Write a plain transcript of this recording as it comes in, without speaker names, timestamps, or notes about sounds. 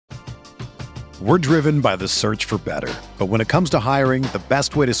We're driven by the search for better. But when it comes to hiring, the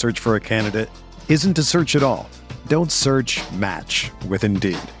best way to search for a candidate isn't to search at all. Don't search, match with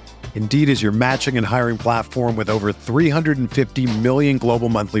Indeed. Indeed is your matching and hiring platform with over 350 million global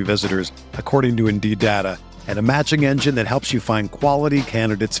monthly visitors, according to Indeed data, and a matching engine that helps you find quality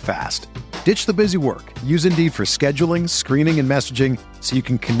candidates fast. Ditch the busy work. Use Indeed for scheduling, screening, and messaging so you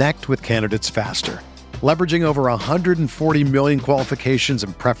can connect with candidates faster. Leveraging over 140 million qualifications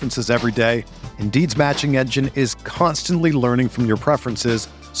and preferences every day, Indeed's matching engine is constantly learning from your preferences,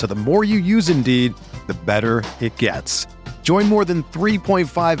 so the more you use Indeed, the better it gets. Join more than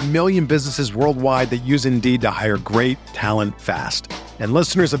 3.5 million businesses worldwide that use Indeed to hire great talent fast. And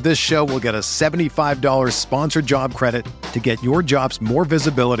listeners of this show will get a $75 sponsored job credit to get your jobs more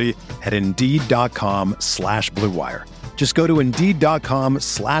visibility at Indeed.com/Blue Wire. Just go to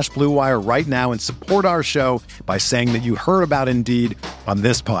Indeed.com/Blue Wire right now and support our show by saying that you heard about Indeed on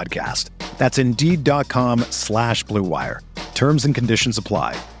this podcast. That's Indeed.com/Blue Wire. Terms and conditions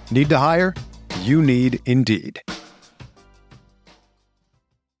apply. Need to hire? You need Indeed.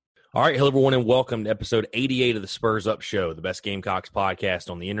 All right, hello everyone, and welcome to episode 88 of the Spurs Up Show, the best Gamecocks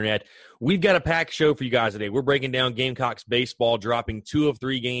podcast on the internet. We've got a packed show for you guys today. We're breaking down Gamecocks baseball, dropping 2 of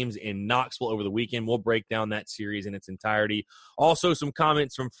 3 games in Knoxville over the weekend. We'll break down that series in its entirety. Also, some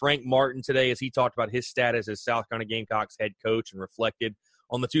comments from Frank Martin today as he talked about his status as South Carolina Gamecocks head coach and reflected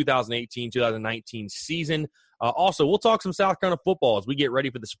on the 2018-2019 season. Also, we'll talk some South Carolina football as we get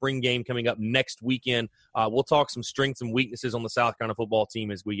ready for the spring game coming up next weekend. We'll talk some strengths and weaknesses on the South Carolina football team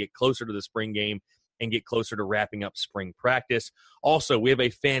as we get closer to the spring game and get closer to wrapping up spring practice. Also, we have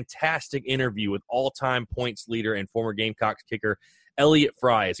a fantastic interview with all-time points leader and former Gamecocks kicker Elliott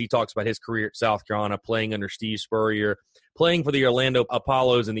Fry as he talks about his career at South Carolina, playing under Steve Spurrier, playing for the Orlando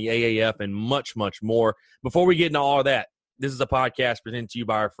Apollos in the AAF, and much, much more. Before we get into all of that, this is a podcast presented to you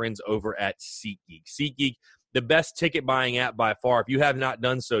by our friends over at SeatGeek. SeatGeek, the best ticket buying app by far. If you have not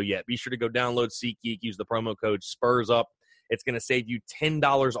done so yet, be sure to go download SeatGeek, use the promo code SPURSUP. It's going to save you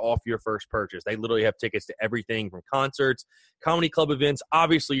 $10 off your first purchase. They literally have tickets to everything from concerts, comedy club events,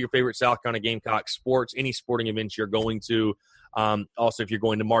 obviously your favorite South Carolina Gamecocks sports, any sporting events you're going to. Also, if you're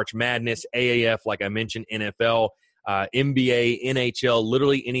going to March Madness, AAF, like I mentioned, NFL, NBA, NHL,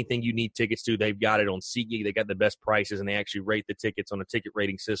 literally anything you need tickets to, they've got it on SeatGeek. They got the best prices, and they actually rate the tickets on a ticket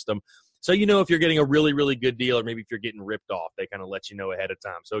rating system. So you know if you're getting a really, really good deal or maybe if you're getting ripped off. They kind of let you know ahead of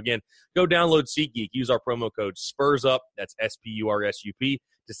time. So again, go download SeatGeek. Use our promo code SPURSUP, that's SPURSUP,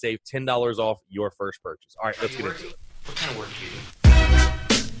 to save $10 off your first purchase. All right, let's get into it. What kind of work do you do?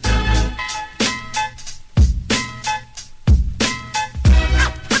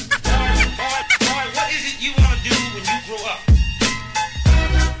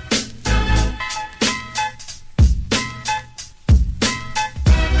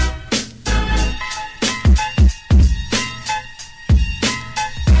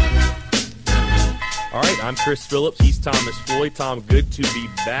 I'm Chris Phillips. He's Thomas Floyd. Tom, good to be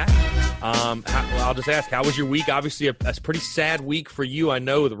back. I'll just ask, how was your week? Obviously, a pretty sad week for you, I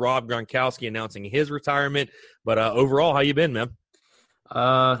know, with Rob Gronkowski announcing his retirement. But overall, how you been, man?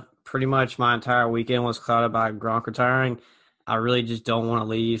 Pretty much my entire weekend was clouded by Gronk retiring. I really just don't want to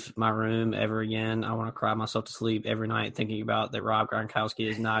leave my room ever again. I want to cry myself to sleep every night thinking about that Rob Gronkowski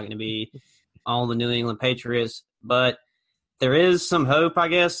is not going to be on the New England Patriots. But there is some hope, I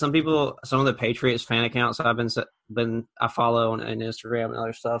guess. Some of the Patriots fan accounts I follow on Instagram and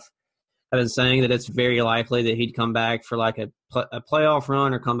other stuff have been saying that it's very likely that he'd come back for like a playoff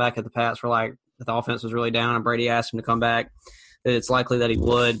run or come back at the Pats for like if the offense was really down and Brady asked him to come back. That it's likely that he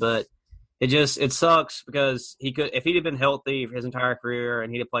would, but it sucks because he could if he'd have been healthy for his entire career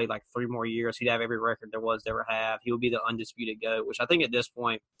and he'd have played like 3 more years, he'd have every record there was to ever have. He would be the undisputed GOAT, which I think at this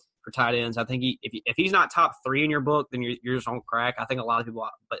point, for tight ends, I think if he's not top 3 in your book, then you're just on crack. I think a lot of people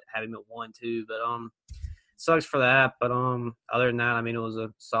have him at 1, 2, but sucks for that. But other than that, I mean, it was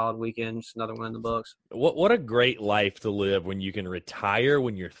a solid weekend, just another one in the books. What a great life to live when you can retire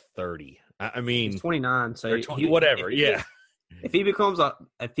when you're 30. I mean, he's 29, so whatever. If he becomes a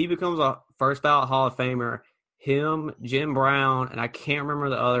first ballot Hall of Famer, him, Jim Brown, and I can't remember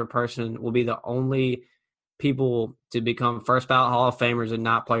the other person will be the only people to become first ballot Hall of Famers and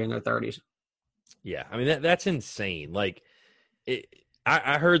not play in their 30s. Yeah, I mean, that's insane. Like,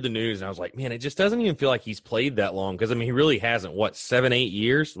 I heard the news, and I was like, man, it just doesn't even feel like he's played that long because, I mean, he really hasn't. What, 7, 8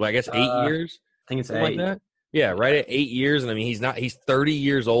 years? Well, I guess 8 years? I think it's something 8. Like that? Yeah, right at 8 years. And, I mean, he's 30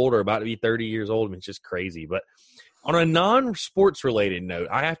 years old or about to be 30 years old. I mean, it's just crazy. But on a non-sports related note,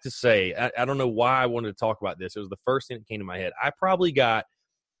 I have to say, I don't know why I wanted to talk about this. It was the first thing that came to my head. I probably got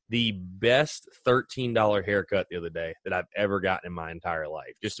the best $13 haircut the other day that I've ever gotten in my entire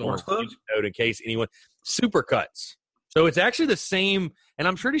life. Just on a note in case anyone – Supercuts. So it's actually the same – and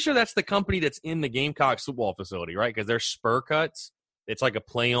I'm pretty sure that's the company that's in the Gamecocks football facility, right? Because they're Spur Cuts. It's like a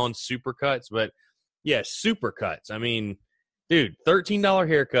play on Supercuts. But, yeah, Supercuts. I mean, dude, $13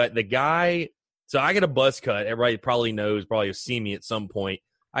 haircut. The guy – so I get a buzz cut. Everybody probably knows, probably has seen me at some point.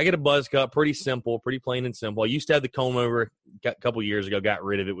 I get a buzz cut, pretty simple, pretty plain and simple. I used to have the comb over a couple years ago, got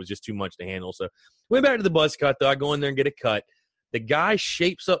rid of it. It was just too much to handle. So went back to the buzz cut, though. I go in there and get a cut. The guy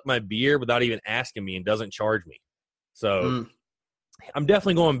shapes up my beard without even asking me and doesn't charge me. So I'm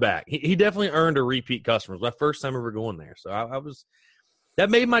definitely going back. He definitely earned a repeat customer. It was my first time ever going there. So I was – that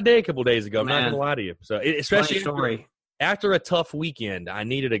made my day a couple days ago. I'm not going to lie to you. So especially after a tough weekend, I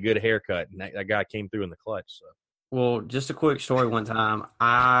needed a good haircut, and that guy came through in the clutch. So. Well, just a quick story. One time,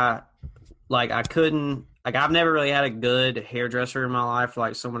 I've never really had a good hairdresser in my life,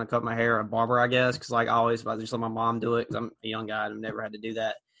 like someone to cut my hair, a barber, I guess, because I just let my mom do it because I'm a young guy and I've never had to do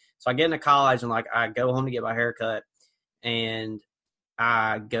that. So I get into college and I go home to get my hair cut, and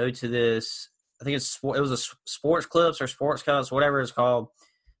I go to this. I think it was a Sports Clips or Sports Cuts, whatever it's called.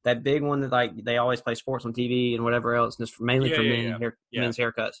 That big one that they always play sports on TV and whatever else, and it's mainly for men's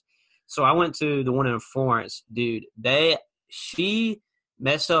haircuts. So I went to the one in Florence, dude. She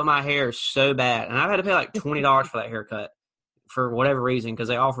messed up my hair so bad, and I had to pay like $20 for that haircut for whatever reason because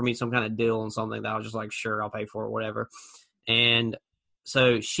they offered me some kind of deal on something that I was just like, sure, I'll pay for it, whatever. And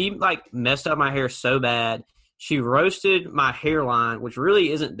so she messed up my hair so bad. She roasted my hairline, which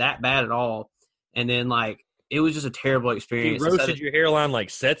really isn't that bad at all. And then it was just a terrible experience. She roasted your hairline,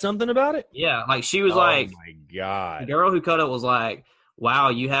 said something about it? Yeah, she was oh my God. The girl who cut it was like, wow,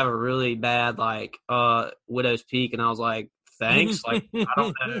 you have a really bad widow's peak, and I was like, thanks. I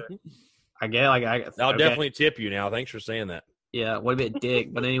don't know. I'll definitely tip you now. Thanks for saying that. Yeah, what a bit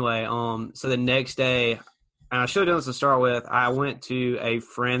dick. But anyway, so the next day, and I should have done this to start with. I went to a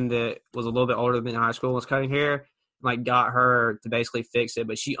friend that was a little bit older than me in high school and was cutting hair, got her to basically fix it,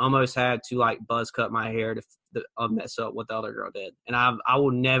 but she almost had to buzz cut my hair to mess up what the other girl did. And I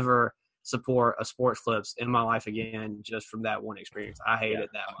will never support a Sports Clips in my life again just from that one experience. I hate it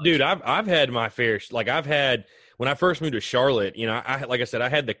that much. Dude, I've had my fair I've had when I first moved to Charlotte, I like I said, I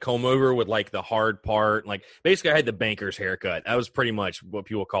had the comb over with the hard part. Basically I had the banker's haircut. That was pretty much what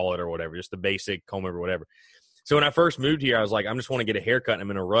people call it or whatever, just the basic comb over, whatever. So when I first moved here, I was like, I'm just want to get a haircut and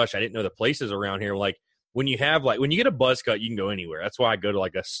I'm in a rush. I didn't know the places around here. When you have when you get a buzz cut, you can go anywhere. That's why I go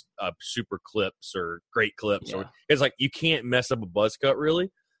to a Super Clips or Great Clips. Or it's you can't mess up a buzz cut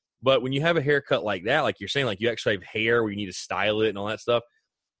really. But when you have a haircut like that, like you're saying, you actually have hair where you need to style it and all that stuff,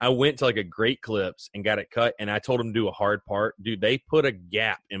 I went to a Great Clips and got it cut, and I told them to do a hard part. Dude, they put a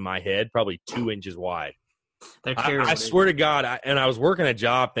gap in my head probably 2 inches wide. I swear to God, I was working a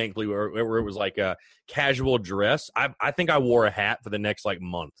job, thankfully, where it was a casual dress. I think I wore a hat for the next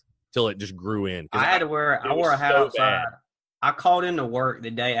month till it just grew in. I wore a hat outside. Bad. I called into work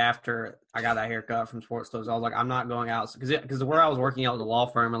the day after I got that haircut from Sports Clips. I was like, I'm not going out because where I was working out was a law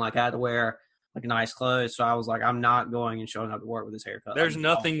firm and I had to wear nice clothes. So I was like, I'm not going and showing up to work with this haircut. There's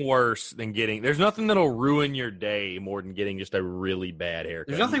nothing worse than there's nothing that'll ruin your day more than getting just a really bad haircut.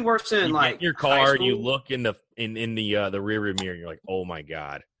 There's nothing worse than you get in your car and you look in the rearview mirror and you're like, oh my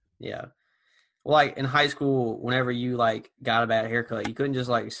God. Yeah. Well, in high school, whenever you got a bad haircut, you couldn't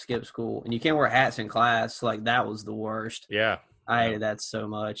just skip school, and you can't wear hats in class. That was the worst. Yeah, I hated that so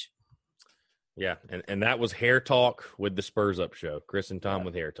much. Yeah, and that was Hair Talk with the Spurs Up Show. Chris and Tom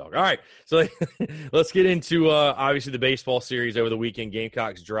with Hair Talk. All right, so let's get into obviously the baseball series over the weekend.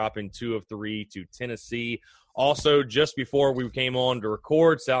 Gamecocks dropping 2 of 3 to Tennessee. Also, just before we came on to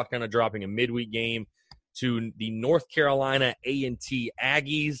record, South Carolina dropping a midweek game to the North Carolina A&T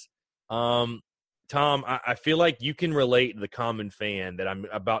Aggies. Tom, I feel like you can relate to the common fan that I'm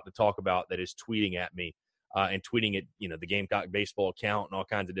about to talk about that is tweeting at me and tweeting at, the Gamecock baseball account and all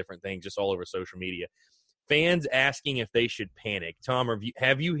kinds of different things just all over social media. Fans asking if they should panic. Tom,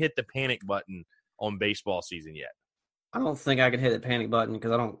 have you hit the panic button on baseball season yet? I don't think I could hit the panic button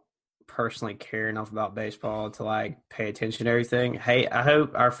because I don't personally care enough about baseball to pay attention to everything. Hey, I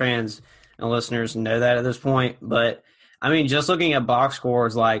hope our fans and listeners know that at this point, but I mean, just looking at box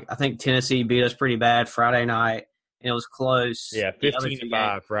scores, I think Tennessee beat us pretty bad Friday night, and it was close. Yeah,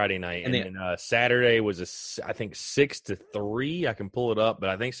 15-5 Friday night, and then Saturday was I think 6-3. I can pull it up,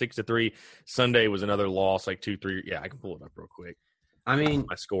 but I think 6-3. Sunday was another loss, 2-3. Yeah, I can pull it up real quick. I mean,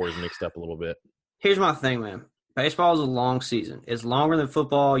 my score is mixed up a little bit. Here's my thing, man. Baseball is a long season. It's longer than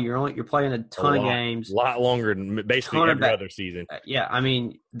football. You're playing a ton of games. A lot longer than basically every other season. Yeah, I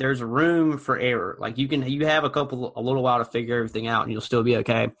mean, there's room for error. Like you have a little while to figure everything out, and you'll still be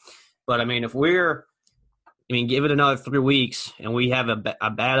okay. But I mean, give it another 3 weeks, and we have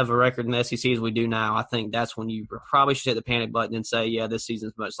a bad of a record in the SEC as we do now. I think that's when you probably should hit the panic button and say, yeah, this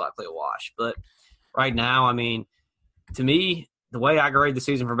season's most likely a wash. But right now, I mean, to me, the way I grade the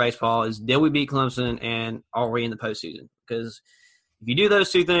season for baseball is, did we beat Clemson and are we in the postseason? Because if you do those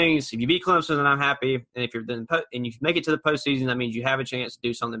two things, if you beat Clemson, then I'm happy. And if and you make it to the postseason, that means you have a chance to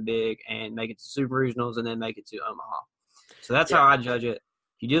do something big and make it to Super Regionals and then make it to Omaha. So that's how I judge it.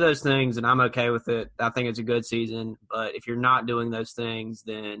 If you do those things, and I'm okay with it, I think it's a good season. But if you're not doing those things,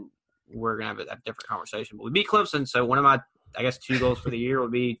 then we're going to have a different conversation. But we beat Clemson, so one of my, 2 goals for the year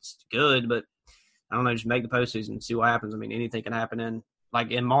would be good, but I don't know, just make the postseason and see what happens. I mean, anything can happen in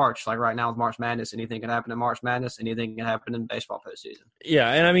March, like right now with March Madness. Anything can happen in March Madness. Anything can happen in baseball postseason. Yeah,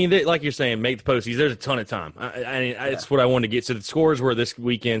 and I mean, like you're saying, make the postseason. There's a ton of time. That's what I wanted to get. So the scores were this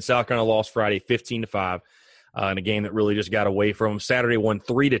weekend. South Carolina lost Friday 15-5 in a game that really just got away from them. Saturday won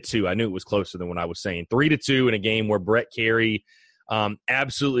 3-2. I knew it was closer than what I was saying. 3-2 in a game where Brett Carey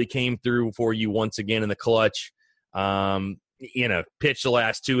absolutely came through for you once again in the clutch. Pitched the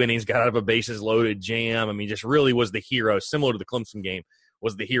last 2 innings, got out of a bases-loaded jam. I mean, just really was the hero, similar to the Clemson game,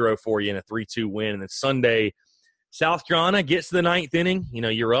 was the hero for you in a 3-2 win. And then Sunday, South Carolina gets to the 9th inning.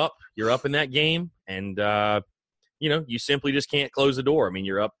 You're up in that game, and, you simply just can't close the door. I mean,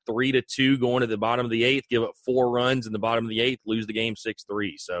 you're up 3-2 going to the bottom of the 8th, give up 4 runs in the bottom of the 8th, lose the game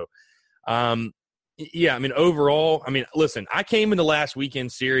 6-3. So, overall, listen, I came into last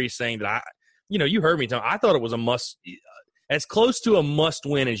weekend series saying that you heard me tell. I thought it was a must – as close to a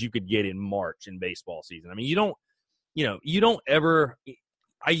must-win as you could get in March in baseball season. I mean, you don't ever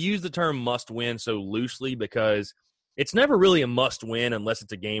 – I use the term must-win so loosely because it's never really a must-win unless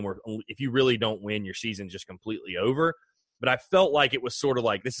it's a game where if you really don't win, your season's just completely over. But I felt like it was sort of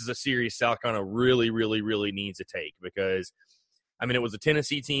like this is a series South Carolina really, really, really needs to take because, it was a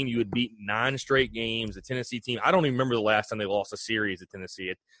Tennessee team. You had beaten 9 straight games. A Tennessee team – I don't even remember the last time they lost a series at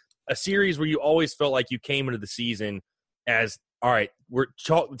Tennessee. A series where you always felt like you came into the season – as, all right, we're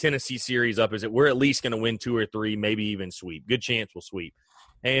chalk the Tennessee series up as we're at least going to win 2 or 3, maybe even sweep. Good chance we'll sweep.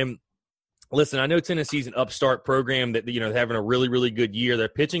 And listen, I know Tennessee's an upstart program that, having a really, really good year. Their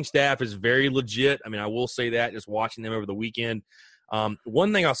pitching staff is very legit. I will say that just watching them over the weekend.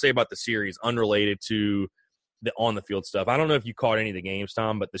 One thing I'll say about the series, unrelated to the on-the-field stuff, I don't know if you caught any of the games,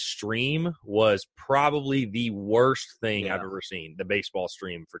 Tom, but the stream was probably the worst thing I've ever seen, the baseball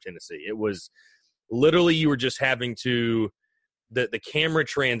stream for Tennessee. It was – literally, you were just having to the camera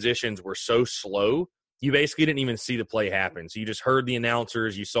transitions were so slow, you basically didn't even see the play happen. So you just heard the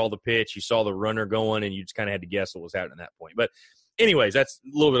announcers, you saw the pitch, you saw the runner going, and you just kind of had to guess what was happening at that point. But anyways, that's a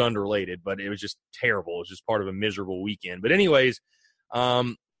little bit unrelated, but it was just terrible. It was just part of a miserable weekend. But anyways,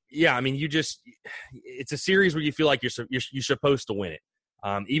 it's a series where you feel like you're supposed to win it.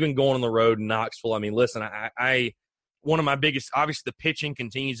 Even going on the road in Knoxville, listen, one of my biggest – obviously the pitching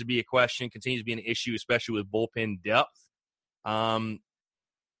continues to be a question, continues to be an issue, especially with bullpen depth. And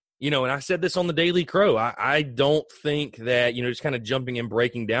I said this on the Daily Crow. I don't think that, just kind of jumping and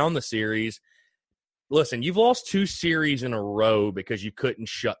breaking down the series. Listen, you've lost 2 series in a row because you couldn't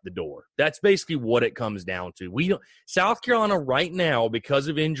shut the door. That's basically what it comes down to. South Carolina right now, because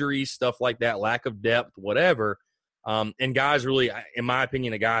of injuries, stuff like that, lack of depth, whatever – and guys really, in my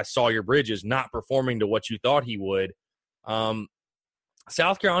opinion, a guy Sawyer Bridges not performing to what you thought he would.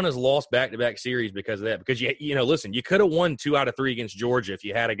 South Carolina's lost back-to-back series because of that. Because, listen, you could have won 2 out of 3 against Georgia if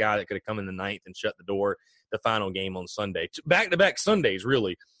you had a guy that could have come in the 9th and shut the door the final game on Sunday. Back-to-back Sundays,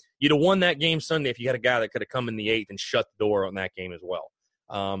 really. You'd have won that game Sunday if you had a guy that could have come in the 8th and shut the door on that game as well.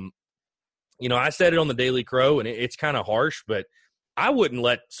 I said it on the Daily Crow, and it's kind of harsh, but I wouldn't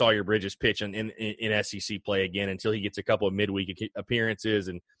let Sawyer Bridges pitch in SEC play again until he gets a couple of midweek appearances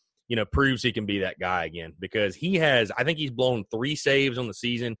and, proves he can be that guy again, because I think he's blown 3 saves on the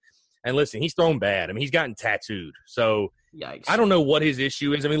season. And listen, he's thrown bad. He's gotten tattooed. So yikes. I don't know what his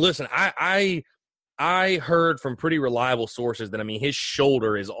issue is. Listen, I heard from pretty reliable sources that, his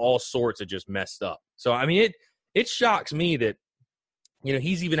shoulder is all sorts of just messed up. So, it shocks me that,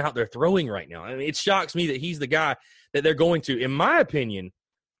 he's even out there throwing right now. It shocks me that he's the guy that they're going to, in my opinion,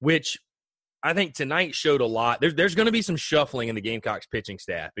 which I think tonight showed a lot. There's going to be some shuffling in the Gamecocks pitching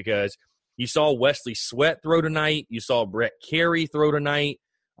staff because you saw Wesley Sweat throw tonight. You saw Brett Carey throw tonight.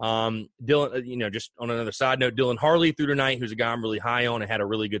 Dylan, just on another side note, Dylan Harley threw tonight, who's a guy I'm really high on and had a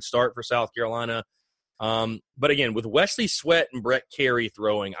really good start for South Carolina. But again, with Wesley Sweat and Brett Carey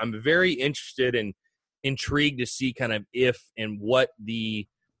throwing, I'm very interested in intrigued to see kind of if and what the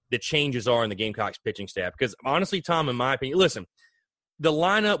changes are in the Gamecocks pitching staff. Because honestly, Tom, in my opinion, listen, the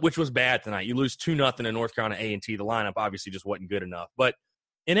lineup, which was bad tonight, you lose 2-0 in North Carolina A&T. The lineup obviously just wasn't good enough. But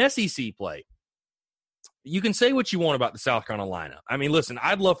in SEC play, you can say what you want about the South Carolina lineup. I mean, listen,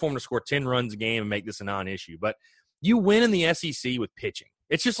 I'd love for them to score 10 runs a game and make this a non-issue. But you win in the SEC with pitching.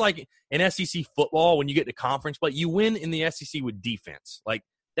 It's just like in SEC football when you get to conference play, you win in the SEC with defense. Like,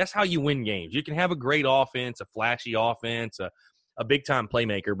 that's how you win games. You can have a great offense, a flashy offense, a big-time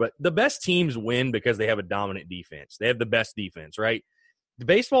playmaker, but the best teams win because they have a dominant defense. They have the best defense, right? The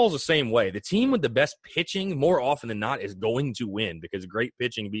baseball is the same way. The team with the best pitching, more often than not, is going to win because great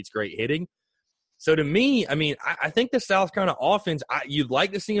pitching beats great hitting. So to me, I mean, I think the South Carolina offense, you'd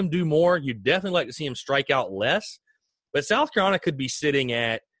like to see them do more. You'd definitely like to see them strike out less. But South Carolina could be sitting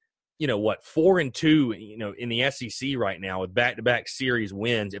at, 4-2, in the SEC right now with back-to-back series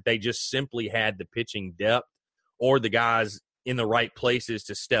wins if they just simply had the pitching depth or the guys in the right places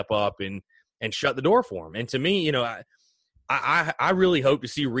to step up and shut the door for them. And to me, I really hope to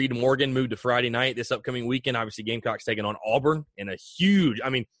see Reed Morgan move to Friday night this upcoming weekend. Obviously, Gamecocks taking on Auburn in a huge – I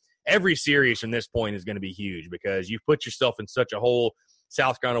mean, every series from this point is going to be huge because you've put yourself in such a hole.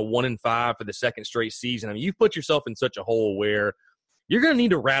 South Carolina 1-5 for the second straight season. I mean, you've put yourself in such a hole where you're going to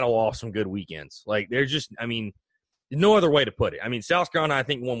need to rattle off some good weekends. Like, there's just – I mean, no other way to put it. I mean, South Carolina, I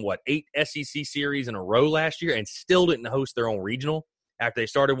think, won, 8 SEC series in a row last year and still didn't host their own regional after they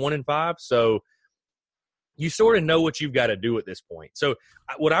started 1-5. So you sort of know what you've got to do at this point. So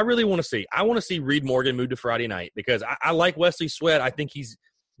what I really want to see, I want to see Reed Morgan move to Friday night because I like Wesley Sweat. I think he's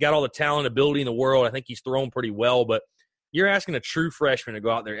got all the talent, ability in the world. I think he's thrown pretty well. But you're asking a true freshman to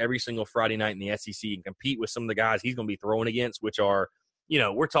go out there every single Friday night in the SEC and compete with some of the guys he's going to be throwing against, which are –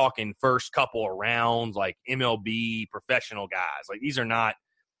 we're talking first couple of rounds, like MLB professional guys. Like, these are not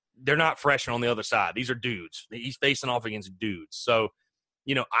 – they're not freshmen on the other side. These are dudes. He's facing off against dudes. So,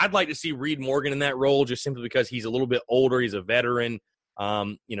 I'd like to see Reed Morgan in that role just simply because he's a little bit older. He's a veteran.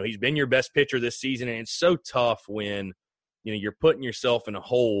 He's been your best pitcher this season, and it's so tough when, you're putting yourself in a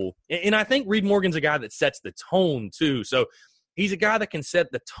hole. And I think Reed Morgan's a guy that sets the tone too. So he's a guy that can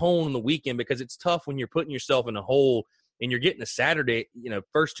set the tone on the weekend because it's tough when you're putting yourself in a hole and you're getting a Saturday,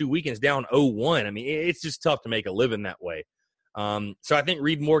 first 2 weekends down 0-1. I mean, it's just tough to make a living that way. So I think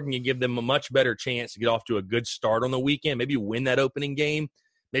Reed Morgan can give them a much better chance to get off to a good start on the weekend, maybe win that opening game,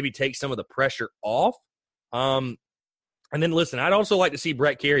 maybe take some of the pressure off. And then, listen, I'd also like to see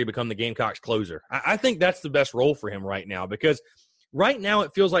Brett Carey become the Gamecocks closer. I think that's the best role for him right now because right now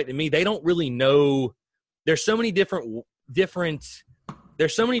it feels like to me they don't really know. There's so many different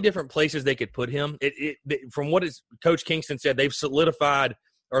there's so many different places they could put him. From what Coach Kingston said, they've solidified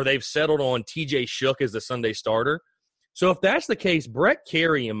or they've settled on TJ Shook as the Sunday starter. So if that's the case, Brett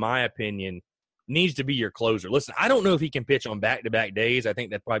Carey, in my opinion, needs to be your closer. Listen, I don't know if he can pitch on back-to-back days. I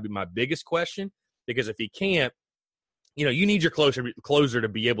think that'd probably be my biggest question because if he can't, you need your closer to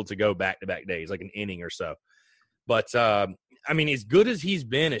be able to go back-to-back days, like an inning or so. But, I mean, as good as he's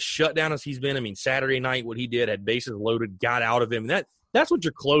been, as shut down as he's been, I mean, Saturday night, what he did, had bases loaded, got out of him. That's what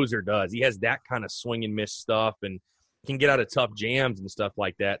your closer does. He has that kind of swing and miss stuff and can get out of tough jams and stuff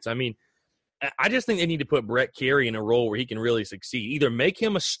like that. So, I mean, I just think they need to put Brett Carey in a role where he can really succeed. Either make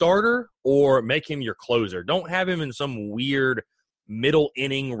him a starter or make him your closer. Don't have him in some weird middle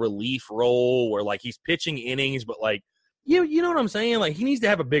inning relief role where, like, he's pitching innings, but, like, you know what I'm saying? Like, he needs to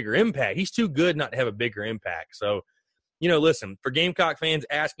have a bigger impact. He's too good not to have a bigger impact. So, listen, for Gamecock fans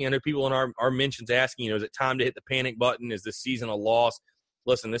asking, I know people in our mentions asking, is it time to hit the panic button? Is this season a loss?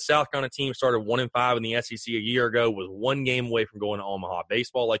 Listen, this South Carolina team started 1-5 in the SEC a year ago, was 1 game away from going to Omaha.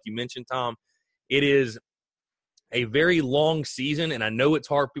 Baseball, like you mentioned, Tom, it is a very long season, and I know it's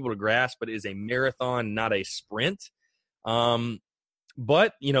hard for people to grasp, but it is a marathon, not a sprint.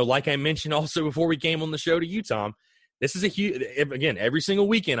 But, like I mentioned also before we came on the show to you, Tom, this is a huge – again, every single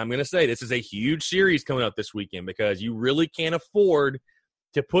weekend I'm going to say this is a huge series coming up this weekend because you really can't afford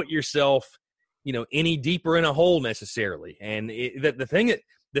to put yourself, any deeper in a hole necessarily. And the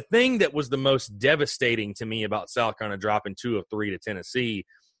thing that was the most devastating to me about South Carolina dropping 2 of 3 to Tennessee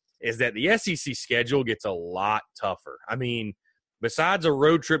is that the SEC schedule gets a lot tougher. I mean, besides a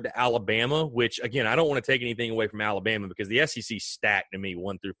road trip to Alabama, which, again, I don't want to take anything away from Alabama because the SEC stacked to me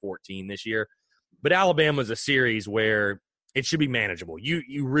 1 through 14 this year. But Alabama is a series where it should be manageable.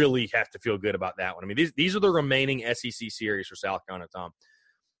 You really have to feel good about that one. I mean, these are the remaining SEC series for South Carolina, Tom.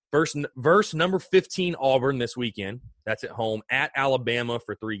 Verse number 15, Auburn this weekend. That's at home. At Alabama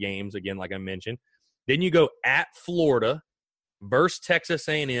for 3 games, again, like I mentioned. Then you go at Florida, versus Texas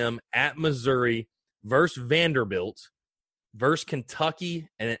A&M, at Missouri, versus Vanderbilt, versus Kentucky,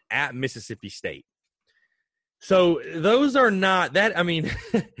 and then at Mississippi State. So those are not that. I mean,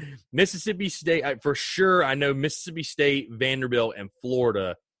 Mississippi State for sure. I know Mississippi State, Vanderbilt, and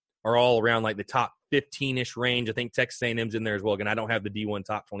Florida are all around like the top 15-ish range. I think Texas A&M's in there as well. Again, I don't have the D1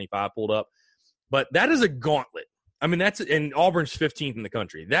 top 25 pulled up, but that is a gauntlet. I mean, and Auburn's 15th in the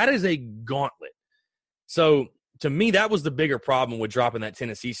country. That is a gauntlet. So to me, that was the bigger problem with dropping that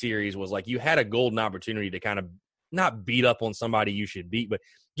Tennessee series was like you had a golden opportunity to kind of not beat up on somebody you should beat, but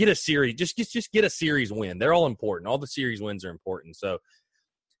get a series. Just get a series win. They're all important. All the series wins are important. So,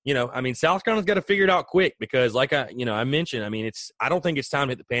 I mean, South Carolina's got to figure it out quick because like I mentioned, I mean, I don't think it's time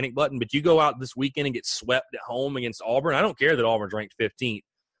to hit the panic button, but you go out this weekend and get swept at home against Auburn. I don't care that Auburn's ranked 15th.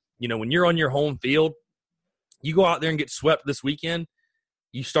 When you're on your home field, you go out there and get swept this weekend,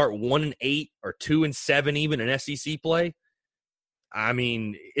 you start 1-8 or 2-7 even in SEC play. I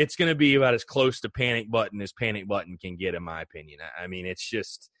mean, it's going to be about as close to panic button as panic button can get, in my opinion. I mean, it's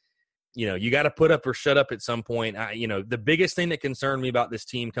just, you got to put up or shut up at some point. The biggest thing that concerned me about this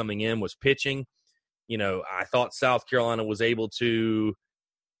team coming in was pitching. I thought South Carolina was able to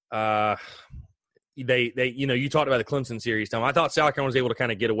you talked about the Clemson series, Tom. I thought South Carolina was able to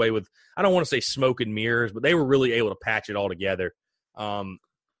kind of get away with, I don't want to say smoke and mirrors, but they were really able to patch it all together.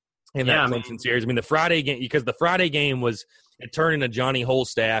 In that Clemson series. I mean, the Friday game, because the Friday game it turned into Johnny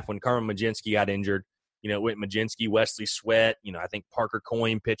Holstaff when Carmen Majinski got injured. It went Majinski, Wesley Sweat. I think Parker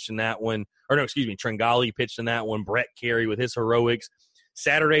Coyne pitched in that one. Or no, excuse me, Tringali pitched in that one. Brett Carey with his heroics.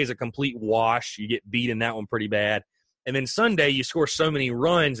 Saturday is a complete wash. You get beat in that one pretty bad. And then Sunday, you score so many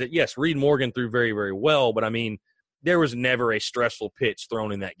runs that, yes, Reed Morgan threw very, very well. But, I mean, there was never a stressful pitch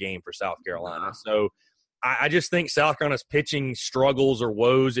thrown in that game for South Carolina. So, I just think South Carolina's pitching struggles or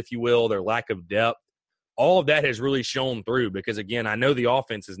woes, if you will, their lack of depth, all of that has really shown through because, again, I know the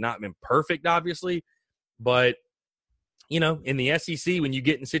offense has not been perfect, obviously, but, in the SEC, when you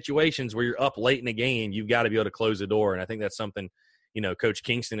get in situations where you're up late in a game, you've got to be able to close the door, and I think that's something, Coach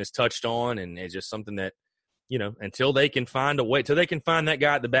Kingston has touched on, and it's just something that, until they can find a way, until they can find that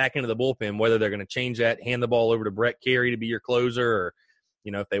guy at the back end of the bullpen, whether they're going to change that, hand the ball over to Brett Carey to be your closer, or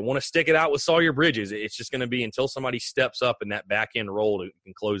if they want to stick it out with Sawyer Bridges, it's just going to be until somebody steps up in that back-end role to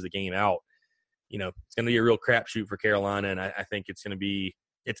can close the game out. It's going to be a real crapshoot for Carolina, and I think it's going to be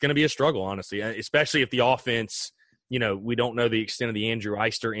a struggle, honestly, especially if the offense, we don't know the extent of the Andrew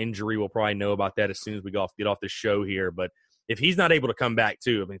Eister injury. We'll probably know about that as soon as we get off this show here. But if he's not able to come back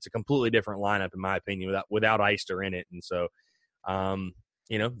too, I mean, it's a completely different lineup, in my opinion, without Eister in it. And so,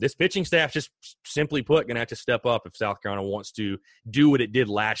 this pitching staff, just simply put, going to have to step up if South Carolina wants to do what it did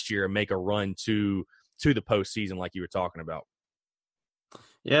last year and make a run to the postseason like you were talking about.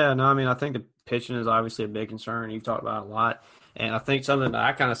 Yeah, no, I mean, I think the pitching is obviously a big concern. You've talked about it a lot. And I think something that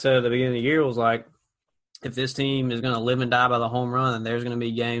I kind of said at the beginning of the year was like, if this team is going to live and die by the home run, then there's going to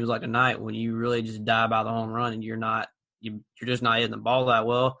be games like tonight when you really just die by the home run and you're just not hitting the ball that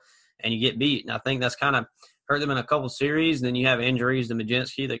well and you get beat. And I think that's kind of hurt them in a couple series. And then you have injuries to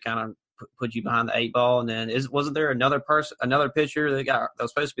Majinski that kind of put you behind the eight ball. And then wasn't there another pitcher that was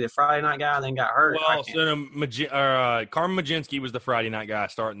supposed to be the Friday night guy and then got hurt? Well, Carmen Majinski was the Friday night guy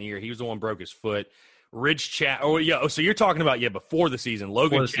starting the year. He was the one who broke his foot. So you're talking about, before the season.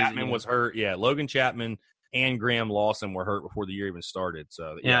 Logan Chapman was hurt. Yeah, Logan Chapman and Graham Lawson were hurt before the year even started.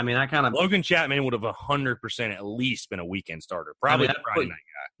 So, yeah, I mean, Logan Chapman would have 100% at least been a weekend starter. Probably the Friday night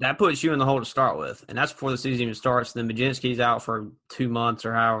guy. That puts you in the hole to start with, and that's before the season even starts. Then Majinski's out for 2 months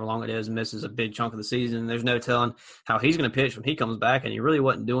or however long it is, misses a big chunk of the season. There's no telling how he's going to pitch when he comes back, and he really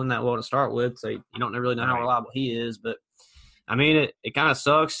wasn't doing that well to start with, so you don't really know how reliable he is. But, I mean, it kind of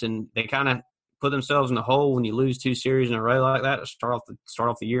sucks, and they kind of put themselves in the hole when you lose 2 series in a row like that to start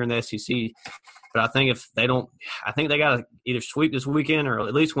off the year in the SEC. But I think if they don't, I think they got to either sweep this weekend or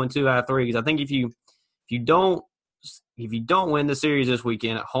at least win 2 out of 3. Because I think if you don't win the series this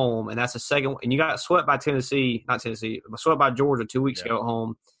weekend at home, and that's the second, and you got swept by swept by Georgia 2 weeks ago at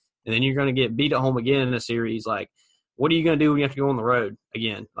home, and then you're going to get beat at home again in a series. Like, what are you going to do when you have to go on the road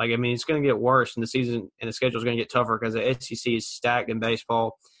again? Like, I mean, it's going to get worse, and the season and the schedule is going to get tougher because the SEC is stacked in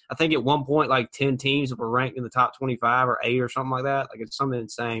baseball. I think at one point, like 10 teams were ranked in the top 25 or 8 or something like that. Like, it's something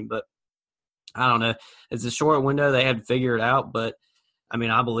insane, but I don't know. It's a short window. They had to figure it out, but I mean,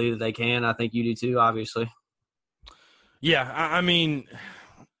 I believe that they can. I think you do too, obviously. Yeah, I mean,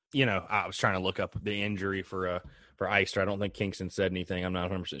 I was trying to look up the injury for Eister. I don't think Kingston said anything. I'm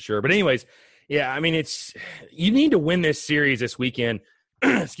not 100% sure. But anyways, yeah, I mean, you need to win this series this weekend,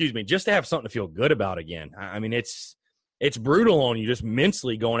 excuse me, just to have something to feel good about again. I mean, it's brutal on you just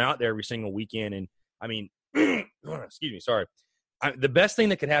mentally going out there every single weekend. And, I mean, excuse me, sorry. The best thing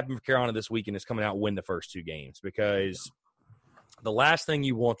that could happen for Carolina this weekend is coming out and win the first 2 games, because the last thing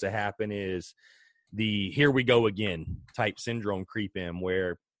you want to happen is, the here we go again type syndrome creep in,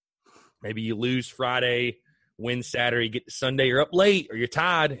 where maybe you lose Friday, win Saturday, get to Sunday, you're up late or you're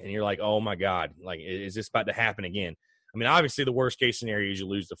tied, and you're like, oh, my God, like, is this about to happen again? I mean, obviously the worst case scenario is you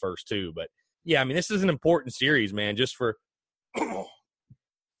lose the first two, but, yeah, I mean, this is an important series, man, just for –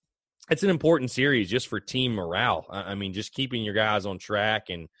 it's an important series just for team morale. I mean, just keeping your guys on track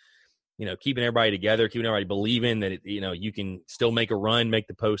and, keeping everybody together, keeping everybody believing that, you can still make a run, make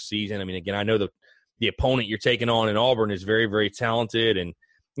the postseason. I mean, again, I know the opponent you're taking on in Auburn is very, very talented, and,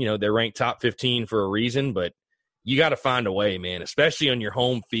 they're ranked top 15 for a reason, but you got to find a way, man, especially on your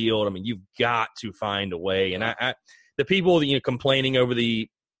home field. I mean, you've got to find a way. And the people that, complaining over the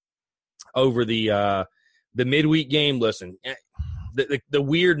midweek game, listen, the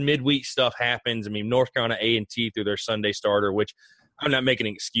weird midweek stuff happens. I mean, North Carolina A&T through their Sunday starter, which I'm not making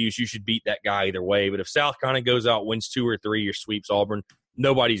an excuse. You should beat that guy either way. But if South Carolina goes out, wins 2 or 3, or sweeps Auburn,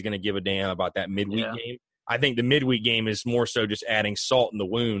 nobody's going to give a damn about that midweek game. I think the midweek game is more so just adding salt in the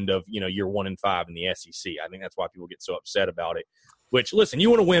wound of, you're 1-5 in the SEC. I think that's why people get so upset about it. Which, listen, you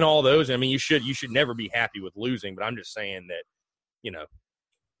want to win all those. I mean, you should never be happy with losing. But I'm just saying that,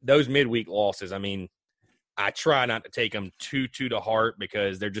 those midweek losses, I mean, I try not to take them too to heart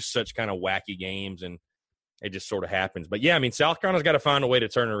because they're just such kind of wacky games, and it just sort of happens. But, yeah, I mean, South Carolina's got to find a way to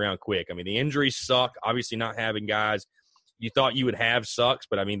turn it around quick. I mean, the injuries suck. Obviously, not having guys you thought you would have sucks.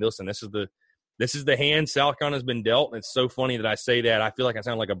 But, I mean, listen, this is the hand South Carolina's been dealt, and it's so funny that I say that. I feel like I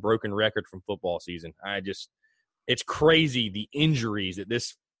sound like a broken record from football season. It's crazy the injuries that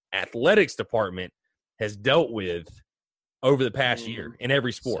this athletics department has dealt with over the past year in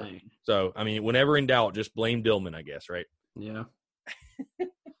every sport. Same. So, I mean, whenever in doubt, just blame Dillman, I guess, right? Yeah.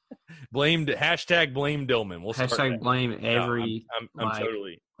 blame Dillman. We'll start blame every. No,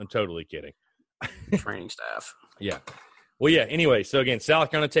 I'm totally kidding. Training staff. Yeah. Well, yeah, anyway, so again, South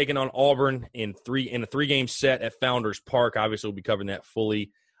Carolina taking on Auburn in a 3-game set at Founders Park. Obviously, we'll be covering that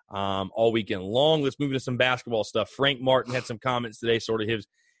fully all weekend long. Let's move into some basketball stuff. Frank Martin had some comments today, sort of his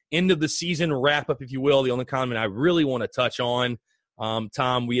end-of-the-season wrap-up, if you will. The only comment I really want to touch on,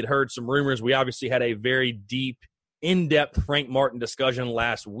 Tom, we had heard some rumors. We obviously had a very deep, in-depth Frank Martin discussion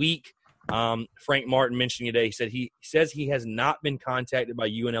last week. Frank Martin mentioning today, he says he has not been contacted by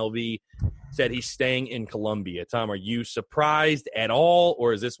UNLV, said he's staying in Columbia. Tom, are you surprised at all,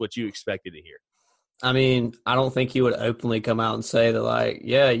 or is this what you expected to hear? I mean, I don't think he would openly come out and say that, like,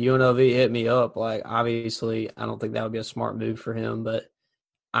 yeah, UNLV hit me up. Like, obviously, I don't think that would be a smart move for him. But,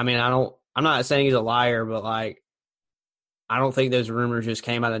 I mean, I'm not saying he's a liar, but, like, I don't think those rumors just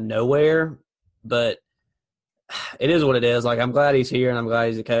came out of nowhere. But it is what it is. Like, I'm glad he's here and I'm glad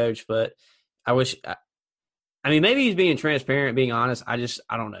he's a coach. But I mean, maybe he's being transparent, being honest. I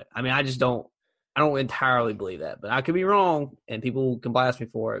don't know. I mean, I don't entirely believe that. But I could be wrong, and people can blast me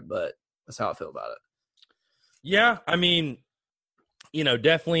for it. But that's how I feel about it. Yeah, I mean,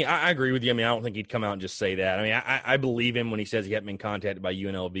 definitely, I agree with you. I mean, I don't think he'd come out and just say that. I mean, I believe him when he says he hadn't been contacted by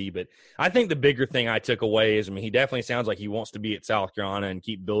UNLV. But I think the bigger thing I took away is, I mean, he definitely sounds like he wants to be at South Carolina and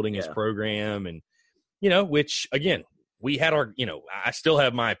keep building his program. And, which, again, we had our, I still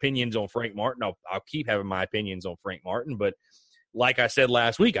have my opinions on Frank Martin. I'll keep having my opinions on Frank Martin. But like I said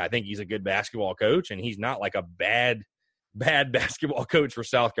last week, I think he's a good basketball coach, and he's not like a bad basketball coach for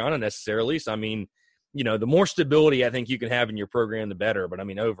South Carolina necessarily. So, I mean, the more stability I think you can have in your program, the better. But, I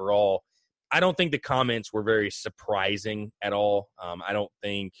mean, overall, I don't think the comments were very surprising at all. I don't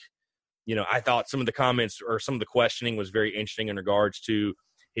think, I thought some of the comments or some of the questioning was very interesting in regards to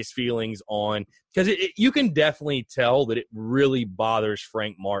his feelings on – because you can definitely tell that it really bothers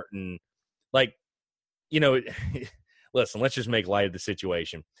Frank Martin. Like, listen, let's just make light of the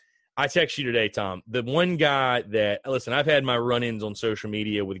situation. I text you today, Tom, the one guy that – listen, I've had my run-ins on social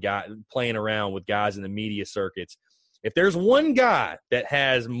media with guys playing around with guys in the media circuits. If there's one guy that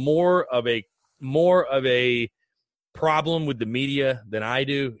has more of a problem with the media than I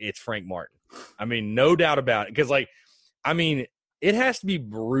do, it's Frank Martin. I mean, no doubt about it. Because, it has to be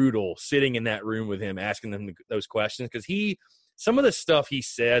brutal sitting in that room with him asking them those questions, because some of the stuff he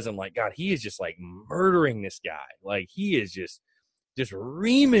says, I'm like, God, he is just like murdering this guy. Like, he is just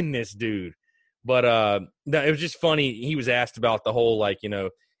reaming this dude. But it was just funny. He was asked about the whole,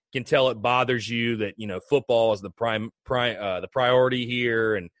 can tell it bothers you that, football is the priority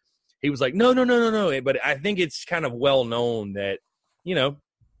here. And he was like, no. But I think it's kind of well known that,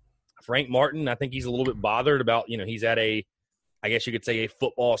 Frank Martin, I think he's a little bit bothered about, he's at I guess you could say a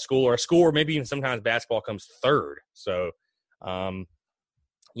football school, or a school where maybe even sometimes basketball comes third. So, it'll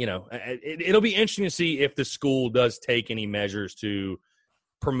be interesting to see if the school does take any measures to,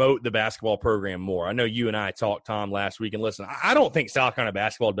 promote the basketball program more? I know you and I talked, Tom, last week, and listen, I don't think South Carolina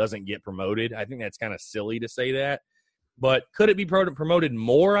basketball doesn't get promoted. I think that's kind of silly to say that. But could it be promoted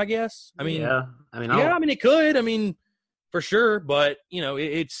more, I guess? I mean, it could. I mean, for sure. But,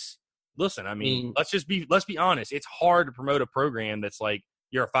 it's – listen, let's be honest. It's hard to promote a program that's like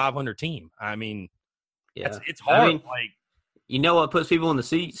you're a 500 team. I mean, it's hard. You know what puts people in the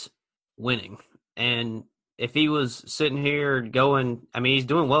seats? Winning. And if he was sitting here going – he's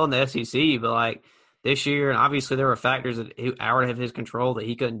doing well in the SEC, but, this year, and obviously there were factors that out of his control that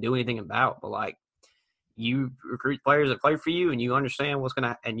he couldn't do anything about. But, you recruit players that play for you, and you understand what's going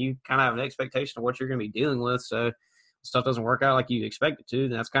to – and you kind of have an expectation of what you're going to be dealing with. So, if stuff doesn't work out like you expect it to,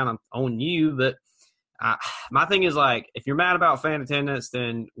 then that's kind of on you. But my thing is, if you're mad about fan attendance,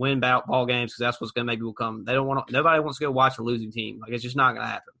 then win ball games because that's what's going to make people come. Nobody wants to go watch a losing team. It's just not going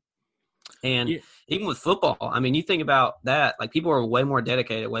to happen. And even with football, you think about that. People are way more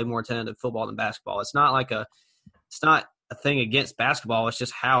dedicated, way more attentive to football than basketball. It's not it's not a thing against basketball. It's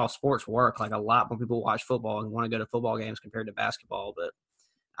just how sports work. A lot more people watch football and want to go to football games compared to basketball. But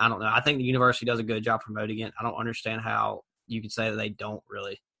I don't know. I think the university does a good job promoting it. I don't understand how you could say that they don't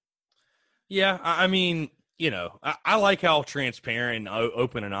really. Yeah, I like how transparent,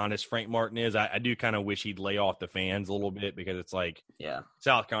 open, and honest Frank Martin is. I do kind of wish he'd lay off the fans a little bit because it's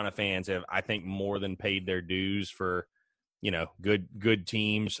South Carolina fans have, I think, more than paid their dues for, good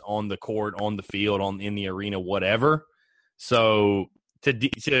teams on the court, on the field, in the arena, whatever. So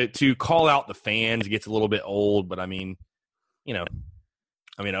to call out the fans gets a little bit old, but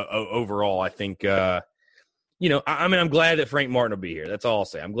overall, I think, I'm glad that Frank Martin will be here. That's all I'll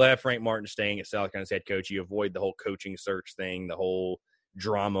say. I'm glad Frank Martin's staying at South Carolina's head coach. You avoid the whole coaching search thing, the whole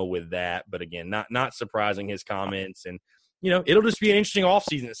drama with that. But again, not surprising his comments. And, it'll just be an interesting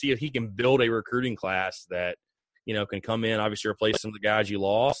offseason to see if he can build a recruiting class that, can come in, obviously replace some of the guys you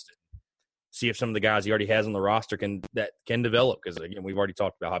lost. See if some of the guys he already has on the roster can develop. Because, again, we've already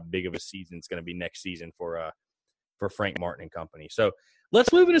talked about how big of a season it's going to be next season for Frank Martin and company. So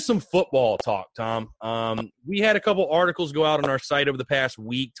let's move into some football talk, Tom. We had a couple articles go out on our site over the past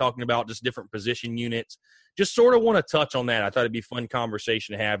week talking about just different position units. Just sort of want to touch on that. I thought it'd be a fun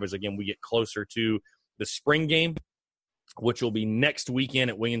conversation to have as, again, we get closer to the spring game, which will be next weekend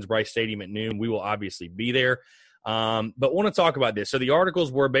at Williams-Brice Stadium at noon. We will obviously be there. But want to talk about this. So the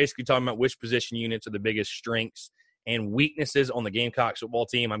articles were basically talking about which position units are the biggest strengths and weaknesses on the Gamecocks football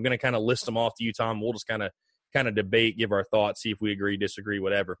team. I'm going to kind of list them off to you, Tom. We'll just kind of debate, give our thoughts, see if we agree, disagree,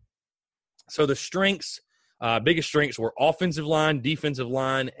 whatever. So the strengths, biggest strengths were offensive line, defensive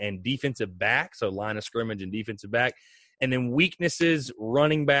line, and defensive back. So line of scrimmage and defensive back. And then weaknesses,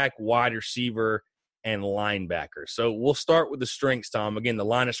 running back, wide receiver, and linebacker. So we'll start with the strengths, Tom. Again, the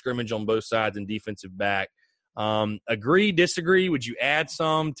line of scrimmage on both sides and defensive back. Agree, disagree? Would you add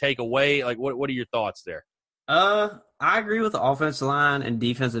some, take away? What are your thoughts there? I agree with the offensive line and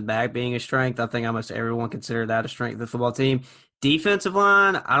defensive back being a strength. I think almost everyone consider that a strength of the football team. Defensive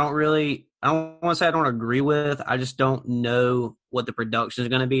line, I don't want to say I don't agree with. I just don't know what the production is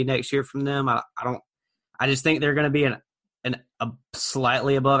going to be next year from them. I just think they're going to be a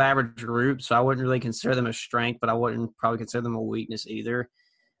slightly above average group, so I wouldn't really consider them a strength, but I wouldn't probably consider them a weakness either.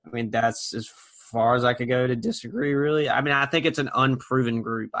 That's as far as I could go to disagree, really. I think it's an unproven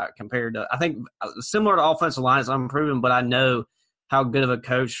group compared to – I think similar to offensive line, it's unproven, but I know how good of a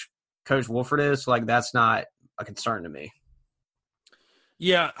coach Wolford is. So, that's not a concern to me.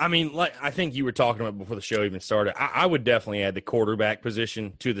 Yeah, I think you were talking about before the show even started. I would definitely add the quarterback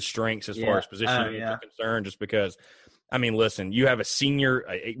position to the strengths as far as position are concerned, just because, listen, you have a senior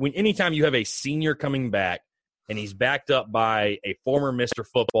 – anytime you have a senior coming back, and he's backed up by a former Mr.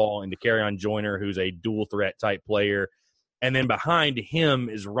 Football and Dacarrion Joyner, who's a dual threat type player. And then behind him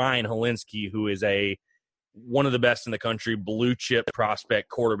is Ryan Helinski, who is one of the best in the country, blue chip prospect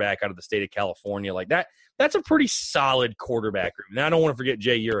quarterback out of the state of California. That's a pretty solid quarterback room. And I don't want to forget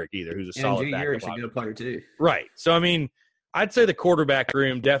Jay Urich either, who's a solid Jay Urich's a good player too. Right. So, I'd say the quarterback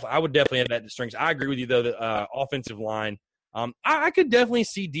room, I would definitely add that to strengths. I agree with you, though, the offensive line. I could definitely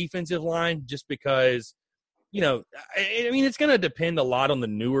see defensive line just because – it's going to depend a lot on the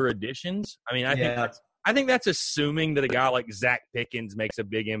newer additions. I think that's assuming that a guy like Zach Pickens makes a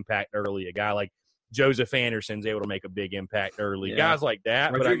big impact early. A guy like Joseph Anderson's able to make a big impact early. Yeah. Guys like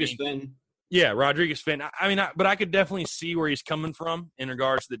that. Rodriguez Finn. Yeah, Rodriguez Finn. But I could definitely see where he's coming from in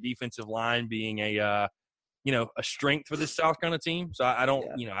regards to the defensive line being a strength for this South Carolina team. So I don't,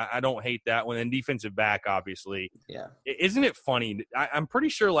 I don't hate that one. And defensive back, obviously. Yeah. Isn't it funny? I'm pretty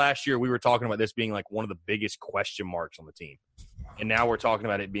sure last year we were talking about this being one of the biggest question marks on the team. And now we're talking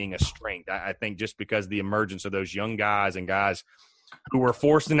about it being a strength. I think just because the emergence of those young guys and guys who were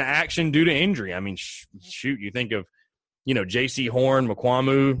forced into action due to injury. I mean, shoot, you think of, J.C. Horn,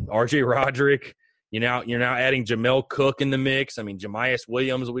 McQuamu, R.J. Roderick. You're now adding Jamel Cook in the mix. I mean, Jamias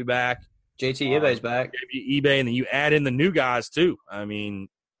Williams will be back. JT Ebay's back. eBay, and then you add in the new guys too. I mean,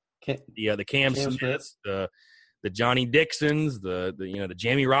 the Cam Smiths, the Johnny Dixons, the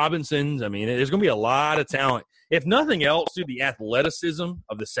Jamie Robinsons. I mean, there's going to be a lot of talent. If nothing else, dude, the athleticism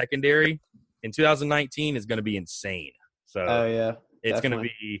of the secondary in 2019 is going to be insane. So, oh yeah, it's going to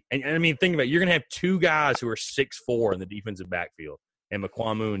be. And I mean, think about it. You're going to have two guys who are 6'4" in the defensive backfield, and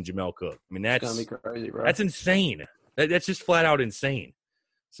McQuamu and Jamel Cook. I mean, that's going to be crazy, bro. That's insane. That's just flat out insane.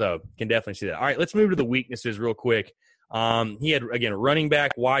 So, can definitely see that. All right, let's move to the weaknesses real quick. He had, again, running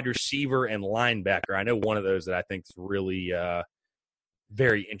back, wide receiver, and linebacker. I know one of those that I think is really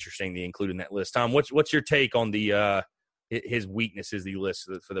very interesting to include in that list. Tom, what's your take on the his weaknesses that you list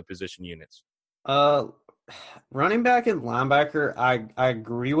for the position units? Running back and linebacker, I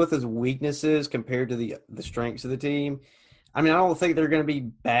agree with his weaknesses compared to the strengths of the team. I mean, I don't think they're going to be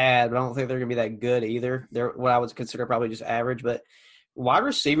bad, but I don't think they're going to be that good either. They're what I would consider probably just average, but wide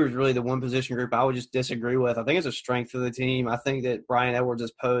receiver is really the one position group I would just disagree with. I think it's a strength of the team. I think that Brian Edwards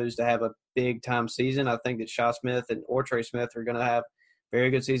is posed to have a big-time season. I think that Shaw Smith and Trey Smith are going to have very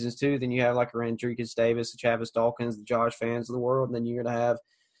good seasons too. Then you have like Randrikus Davis, the Chavis Dawkins, the Josh Fans of the world. And then you're going to have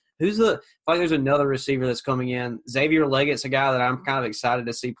there's another receiver that's coming in. Xavier Leggett's a guy that I'm kind of excited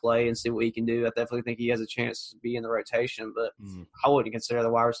to see play and see what he can do. I definitely think he has a chance to be in the rotation, but I wouldn't consider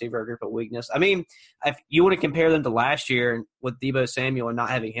the wide receiver a group of weakness. I mean, if you want to compare them to last year with Deebo Samuel and not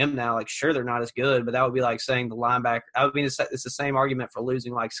having him now, like, sure, they're not as good, but that would be like saying the linebacker. I would mean, it's the same argument for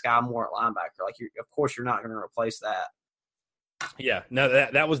losing like Sky Moore at linebacker. Like, of course, you're not going to replace that. Yeah, no,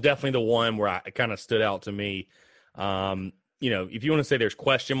 that was definitely the one where it kind of stood out to me. If you want to say there's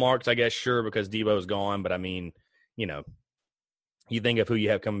question marks, I guess, sure, because Debo's gone. But, I mean, you think of who you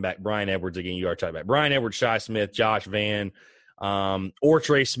have coming back. Brian Edwards, again, you are talking about. Brian Edwards, Shi Smith, Josh Van, or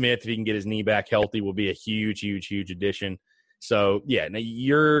Trey Smith, if he can get his knee back healthy, will be a huge, huge, huge addition. So, yeah, now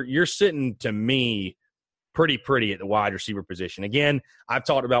you're sitting, to me, pretty at the wide receiver position. Again, I've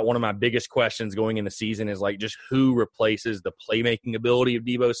talked about one of my biggest questions going in the season is, like, just who replaces the playmaking ability of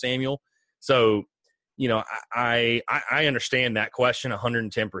Deebo Samuel. So, I understand that question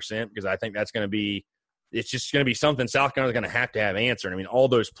 110% because I think that's going to be – it's just going to be something South Carolina's going to have answered. I mean, all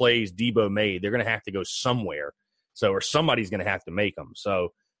those plays Deebo made, they're going to have to go somewhere. So, or somebody's going to have to make them.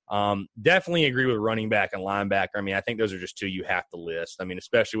 So, definitely agree with running back and linebacker. I mean, I think those are just two you have to list. I mean,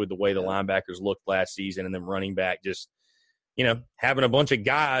 especially with the way the linebackers looked last season and then running back just, having a bunch of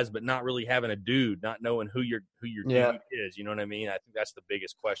guys but not really having a dude, not knowing who your dude is. You know what I mean? I think that's the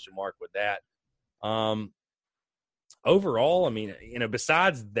biggest question mark with that. Overall, I mean,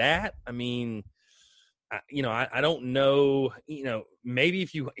 besides that, I mean, I don't know, maybe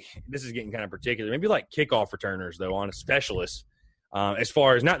this is getting kind of particular, maybe like kickoff returners though, on a specialist, as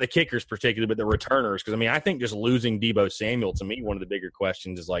far as not the kickers particularly, but the returners. Cause I mean, I think just losing Deebo Samuel, to me, one of the bigger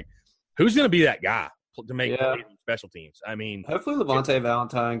questions is like, who's going to be that guy to make special teams? I mean, hopefully Levante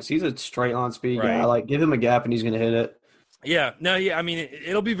Valentine, cause he's a straight line speed guy. Like, give him a gap and he's going to hit it. Yeah, no, yeah. I mean,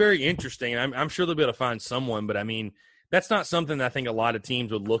 it'll be very interesting. I'm sure they'll be able to find someone, but I mean, that's not something that I think a lot of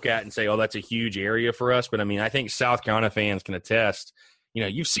teams would look at and say, "Oh, that's a huge area for us." But I mean, I think South Carolina fans can attest.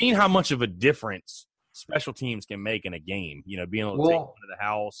 You've seen how much of a difference special teams can make in a game. Being able to take one to the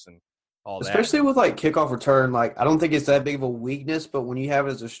house and all that. Especially with like kickoff return, like I don't think it's that big of a weakness, but when you have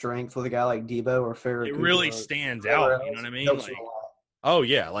it as a strength with a guy like Deebo or Farrah, it really stands out. You know what I mean? Like, oh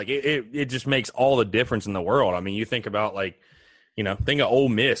yeah, like it just makes all the difference in the world. I mean, you think about like, think of Ole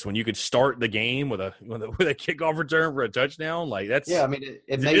Miss when you could start the game with a kickoff return for a touchdown. Like that's I mean,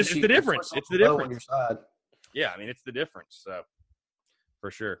 it's the difference. It's the difference. On your side. Yeah, I mean it's the difference. So for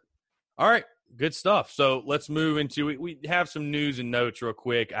sure. All right, good stuff. So let's move into it. We have some news and notes real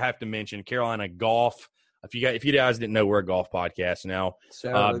quick. I have to mention Carolina golf. If you guys didn't know, we're a golf podcast now.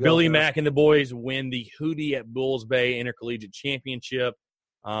 Billy Mack and the boys win the Hootie at Bulls Bay Intercollegiate Championship.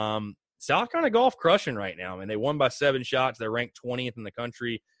 South Carolina golf crushing right now. I mean, they won by 7 shots. They're ranked 20th in the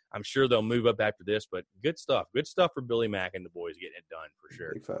country. I'm sure they'll move up after this, but good stuff. Good stuff for Billy Mack and the boys getting it done for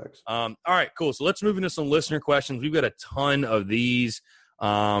sure. Big facts. All right, cool. So let's move into some listener questions. We've got a ton of these.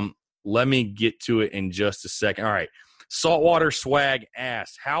 Let me get to it in just a second. All right. Saltwater Swag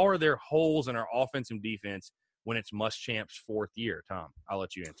asks, how are there holes in our offense and defense when it's Muschamp's 4th year? Tom, I'll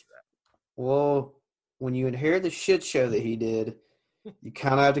let you answer that. Well, when you inherit the shit show that he did, you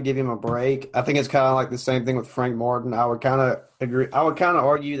kind of have to give him a break. I think it's kind of like the same thing with Frank Martin. I would kind of agree. I would kind of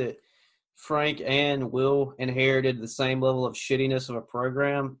argue that Frank and Will inherited the same level of shittiness of a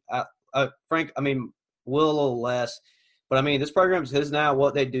program. Will a little less. But, I mean, this program's his now.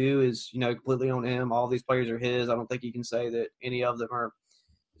 What they do is, completely on him. All these players are his. I don't think you can say that any of them are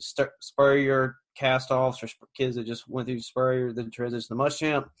Spurrier cast-offs or kids that just went through Spurrier, then transitioned to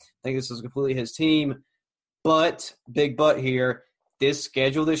Muschamp. I think this is completely his team. But, big but here, this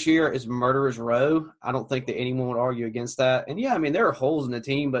schedule this year is murderer's row. I don't think that anyone would argue against that. And, yeah, I mean, there are holes in the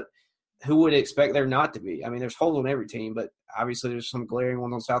team, but who would expect there not to be? I mean, there's holes on every team, but obviously there's some glaring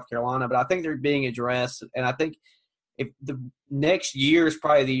ones on South Carolina. But I think they're being addressed, and I think if the next year is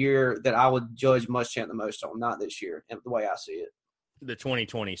probably the year that I would judge Muschamp the most on, not this year, the way I see it. The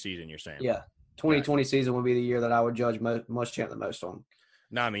 2020 season, you're saying? Yeah. 2020 season would be the year that I would judge Muschamp the most on.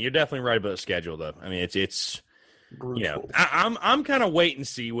 No, I mean, you're definitely right about the schedule, though. I mean, it's brutal. I'm kind of wait and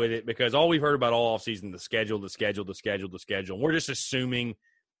see with it because all we've heard about all offseason, the schedule. And we're just assuming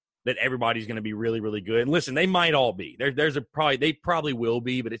that everybody's going to be really, really good. And listen, they might all be. They probably will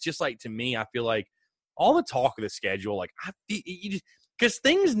be, but it's just like, to me, I feel like all the talk of the schedule, like because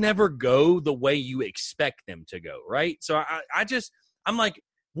things never go the way you expect them to go, right? So I'm like,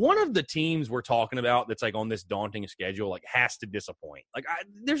 one of the teams we're talking about that's like on this daunting schedule, like has to disappoint. Like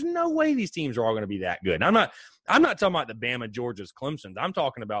there's no way these teams are all going to be that good. And I'm not talking about the Bama, Georgias, Clemson's. I'm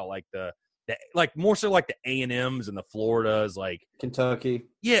talking about like the more so like the A&Ms and the Floridas, like Kentucky.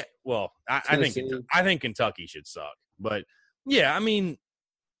 Yeah, well, I think Kentucky should suck, but yeah, I mean,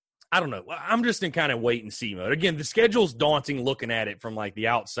 I don't know. I'm just in kind of wait and see mode. Again, the schedule's daunting looking at it from like the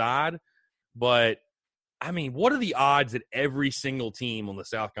outside, but I mean, what are the odds that every single team on the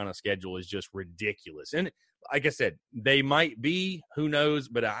South Carolina schedule is just ridiculous? And like I said, they might be, who knows,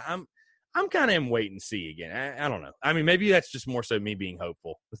 but I'm kind of in wait and see again. I don't know. I mean, maybe that's just more so me being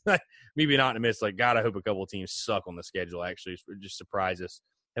hopeful. Me being optimistic, like, God, I hope a couple of teams suck on the schedule, actually. Just surprise us.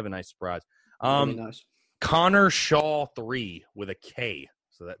 Have a nice surprise. Really nice. Connor Shaw 3 with a K.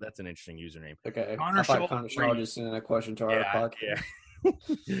 So that's an interesting username. Okay. Connor Shaw just sent in a question to our podcast. Yeah.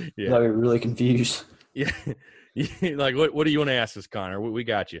 Yeah. I'd be really confused. Yeah. Like, what do you want to ask us, Connor? We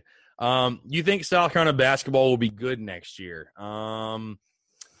got you. You think South Carolina basketball will be good next year?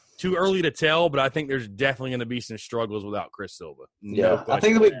 Too early to tell, but I think there's definitely going to be some struggles without Chris Silva. I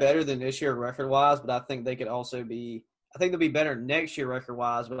think they'll be better than this year record-wise, but I think they could also be – I think they'll be better next year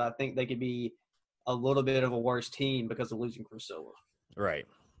record-wise, but I think they could be a little bit of a worse team because of losing Chris Silva. Right.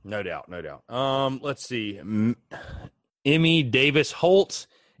 No doubt. Let's see. Emmy Davis Holt.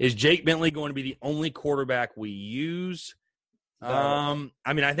 Is Jake Bentley going to be the only quarterback we use? I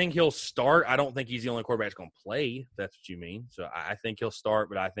mean, I think he'll start. I don't think he's the only quarterback that's going to play, if that's what you mean. So I think he'll start,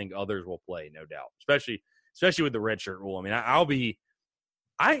 but I think others will play, no doubt, especially with the redshirt rule. I mean,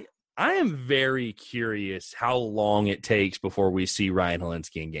 I am very curious how long it takes before we see Ryan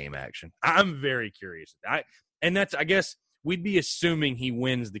Helinski in game action. I'm very curious. I guess we'd be assuming he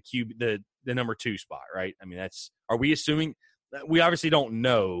wins the number 2 spot, right? I mean, are we assuming? We obviously don't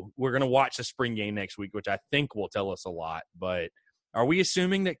know. We're going to watch the spring game next week, which I think will tell us a lot. But are we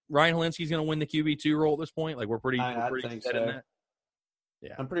assuming that Ryan Helinski is going to win the QB2 role at this point? Like, we're pretty think set so. in that?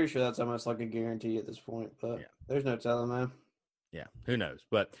 Yeah. I'm pretty sure that's almost like a guarantee at this point, but There's no telling, man. Yeah, who knows?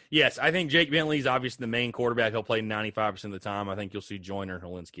 But, yes, I think Jake Bentley's obviously the main quarterback. He'll play 95% of the time. I think you'll see Joyner and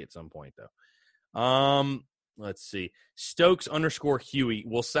Helinski at some point, though. Let's see. Stokes _Huey.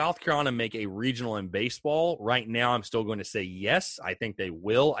 Will South Carolina make a regional in baseball? Right now, I'm still going to say yes. I think they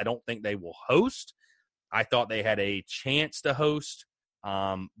will. I don't think they will host. I thought they had a chance to host,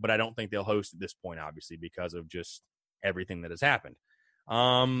 but I don't think they'll host at this point, obviously, because of just everything that has happened.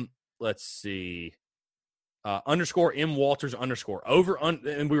 Let's see. _M Walters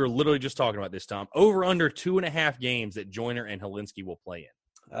 _ and we were literally just talking about this, Tom. Over under 2.5 games that Joyner and Helinski will play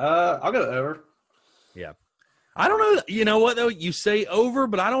in. I'll go over. Yeah. I don't know. You know what, though? You say over,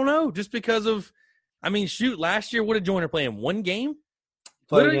 but I don't know. Just because of, I mean, shoot, last year, what did Joyner play in? 1 game?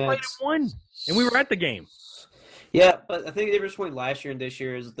 Literally played in 1, and we were at the game. Yeah, but I think the difference between last year and this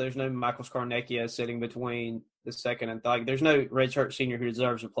year is there's no Michael Scarnecchia sitting between the second and third. Like, there's no redshirt senior who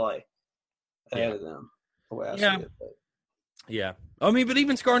deserves to play ahead of them. The way I see it. But. Yeah. I mean, but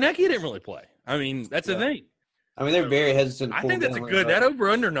even Scarnecchia didn't really play. I mean, that's the thing. I mean, they're very hesitant. I think that's that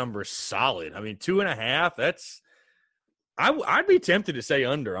over-under number is solid. I mean, 2.5, that's – I'd be tempted to say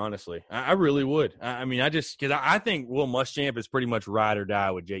under, honestly. I really would. I mean, because I think Will Muschamp is pretty much ride or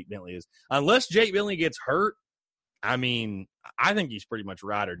die with Jake Bentley is. Unless Jake Bentley gets hurt, I mean, I think he's pretty much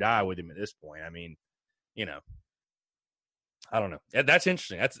ride or die with him at this point. I mean, I don't know. That's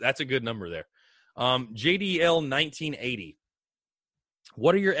interesting. That's a good number there. JDL 1980.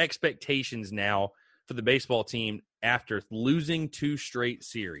 What are your expectations now for the baseball team after losing 2 straight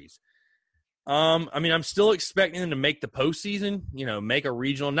series? I mean, I'm still expecting them to make the postseason, make a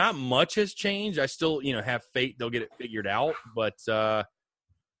regional. Not much has changed. I still, have faith they'll get it figured out. But, going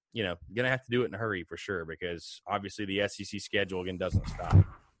to have to do it in a hurry for sure because obviously the SEC schedule, again, doesn't stop.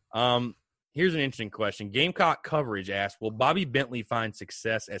 Here's an interesting question. Gamecock Coverage asks, will Bobby Bentley find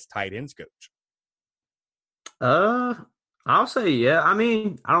success as tight ends coach? I'll say yeah. I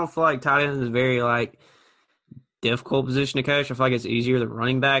mean, I don't feel like tight end is very, difficult position to coach. I feel like it's easier than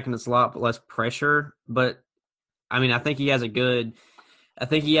running back, and it's a lot less pressure. But I mean, I think he has better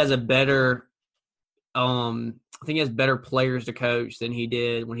players to coach than he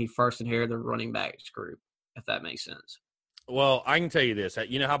did when he first inherited the running backs group, if that makes sense. Well, I can tell you this.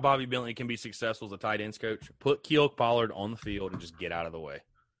 You know how Bobby Bentley can be successful as a tight ends coach? Put Keel Pollard on the field and just get out of the way.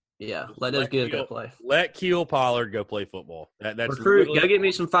 Yeah, let those kids go play. Let Keel Pollard go play football. That's Recruit, go get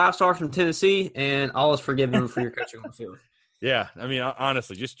me some 5-stars from Tennessee, and all is forgiven for your coaching on the field. Yeah, I mean,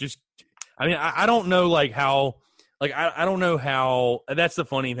 honestly, I mean, I don't know, how I don't know how – that's the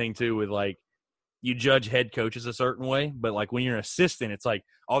funny thing, too, with, you judge head coaches a certain way, but, when you're an assistant, it's like,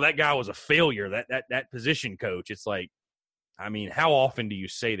 oh, that guy was a failure, that position coach. It's like, I mean, how often do you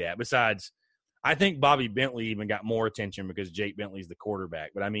say that? Besides – I think Bobby Bentley even got more attention because Jake Bentley's the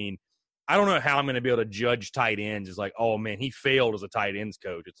quarterback. But, I mean, I don't know how I'm going to be able to judge tight ends. It's like, oh, man, he failed as a tight ends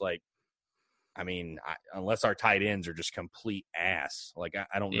coach. It's like, I mean, unless our tight ends are just complete ass. I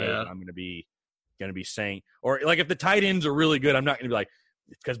don't know if I'm going to be saying – or, if the tight ends are really good, I'm not going to be like,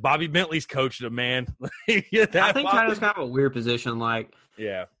 it's because Bobby Bentley's coached them, man. I think tight end's kind of a weird position.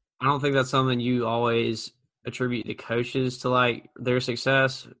 Yeah. I don't think that's something you always – attribute the coaches to their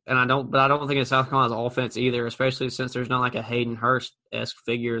success, and I don't think it's South Carolina's offense either, especially since there's not a Hayden Hurst-esque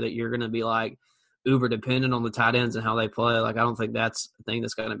figure that you're going to be uber dependent on the tight ends and how they play. I don't think that's the thing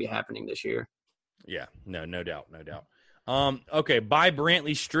that's going to be happening this year. Yeah, no doubt. Okay, by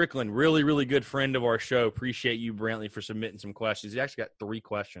Brantley Strickland, really, really good friend of our show. Appreciate you, Brantley, for submitting some questions. He actually got 3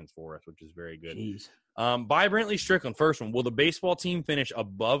 questions for us, which is very good. Jeez. By Brantley Strickland, first one, will the baseball team finish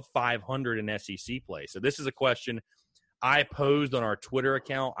above 500 in SEC play? So this is a question I posed on our Twitter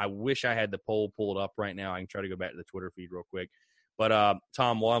account. I wish I had the poll pulled up right now. I can try to go back to the Twitter feed real quick. But,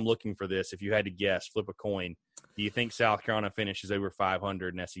 Tom, while I'm looking for this, if you had to guess, flip a coin, do you think South Carolina finishes over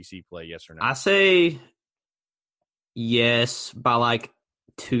 500 in SEC play, yes or no? I say yes by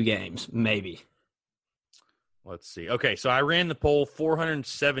 2 games, maybe. Let's see. Okay, so I ran the poll,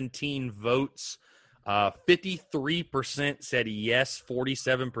 417 votes. 53% said yes,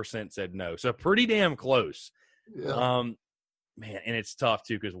 47% said no. So pretty damn close. Yeah. Man, and it's tough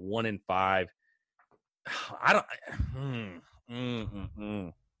too because 1 in 5. I'm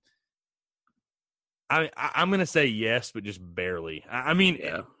going to say yes, but just barely. I mean,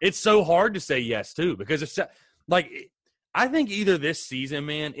 It's so hard to say yes too because it's I think either this season,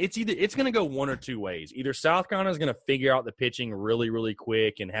 man, it's going to go one or two ways. Either South Carolina is going to figure out the pitching really, really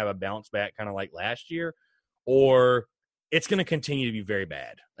quick and have a bounce back kind of like last year, or it's going to continue to be very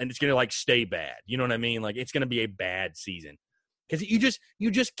bad and it's going to stay bad. You know what I mean? It's going to be a bad season because you just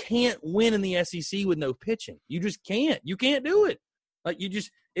can't win in the SEC with no pitching. You just can't. You can't do it.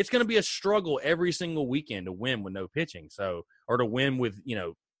 It's going to be a struggle every single weekend to win with no pitching. So, or to win with,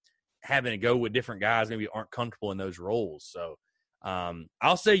 having to go with different guys maybe aren't comfortable in those roles. So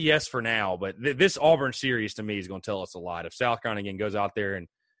I'll say yes for now, but this Auburn series to me is going to tell us a lot. If South Carolina again goes out there and,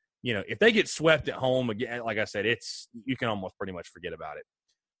 if they get swept at home again, like I said, you can almost pretty much forget about it.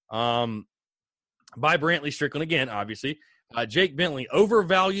 By Brantley Strickland again, obviously, Jake Bentley,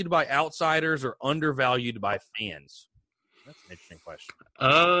 overvalued by outsiders or undervalued by fans? That's an interesting question.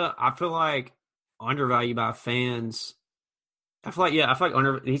 I feel like undervalued by fans. I feel like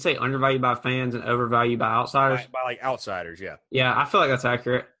he'd say undervalued by fans and overvalued by outsiders. By outsiders, yeah. Yeah, I feel like that's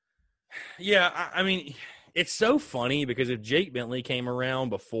accurate. Yeah, I mean, it's so funny because if Jake Bentley came around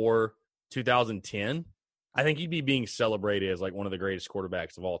before 2010, I think he'd be being celebrated as one of the greatest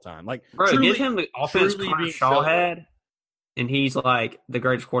quarterbacks of all time. Give him the offense Connor Shaw had, and he's the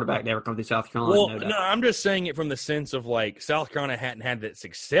greatest quarterback to ever come to South Carolina. Well, no, I'm just saying it from the sense of South Carolina hadn't had that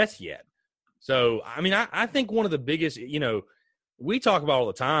success yet. So, I mean, I think one of the biggest, we talk about all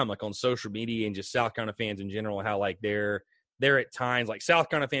the time, on social media and just South Carolina fans in general, how they're at times South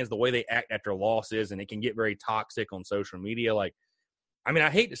Carolina fans, the way they act after losses, and it can get very toxic on social media. I mean,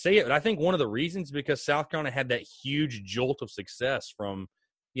 I hate to say it, but I think one of the reasons because South Carolina had that huge jolt of success from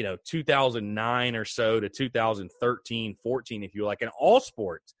 2009 or so to 2013, 14, if you like, in all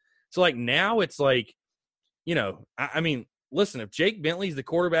sports. So now it's I mean, listen, if Jake Bentley's the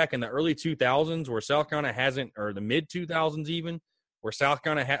quarterback in the early 2000s where South Carolina hasn't, or the mid 2000s even, where South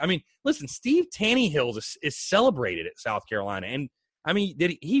Carolina I mean, listen, Steve Tannehill is celebrated at South Carolina. And I mean,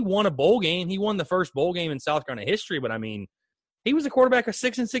 he won a bowl game. He won the first bowl game in South Carolina history, but I mean, he was a quarterback of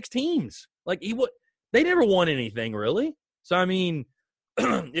 6-6 teams. Like they never won anything really. So I mean,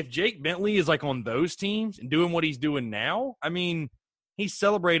 if Jake Bentley is like on those teams and doing what he's doing now, I mean, he's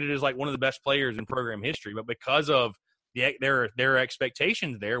celebrated as like one of the best players in program history. But because of their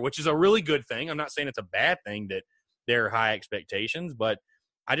expectations there, which is a really good thing. I'm not saying it's a bad thing that there are high expectations, but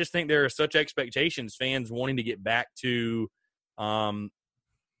I just think there are such expectations, fans wanting to get back to, that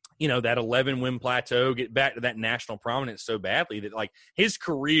 11-win plateau, get back to that national prominence so badly that like his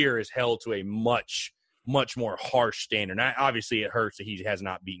career is held to a much, much more harsh standard. Now, obviously, it hurts that he has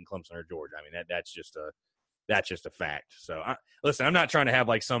not beaten Clemson or Georgia. I mean, that's just a fact. So, listen, I'm not trying to have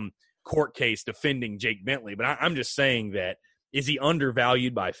like some court case defending Jake Bentley, but I'm just saying that is he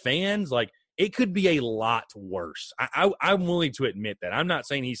undervalued by fans? Like, it could be a lot worse. I'm willing to admit that. I'm not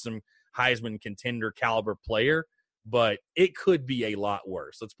saying he's some Heisman contender caliber player, but it could be a lot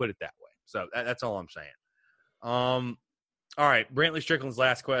worse. Let's put it that way. So that's all I'm saying. All right, Brantley Strickland's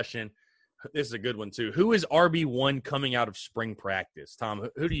last question. This is a good one too. Who is RB1 coming out of spring practice? Tom,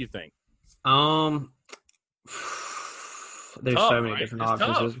 who do you think? There's tough, so many right? different It's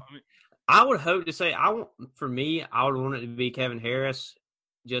options. tough. I mean, I would hope to say I would want it to be Kevin Harris,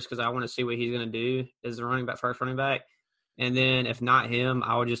 just because I want to see what he's going to do as the first running back. And then if not him,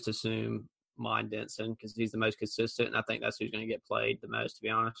 I would just assume Mon Denson because he's the most consistent, and I think that's who's going to get played the most, to be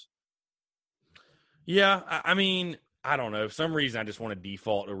honest. Yeah, I mean, I don't know. For some reason, I just want to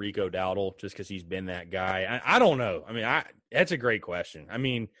default to Rico Dowdle just because he's been that guy. I don't know. I mean, that's a great question. I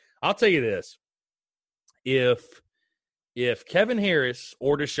mean, I'll tell you this. If Kevin Harris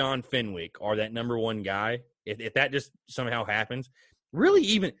or Deshaun Fenwick are that number one guy, if that just somehow happens, really,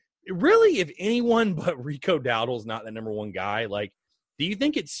 if anyone but Rico Dowdle's not the number one guy, like, do you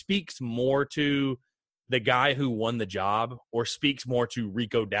think it speaks more to the guy who won the job or speaks more to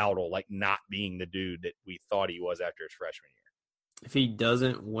Rico Dowdle, like, not being the dude that we thought he was after his freshman year? If he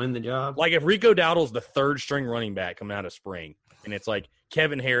doesn't win the job? Like, if Rico Dowdle's the third string running back coming out of spring, and it's like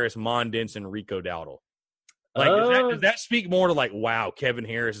Kevin Harris, Mon Denson, Rico Dowdle. Like, does that speak more to, like, wow, Kevin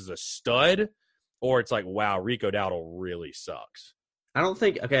Harris is a stud, or it's like, wow, Rico Dowdle really sucks? I don't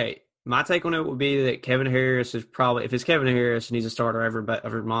think – okay, my take on it would be that Kevin Harris is probably – if it's Kevin Harris and he's a starter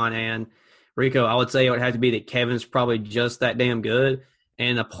over Mon and Rico, I would say it would have to be that Kevin's probably just that damn good,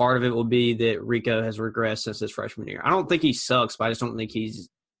 and a part of it will be that Rico has regressed since his freshman year. I don't think he sucks, but I just don't think he's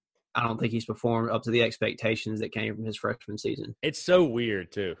performed up to the expectations that came from his freshman season. It's so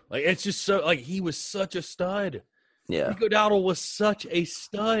weird, too. Like, it's just so – like, he was such a stud. Yeah. Rico Dowdle was such a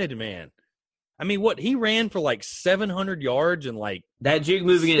stud, man. I mean, he ran for, like, 700 yards and, like – that juke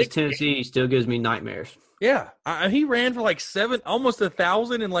move against Tennessee still gives me nightmares. Yeah. He ran for, like, almost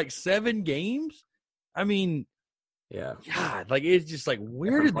 1,000 in, like, 7 games. I mean – yeah. God, like, it's just like,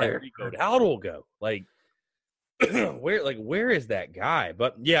 where did that Rico Dowdle go? Like – where is that guy?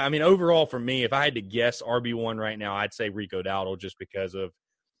 But yeah, I mean, overall for me, if I had to guess RB1 right now, I'd say Rico Dowdle just because of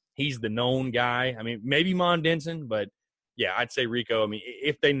he's the known guy. I mean, maybe Mon Denson, but yeah, I'd say Rico. I mean,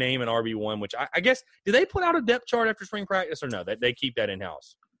 if they name an RB1, which I guess, do they put out a depth chart after spring practice or no? They keep that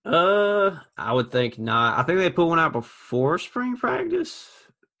in-house? I would think not. I think they put one out before spring practice.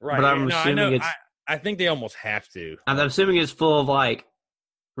 Right. But I'm assuming I think they almost have to. I'm assuming it's full of like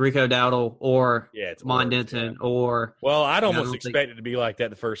Rico Dowdle or Mon Denson or – well, I'd almost expect it to be like that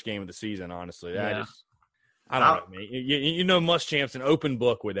the first game of the season, honestly. Yeah. I don't know, man. You know Muschamp's an open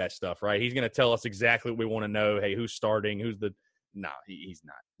book with that stuff, right? He's going to tell us exactly what we want to know. Hey, who's starting? Who's the – no, he's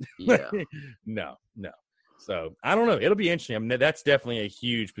not. Yeah. No. So, I don't know. It'll be interesting. I mean, that's definitely a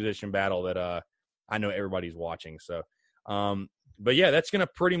huge position battle that I know everybody's watching. So, but, yeah, that's going to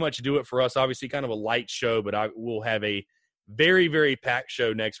pretty much do it for us. Obviously, kind of a light show, but we'll have a very, very packed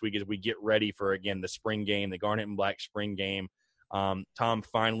show next week as we get ready for, again, the spring game, the Garnet and Black spring game. Tom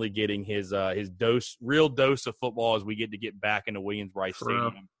finally getting his real dose of football as we get to get back into Williams-Brice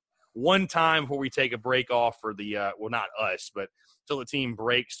Stadium. One time before we take a break off for the well, not us, but till the team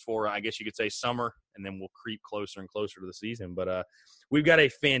breaks for, I guess you could say, summer, and then we'll creep closer and closer to the season. But we've got a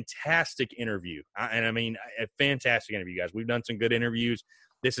fantastic interview. A fantastic interview, guys. We've done some good interviews.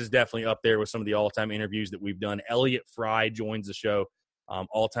 This is definitely up there with some of the all-time interviews that we've done. Elliott Fry joins the show,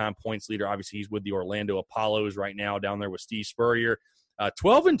 all-time points leader. Obviously, he's with the Orlando Apollos right now down there with Steve Spurrier.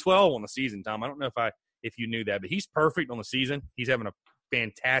 12-12 on the season, Tom. I don't know if you knew that, but he's perfect on the season. He's having a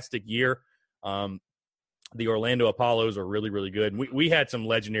fantastic year. The Orlando Apollos are really, really good. We had some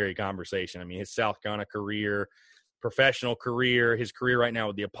legendary conversation. I mean, his South Carolina career, professional career, his career right now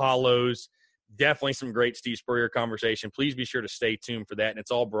with the Apollos. Definitely some great Steve Spurrier conversation. Please be sure to stay tuned for that. And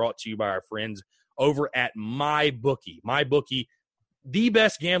it's all brought to you by our friends over at MyBookie. MyBookie, the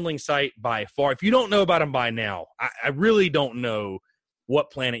best gambling site by far. If you don't know about them by now, I really don't know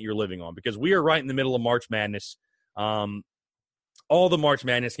what planet you're living on, because we are right in the middle of March Madness. All the March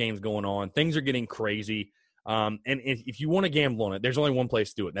Madness games going on. Things are getting crazy. And if you want to gamble on it, there's only one place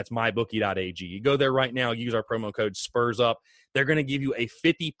to do it, and that's mybookie.ag. You go there right now, use our promo code SPURSUP. They're going to give you a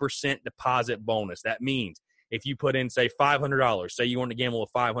 50% deposit bonus. That means if you put in, say, $500, say you want to gamble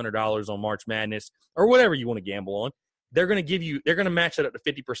with $500 on March Madness or whatever you want to gamble on, they're going to match that up to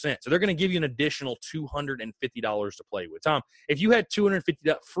 50%. So they're going to give you an additional $250 to play with. Tom, if you had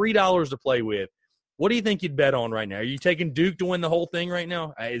 $250 free dollars to play with, what do you think you'd bet on right now? Are you taking Duke to win the whole thing right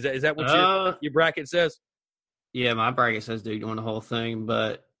now? Is that what your bracket says? Yeah, my bracket says Duke to win the whole thing,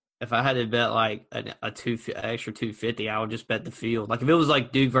 but if I had to bet like extra 250, I would just bet the field. Like if it was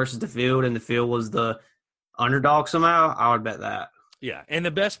like Duke versus the field and the field was the underdog somehow, I would bet that. Yeah, and the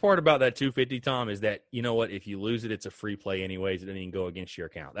best part about that 250, Tom, is that, you know what, if you lose it, it's a free play anyways. It doesn't even go against your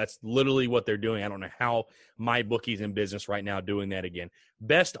account. That's literally what they're doing. I don't know how my bookie's in business right now doing that again.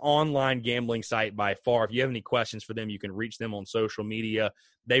 Best online gambling site by far. If you have any questions for them, you can reach them on social media.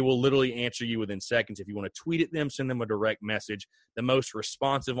 They will literally answer you within seconds. If you want to tweet at them, send them a direct message. The most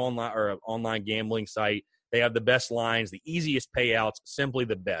responsive online gambling site. They have the best lines, the easiest payouts, simply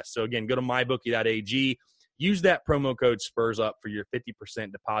the best. So, again, go to mybookie.ag. Use that promo code SPURSUP for your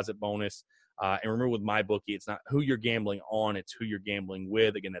 50% deposit bonus. And remember, with MyBookie, it's not who you're gambling on, it's who you're gambling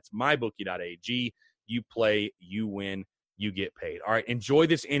with. Again, that's mybookie.ag. You play, you win, you get paid. All right, enjoy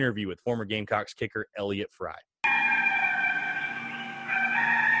this interview with former Gamecocks kicker Elliott Fry.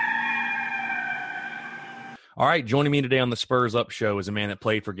 All right, joining me today on the Spurs Up Show is a man that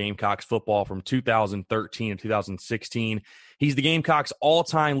played for Gamecocks football from 2013 to 2016. He's the Gamecocks'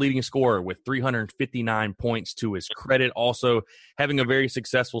 all-time leading scorer with 359 points to his credit. Also having a very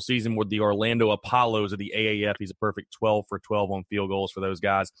successful season with the Orlando Apollos of the AAF. He's a perfect 12 for 12 on field goals for those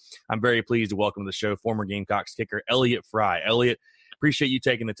guys. I'm very pleased to welcome to the show former Gamecocks kicker Elliott Fry. Elliott, appreciate you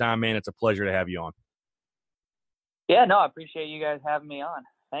taking the time, man. It's a pleasure to have you on. Yeah, no, I appreciate you guys having me on.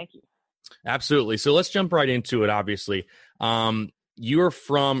 Thank you. Absolutely. So let's jump right into it, obviously. You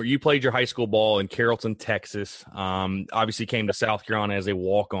played your high school ball in Carrollton, Texas. Obviously came to South Carolina as a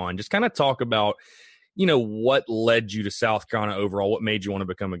walk-on. Just kind of talk about, what led you to South Carolina overall. What made you want to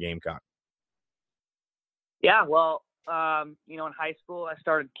become a Gamecock? Yeah, well, in high school, I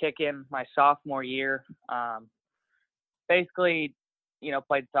started kicking my sophomore year. Basically,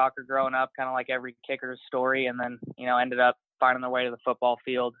 played soccer growing up, kind of like every kicker's story, and then, ended up finding their way to the football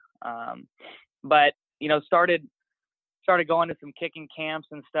field. But started going to some kicking camps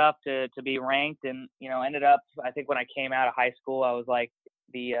and stuff to be ranked, and ended up, I think when I came out of high school, I was like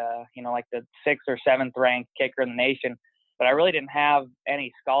the the 6th or 7th ranked kicker in the nation, but I really didn't have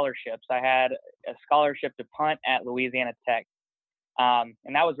any scholarships. I had a scholarship to punt at Louisiana Tech, and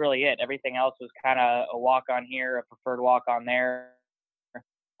that was really it. Everything else was kind of a walk on here, a preferred walk on there.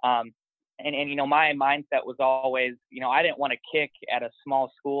 And my mindset was always, I didn't want to kick at a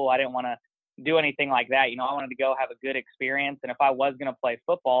small school. I didn't want to do anything like that. I wanted to go have a good experience. And if I was going to play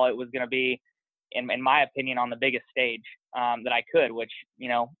football, it was going to be, in my opinion, on the biggest stage that I could, which,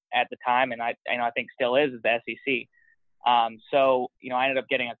 at the time, and I think still is the SEC. So, I ended up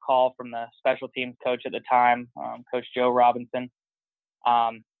getting a call from the special teams coach at the time, Coach Joe Robinson.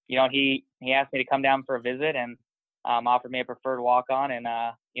 He asked me to come down for a visit and offered me a preferred walk-on, and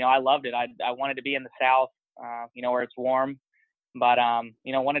I loved it. I wanted to be in the South, where it's warm, but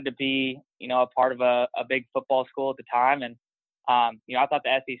wanted to be a part of a big football school at the time, and I thought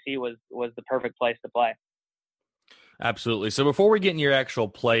the SEC was the perfect place to play. Absolutely. So before we get in your actual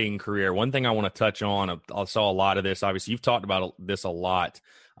playing career, one thing I want to touch on, I saw a lot of this. Obviously, you've talked about this a lot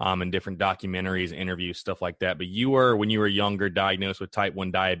in different documentaries, interviews, stuff like that. But you were, when you were younger, diagnosed with type 1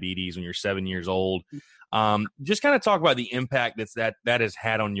 diabetes when you're 7 years old. Just kind of talk about the impact that has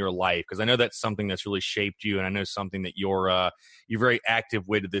had on your life, because I know that's something that's really shaped you, and I know something that you're very active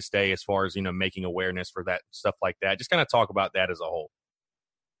with to this day as far as making awareness for that stuff like that. Just kind of talk about that as a whole.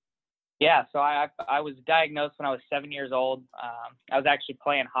 Yeah, so I was diagnosed when I was 7 years old. I was actually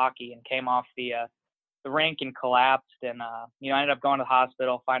playing hockey and came off the rink and collapsed, and I ended up going to the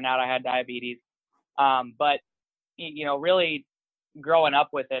hospital, find out I had diabetes. But really growing up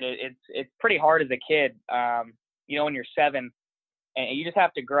with it, it's pretty hard as a kid. When you're 7, and you just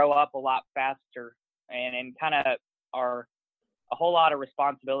have to grow up a lot faster, and kind of are a whole lot of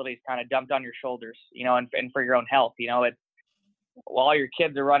responsibilities kind of dumped on your shoulders, and for your own health. It's, while all your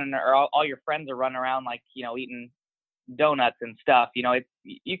kids are running, or all your friends are running around like, eating donuts and stuff, it's,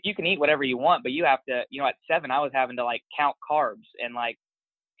 you can eat whatever you want, but you have to, at 7, I was having to like count carbs and like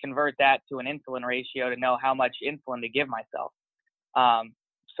convert that to an insulin ratio to know how much insulin to give myself.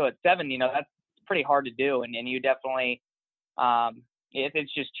 So at 7, that's pretty hard to do. And you definitely,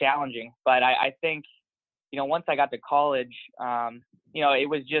 it's just challenging. But I think, once I got to college, it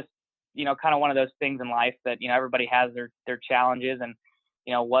was just, kind of one of those things in life that, everybody has their challenges, and,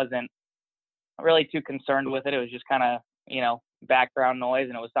 wasn't really too concerned with it. It was just kind of, background noise,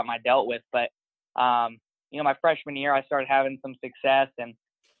 and it was something I dealt with. But, my freshman year, I started having some success, and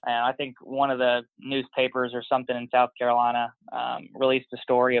I think one of the newspapers or something in South Carolina released a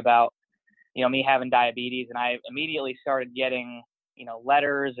story about, me having diabetes, and I immediately started getting,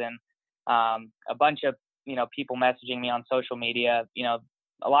 letters and a bunch of, people messaging me on social media,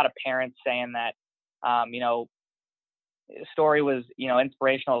 a lot of parents saying that, the story was,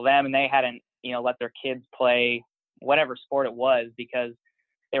 inspirational to them, and they hadn't, let their kids play whatever sport it was because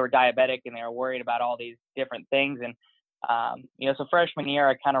they were diabetic and they were worried about all these different things. And, so freshman year,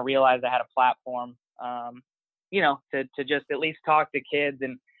 I kind of realized I had a platform, to just at least talk to kids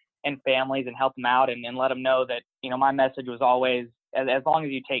and families and help them out and let them know that, my message was always, as long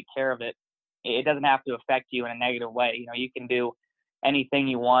as you take care of it, it doesn't have to affect you in a negative way. You can do anything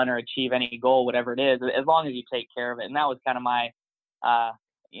you want or achieve any goal, whatever it is, as long as you take care of it. And that was kind of my,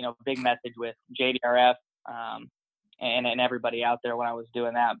 big message with JDRF, and everybody out there when I was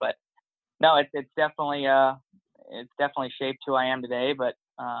doing that. But no, it's definitely shaped who I am today. But,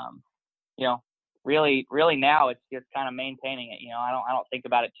 really now it's just kind of maintaining it. I don't think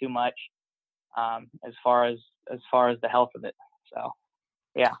about it too much, as far as the health of it. So,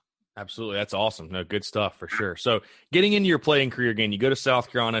 yeah. Absolutely. That's awesome. No, good stuff for sure. So getting into your playing career again, you go to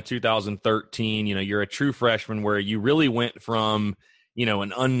South Carolina 2013, you're a true freshman where you really went from,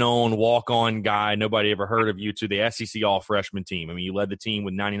 an unknown walk-on guy, nobody ever heard of you, to the SEC all-freshman team. I mean, you led the team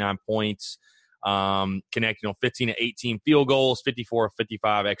with 99 points, connecting on 15 to 18 field goals, 54 of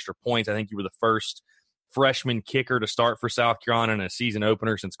 55 extra points. I think you were the first freshman kicker to start for South Carolina in a season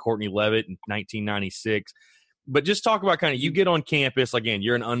opener since Courtney Leavitt in 1996. But just talk about kind of, you get on campus, again,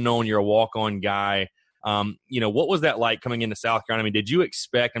 you're an unknown, you're a walk-on guy. What was that like coming into South Carolina? I mean, did you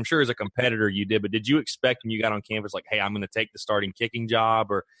expect, I'm sure as a competitor you did, but did you expect when you got on campus, like, hey, I'm going to take the starting kicking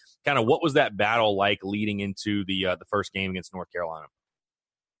job? Or kind of what was that battle like leading into the first game against North Carolina?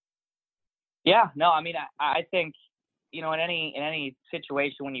 Yeah, no, I mean, I think, in any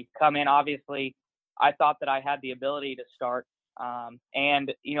situation when you come in, obviously I thought that I had the ability to start.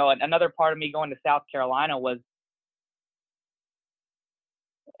 And, another part of me going to South Carolina was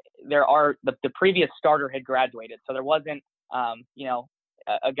the previous starter had graduated. So there wasn't,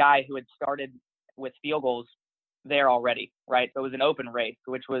 a guy who had started with field goals there already, right? So it was an open race,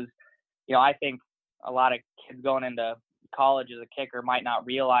 which was, I think a lot of kids going into college as a kicker might not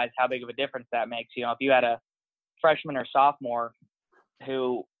realize how big of a difference that makes. If you had a freshman or sophomore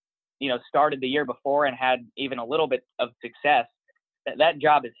who, started the year before and had even a little bit of success, that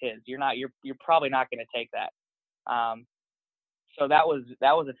job is his. You're probably not going to take that. So that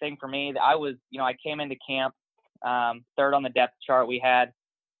was a thing for me. I was, I came into camp, third on the depth chart. We had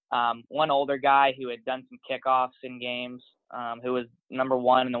one older guy who had done some kickoffs in games, who was number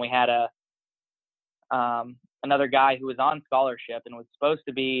 1. And then we had another guy who was on scholarship and was supposed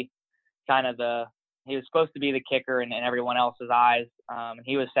to be he was supposed to be the kicker in everyone else's eyes. And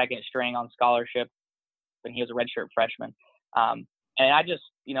he was second string on scholarship, and he was a redshirt freshman. And I just,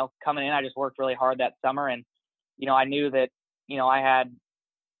 coming in, I just worked really hard that summer. And, I knew that, I had,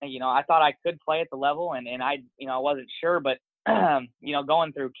 I thought I could play at the level, and I wasn't sure, but,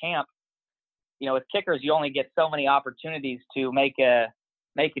 going through camp, with kickers, you only get so many opportunities to make an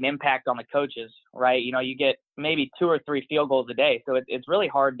impact on the coaches, right? You get maybe 2 or 3 field goals a day. So it's really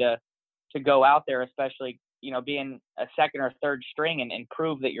hard to go out there, especially, being a second or third string and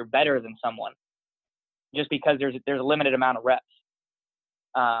prove that you're better than someone just because there's a limited amount of reps.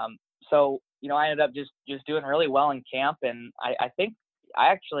 So, I ended up just doing really well in camp. And I think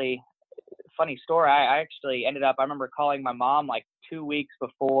funny story, I actually ended up, I remember calling my mom like 2 weeks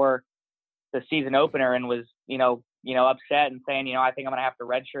before the season opener and was, upset and saying, I think I'm going to have to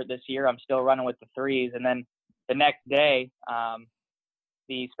redshirt this year. I'm still running with the 3s. And then the next day,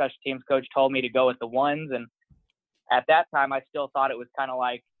 the special teams coach told me to go with the 1s. And at that time, I still thought it was kind of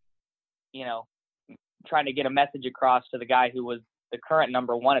like, trying to get a message across to the guy who was the current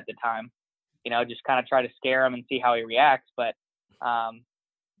number 1 at the time, just kind of try to scare him and see how he reacts. But kind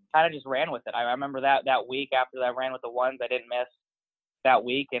of just ran with it. I remember that week after that I ran with the 1s, I didn't miss that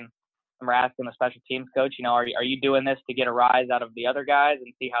week. And I remember asking the special teams coach, are you doing this to get a rise out of the other guys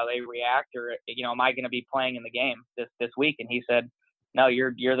and see how they react? Or, am I going to be playing in the game this week? And he said, no,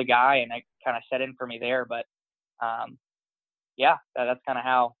 you're the guy. And that kind of set in for me there. But yeah, that's kind of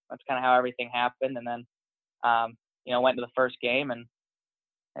how everything happened. And then, went to the first game and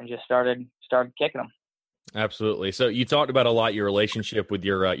just started kicking them. Absolutely. So you talked about a lot your relationship with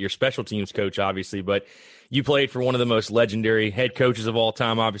your special teams coach, obviously, but you played for one of the most legendary head coaches of all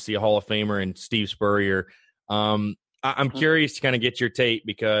time, obviously a Hall of Famer, and Steve Spurrier. I'm curious to kind of get your take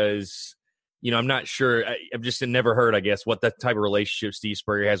because, I'm not sure. I've just never heard, I guess, what that type of relationship Steve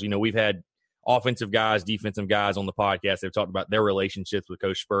Spurrier has. We've had offensive guys, defensive guys on the podcast. They've talked about their relationships with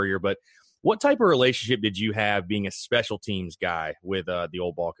Coach Spurrier, but what type of relationship did you have being a special teams guy with the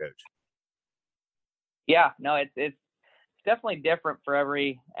old ball coach? Yeah, no, it's definitely different for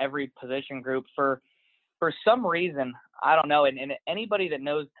every position group. For some reason, I don't know, and anybody that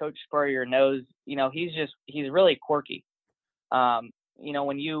knows Coach Spurrier knows, he's really quirky.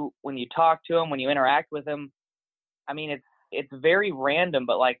 When you talk to him, when you interact with him, I mean, it's very random,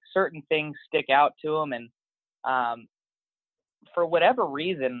 but like certain things stick out to him, and for whatever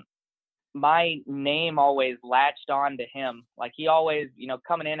reason, my name always latched on to him. Like he always,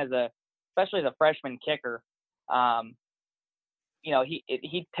 coming in especially as a freshman kicker,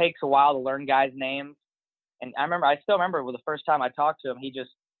 he takes a while to learn guys' names. And I still remember the first time I talked to him, he goes,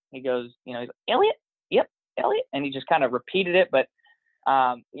 he's like, Elliott? Yep, Elliott. And he just kind of repeated it. But,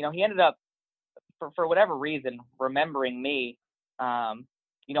 he ended up, for whatever reason, remembering me. I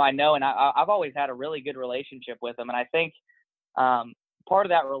know, and I've always had a really good relationship with him. And I think part of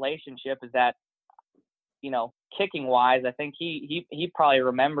that relationship is that, kicking wise, I think he probably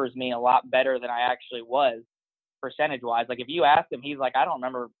remembers me a lot better than I actually was percentage wise. Like if you ask him, he's like, I don't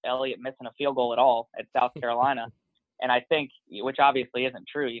remember Elliott missing a field goal at all at South Carolina. And I think, which obviously isn't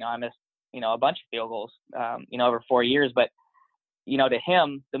true, I missed, a bunch of field goals, over 4 years, but, to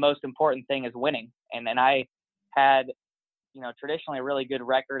him, the most important thing is winning. And then I had, traditionally a really good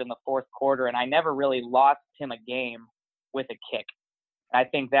record in the fourth quarter, and I never really lost him a game with a kick. And I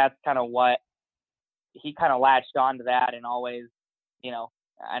think that's kind of what he kind of latched onto that, and always,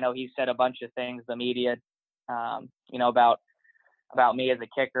 I know he said a bunch of things, the media, about me as a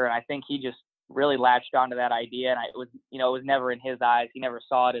kicker. And I think he just really latched onto that idea. And it was never in his eyes. He never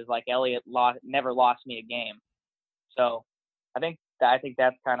saw it as like Elliott never lost me a game. So I think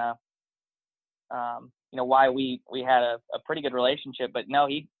that's kind of, why we had a pretty good relationship. But no,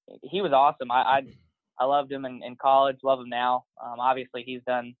 he was awesome. I loved him in college, love him now. Obviously he's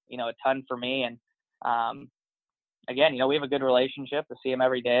done, a ton for me. And, again, we have a good relationship. I see him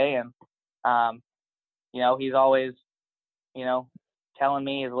every day, and, he's always, telling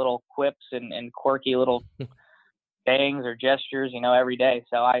me his little quips and quirky little sayings or gestures, every day.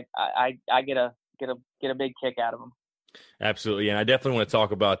 So I get a big kick out of him. Absolutely. And I definitely want to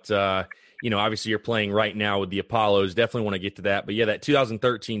talk about, obviously you're playing right now with the Apollos. Definitely want to get to that. But yeah, that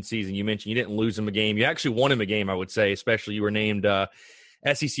 2013 season, you mentioned you didn't lose him a game. You actually won him a game, I would say, especially you were named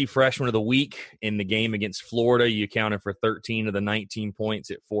SEC Freshman of the Week in the game against Florida. You accounted for 13 of the 19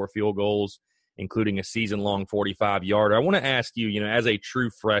 points at 4 field goals, including a season-long 45-yarder. I want to ask you, as a true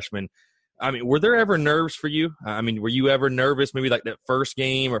freshman, I mean, were there ever nerves for you? I mean, were you ever nervous, maybe like that first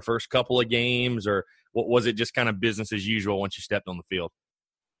game or first couple of games, or what was it just kind of business as usual once you stepped on the field?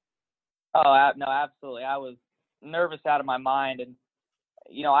 Oh, no, absolutely. I was nervous out of my mind. And,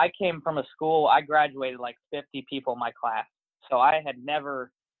 I came from a school, I graduated like 50 people in my class. So I had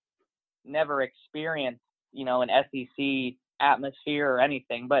never experienced, an SEC atmosphere or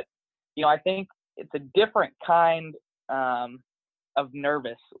anything. But, I think it's a different kind of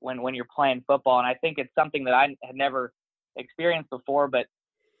nervous when you're playing football. And I think it's something that I had never experienced before. But,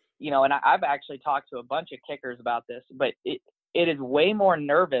 and I've actually talked to a bunch of kickers about this, but it is way more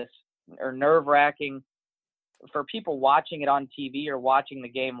nervous or nerve-wracking for people watching it on TV or watching the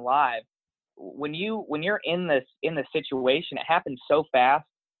game live. When you're in the situation, it happens so fast,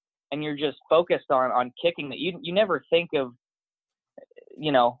 and you're just focused on kicking that you never think of,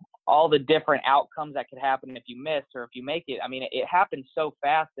 all the different outcomes that could happen if you miss or if you make it. I mean, it happens so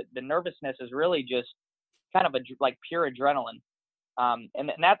fast that the nervousness is really just kind of like pure adrenaline.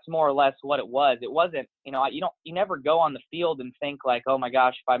 And that's more or less what it was. It wasn't, you never go on the field and think like, oh my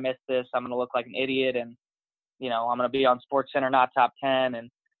gosh, if I miss this, I'm going to look like an idiot. And, I'm going to be on SportsCenter, not top 10 and,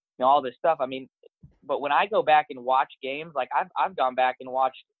 all this stuff. I mean, but when I go back and watch games, like I've gone back and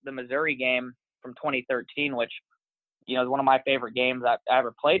watched the Missouri game from 2013, which, is one of my favorite games I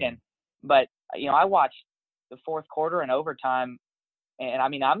ever played in. But, I watched the fourth quarter and overtime. And I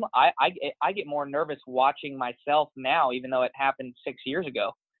mean, I get more nervous watching myself now, even though it happened 6 years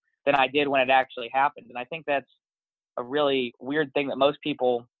ago, than I did when it actually happened. And I think that's a really weird thing that most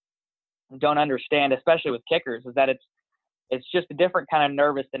people don't understand, especially with kickers, is that it's just a different kind of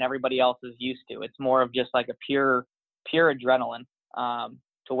nervous than everybody else is used to. It's more of just like a pure adrenaline,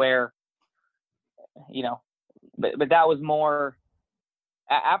 to where, but that was more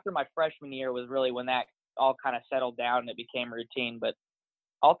after my freshman year was really when that all kind of settled down and it became routine. But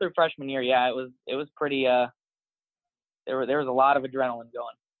all through freshman year, yeah, it was pretty. There was a lot of adrenaline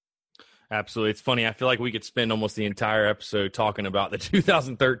going. Absolutely. It's funny. I feel like we could spend almost the entire episode talking about the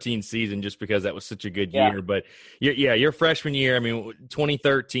 2013 season just because that was such a good year. But your freshman year, I mean,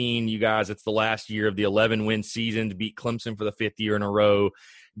 2013, you guys, it's the last year of the 11-win season to beat Clemson for the 5th year in a row,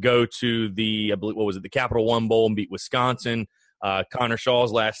 go to the, I believe, what was it, the Capital One Bowl and beat Wisconsin. Connor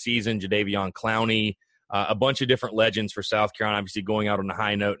Shaw's last season, Jadeveon Clowney, a bunch of different legends for South Carolina, obviously going out on a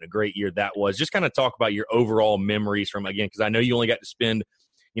high note and a great year that was. Just kind of talk about your overall memories from, again, because I know you only got to spend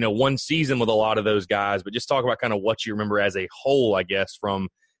one season with a lot of those guys, but just talk about kind of what you remember as a whole, I guess, from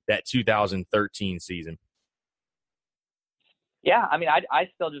that 2013 season. Yeah, I mean, I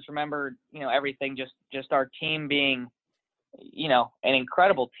still just remember, everything, just our team being, an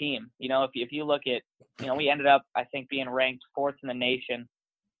incredible team. If you look at, we ended up, I think, being ranked 4th in the nation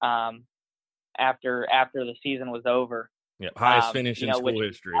after the season was over. Yeah, highest finish in school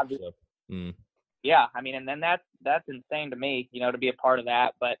history. So. Yeah, I mean, and then that's insane to me, to be a part of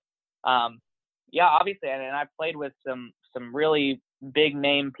that. But yeah, obviously, and I played with some really big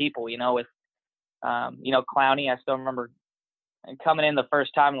name people, with Clowney. I still remember coming in the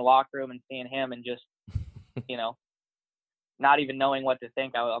first time in the locker room and seeing him and just, not even knowing what to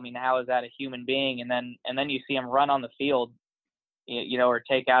think. I mean, how is that a human being? And then you see him run on the field, or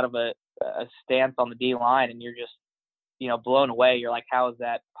take out of a stance on the D line, and you're just, blown away. You're like, how is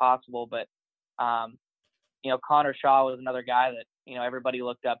that possible? But Connor Shaw was another guy that, everybody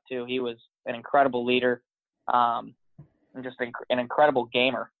looked up to. He was an incredible leader, and just an incredible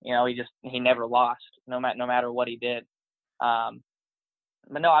gamer. He never lost, no matter what he did. But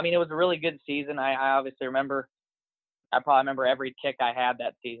no, I mean, it was a really good season. I obviously I probably remember every kick I had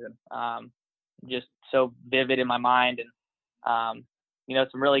that season, just so vivid in my mind. And,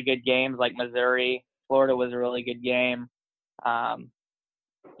 some really good games like Missouri, Florida was a really good game.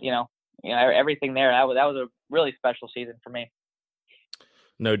 Everything there, that was a really special season for me.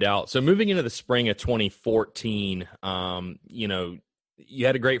 No doubt. So moving into the spring of 2014, you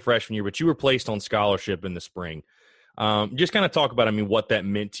had a great freshman year, but you were placed on scholarship in the spring. Just kind of talk about, what that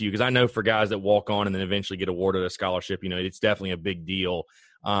meant to you, because I know for guys that walk on and then eventually get awarded a scholarship, it's definitely a big deal.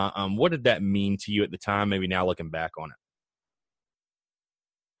 What did that mean to you at the time, maybe now looking back on it?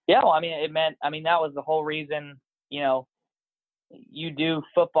 Yeah, well, it meant, that was the whole reason, you do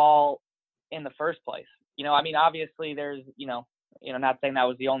football in the first place. Obviously there's, not saying that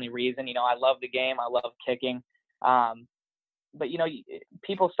was the only reason. I love the game. I love kicking. But,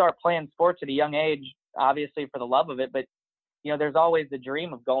 people start playing sports at a young age, obviously for the love of it. But, there's always the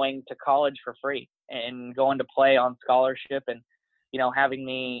dream of going to college for free and going to play on scholarship and, having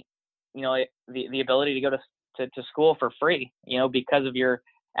the ability to go to school for free, because of your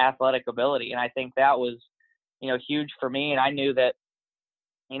athletic ability. And I think that was, huge for me. And I knew that,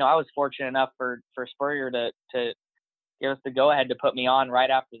 I was fortunate enough for Spurrier to give us the go ahead to put me on right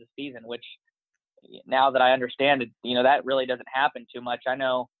after the season, which now that I understand it, that really doesn't happen too much. I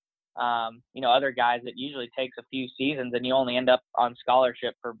know, other guys, it usually takes a few seasons and you only end up on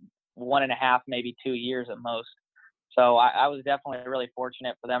scholarship for 1.5, maybe 2 years at most. So I was definitely really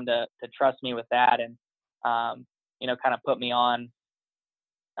fortunate for them to trust me with that and, kind of put me on,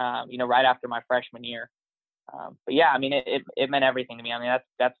 right after my freshman year. But yeah, it meant everything to me.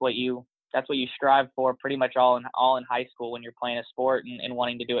 That's what you strive for pretty much all in high school when you're playing a sport and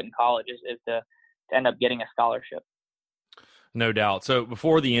wanting to do it in college is to end up getting a scholarship. No doubt. So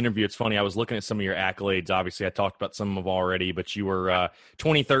before the interview, it's funny, I was looking at some of your accolades. Obviously, I talked about some of them already, but you were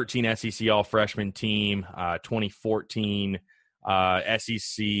 2013 SEC All-Freshman Team, 2014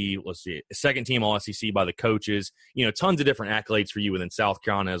 SEC, let's see, second team All-SEC by the coaches. Tons of different accolades for you within South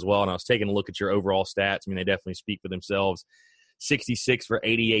Carolina as well. And I was taking a look at your overall stats. They definitely speak for themselves. 66 for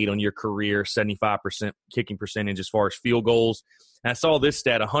 88 on your career, 75% kicking percentage as far as field goals. And I saw this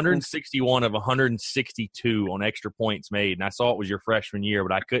stat, 161 of 162 on extra points made. And I saw it was your freshman year,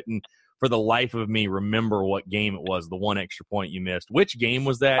 but I couldn't, for the life of me, remember what game it was, the one extra point you missed. Which game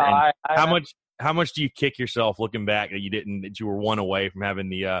was that? And how much do you kick yourself looking back that you were one away from having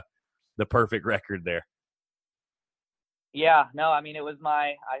the perfect record there? Yeah, no, it was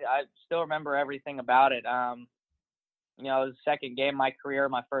I still remember everything about it. It was the second game of my career,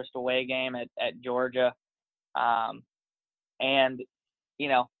 my first away game at Georgia. And,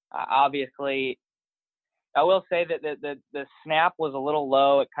 obviously I will say that the snap was a little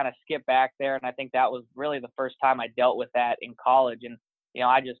low. It kind of skipped back there. And I think that was really the first time I dealt with that in college. And,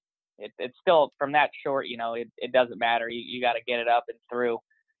 it's still from that short, it doesn't matter. You got to get it up and through.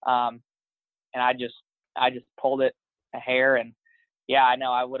 And I just, I just pulled it a hair, and yeah, I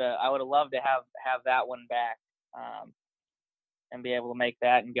know I would have loved to have that one back, and be able to make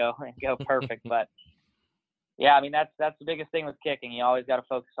that and go perfect. But yeah, I mean that's the biggest thing with kicking. You always got to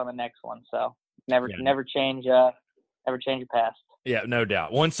focus on the next one. So never change your past. Yeah, no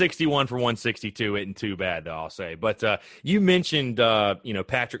doubt. 161 for 162 isn't too bad, though, I'll say. But you mentioned,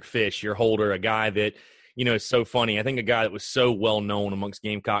 Patrick Fish, your holder, a guy that, is so funny. I think a guy that was so well known amongst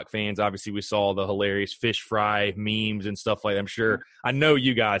Gamecock fans. Obviously, we saw the hilarious fish fry memes and stuff like that. I know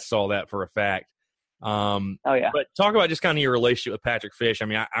you guys saw that for a fact. Oh, yeah. But talk about just kind of your relationship with Patrick Fish. I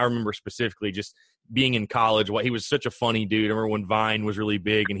mean, I remember specifically just being in college. He was such a funny dude. I remember when Vine was really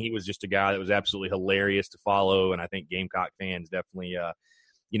big, and he was just a guy that was absolutely hilarious to follow. And I think Gamecock fans definitely,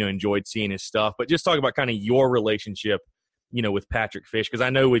 enjoyed seeing his stuff. But just talk about kind of your relationship, with Patrick Fish, because I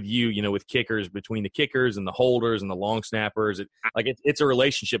know with you, with kickers, between the kickers and the holders and the long snappers, it's a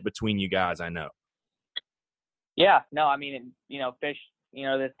relationship between you guys. I know. Yeah, no, I mean, Fish,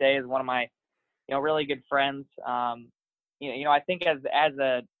 this day is one of my, really good friends. I think as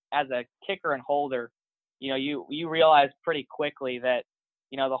a kicker and holder, you realize pretty quickly that,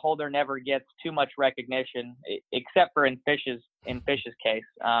 the holder never gets too much recognition, except for in Fish's case.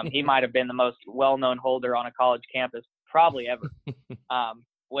 He might have been the most well-known holder on a college campus probably ever.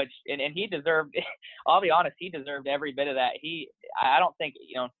 And he deserved, I'll be honest, he deserved every bit of that. I don't think,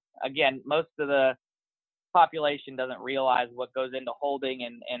 again, most of the population doesn't realize what goes into holding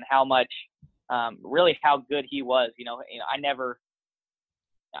and how much, really how good he was.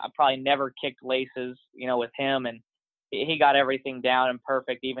 I probably never kicked laces, with him, and he got everything down and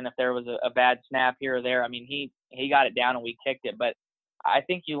perfect, even if there was a bad snap here or there. I mean, he got it down and we kicked it. But I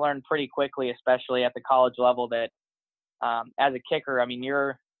think you learn pretty quickly, especially at the college level, that as a kicker, I mean,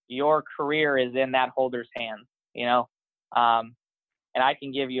 your career is in that holder's hands, and I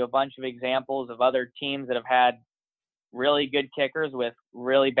can give you a bunch of examples of other teams that have had really good kickers with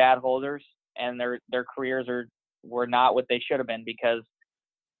really bad holders, and their careers were not what they should have been because,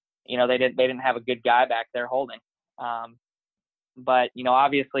 they didn't have a good guy back there holding. But,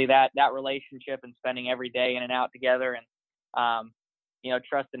 obviously that relationship and spending every day in and out together and,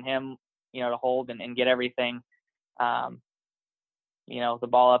 trusting him, to hold and get everything, the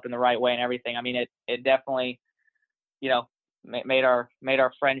ball up in the right way and everything. I mean, it definitely, made our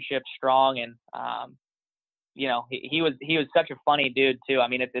friendship strong. And, he was such a funny dude too. I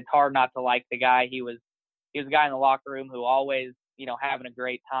mean, it's hard not to like the guy. He was a guy in the locker room who always, having a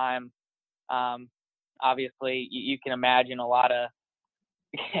great time. Obviously you can imagine a lot of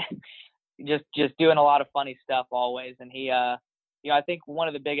just doing a lot of funny stuff always. And he, I think one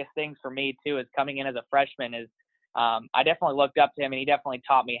of the biggest things for me too is coming in as a freshman is, I definitely looked up to him, and he definitely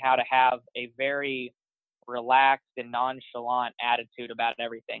taught me how to have a very relaxed and nonchalant attitude about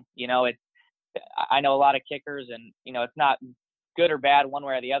everything. I know a lot of kickers, and, it's not good or bad one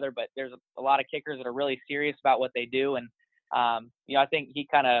way or the other, but there's a lot of kickers that are really serious about what they do. And, I think he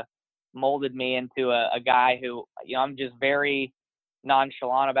kind of molded me into a guy who, I'm just very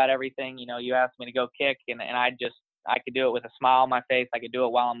nonchalant about everything. You ask me to go kick, and I could do it with a smile on my face. I could do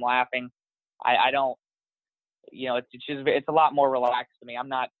it while I'm laughing. I don't, it's a lot more relaxed to me. I'm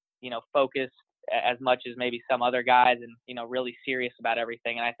not, focused as much as maybe some other guys and, really serious about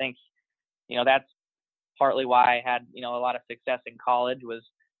everything. And I think, that's partly why I had, a lot of success in college was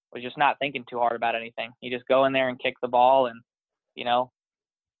just not thinking too hard about anything. You just go in there and kick the ball, and,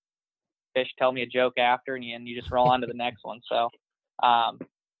 Fish tell me a joke after, and you just roll on to the next one. So,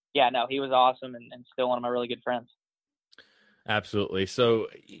 yeah, no, he was awesome and still one of my really good friends. Absolutely. So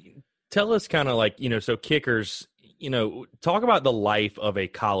tell us kind of like, so kickers, talk about the life of a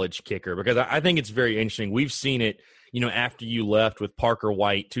college kicker, because I think it's very interesting. We've seen it, after you left with Parker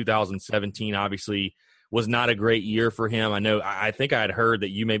White. 2017 obviously was not a great year for him. I think I had heard that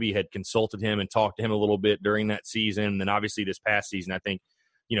you maybe had consulted him and talked to him a little bit during that season. And then obviously this past season, I think,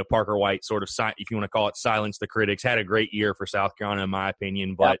 Parker White sort of, if you want to call it, silenced the critics, had a great year for South Carolina, in my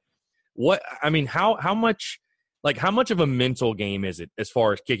opinion. But how much of a mental game is it as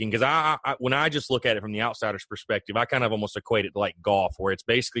far as kicking? Because I when I just look at it from the outsider's perspective, I kind of almost equate it to like golf, where it's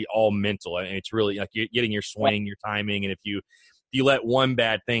basically all mental, and it's really like you're getting your swing, your timing, and if you let one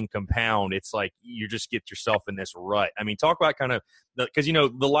bad thing compound, it's like you just get yourself in this rut. I mean, talk about kind of because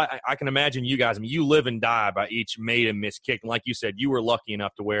I can imagine you guys. I mean, you live and die by each made and missed kick, and like you said, you were lucky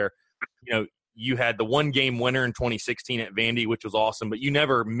enough to where you had the one game winner in 2016 at Vandy, which was awesome, but you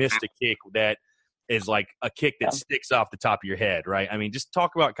never missed a kick that is like a kick that sticks off the top of your head, right? I mean, just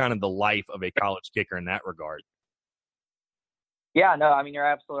talk about kind of the life of a college kicker in that regard. Yeah, no, I mean, you're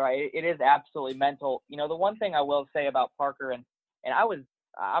absolutely right. It is absolutely mental. The one thing I will say about Parker, and I was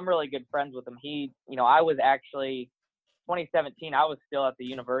I'm really good friends with him. He, I was actually 2017. I was still at the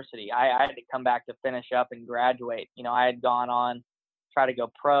university. I had to come back to finish up and graduate. I had gone on try to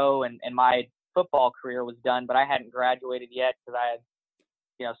go pro, and my football career was done, but I hadn't graduated yet because I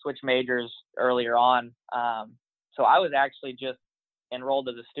had switched majors earlier on. So I was actually just enrolled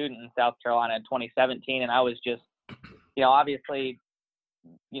as a student in South Carolina in 2017, and I was just obviously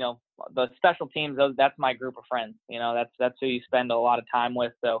the special teams, that's my group of friends. That's who you spend a lot of time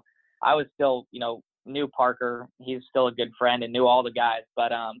with. So I was still knew Parker. He's still a good friend and knew all the guys.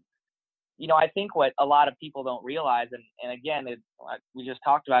 But I think what a lot of people don't realize, and again, we just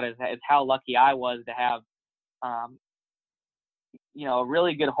talked about is how lucky I was to have a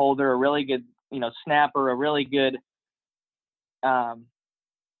really good holder, a really good snapper, a really good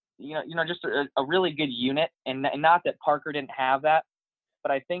just a really good unit. And not that Parker didn't have that,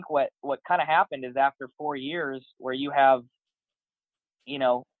 but I think what kind of happened is after 4 years where you have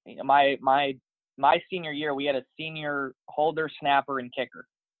my senior year, we had a senior holder, snapper, and kicker.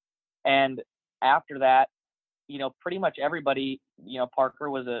 And after that, pretty much everybody,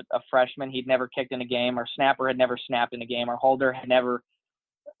 Parker was a freshman. He'd never kicked in a game. Our snapper had never snapped in a game. Our holder had never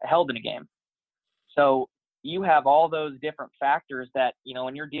held in a game. So you have all those different factors that,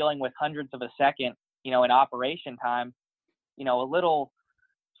 when you're dealing with hundredths of a second, in operation time, a little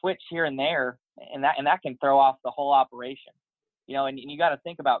switch here and there, and that can throw off the whole operation. And you got to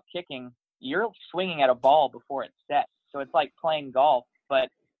think about kicking. You're swinging at a ball before it's set. So it's like playing golf, but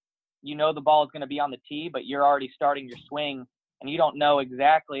the ball is going to be on the tee, but you're already starting your swing and you don't know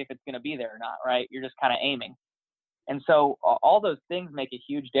exactly if it's going to be there or not, right? You're just kind of aiming. And so all those things make a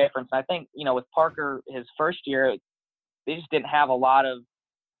huge difference. I think, with Parker, his first year, they just didn't have a lot of,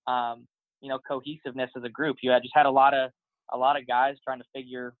 cohesiveness as a group. You just had a lot of guys trying to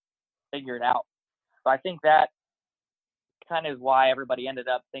figure it out. So I think that kind of is why everybody ended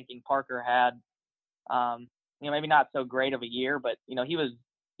up thinking Parker had, maybe not so great of a year, but, he was,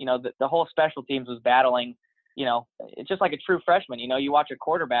 the whole special teams was battling, it's just like a true freshman. You watch a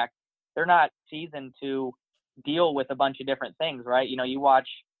quarterback, they're not seasoned to deal with a bunch of different things, right? You watch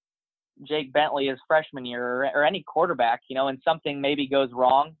Jake Bentley his freshman year or any quarterback, and something maybe goes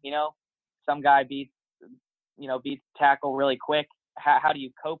wrong, some guy beats tackle really quick. How do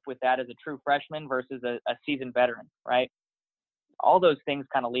you cope with that as a true freshman versus a seasoned veteran, right? All those things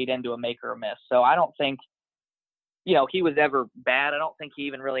kind of lead into a make or a miss. So I don't think, he was ever bad. I don't think he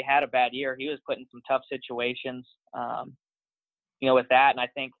even really had a bad year. He was put in some tough situations, with that. And I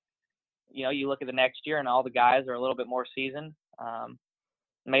think, you look at the next year and all the guys are a little bit more seasoned,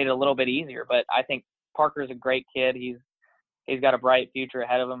 made it a little bit easier. But I think Parker's a great kid. He's got a bright future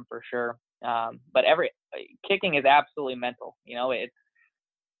ahead of him for sure. But kicking is absolutely mental.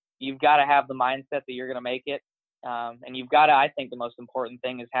 You've got to have the mindset that you're going to make it. And you've got to, I think the most important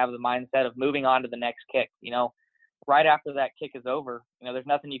thing is have the mindset of moving on to the next kick. Right after that kick is over, there's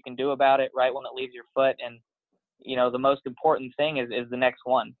nothing you can do about it right when it leaves your foot. And, the most important thing is the next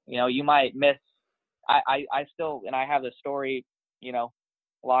one. You might miss. I still, and I have this story,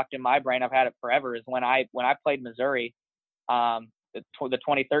 locked in my brain. I've had it forever. Is when I played Missouri, the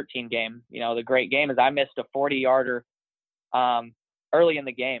 2013 game. The great game is I missed a 40-yarder early in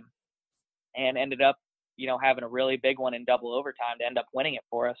the game, and ended up, having a really big one in double overtime to end up winning it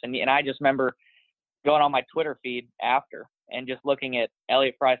for us. And I just remember going on my Twitter feed after and just looking at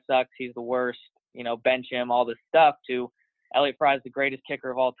Elliott Fry sucks. He's the worst. Bench him, all this stuff, to Elliott Fry's the greatest kicker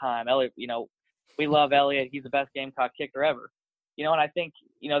of all time. Elliott, we love Elliott. He's the best Gamecock kicker ever. And I think,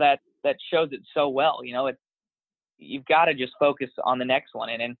 that shows it so well. You've got to just focus on the next one.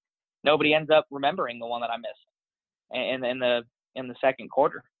 And nobody ends up remembering the one that I missed in the second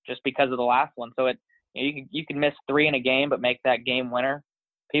quarter just because of the last one. So you can miss 3 in a game, but make that game winner.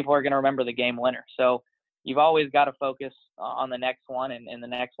 People are going to remember the game winner. So you've always got to focus on the next one, and the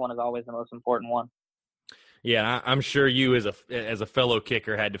next one is always the most important one. Yeah, I'm sure you as a fellow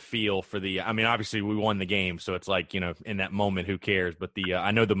kicker had to feel for obviously we won the game, so it's like, in that moment, who cares? But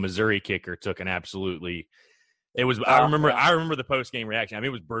I know the Missouri kicker took an absolutely – it was – I remember the post-game reaction. It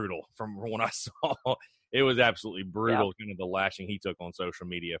was brutal from what I saw. It was absolutely brutal, kind of the lashing he took on social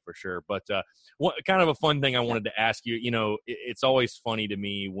media for sure. But kind of a fun thing I wanted to ask you, it's always funny to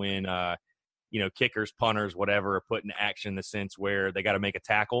me when kickers, punters, whatever, are put into action in the sense where they got to make a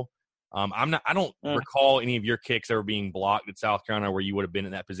tackle. I don't recall any of your kicks ever being blocked at South Carolina where you would have been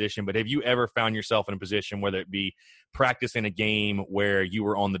in that position, but have you ever found yourself in a position, whether it be practicing a game where you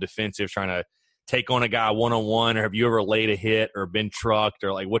were on the defensive trying to take on a guy one-on-one, or have you ever laid a hit or been trucked,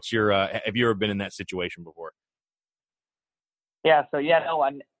 or like what's your have you ever been in that situation before? Yeah, so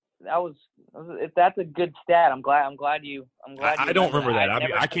that's a good stat. I'm glad you. I don't remember that.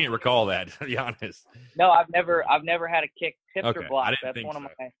 I can't recall that, to be honest. No, I've never had a kick tipped or Okay, blocked. That's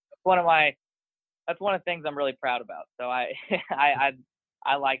one of the things I'm really proud about. So I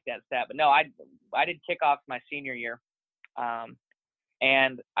like that stat. But no, I did kickoffs my senior year,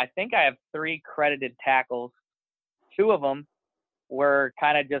 and I think I have 3 credited tackles. 2 of them were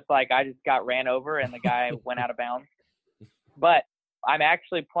kind of just like I just got ran over and the guy went out of bounds. But I'm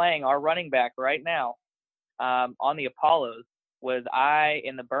actually playing our running back right now on the Apollos. Was I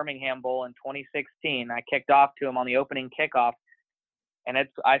in the Birmingham Bowl in 2016? I kicked off to him on the opening kickoff, and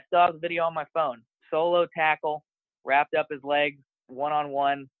I still have the video on my phone. Solo tackle, wrapped up his legs,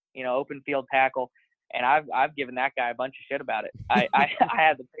 1-on-1, open field tackle, and I've given that guy a bunch of shit about it. I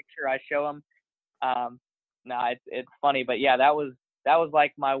had the picture. I show him. It's funny, but yeah, that was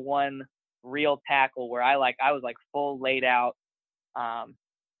like my one real tackle where I was like full laid out. Had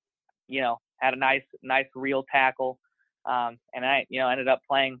a nice real tackle. And I, ended up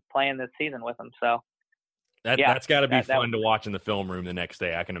playing this season with him. So that's got to be fun to watch in the film room the next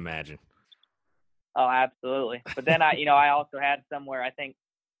day. I can imagine. Oh, absolutely. But then I also had somewhere, I think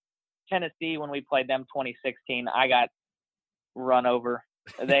Tennessee, when we played them 2016, I got run over.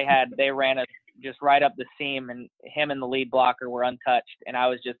 They ran us just right up the seam, and him and the lead blocker were untouched. And I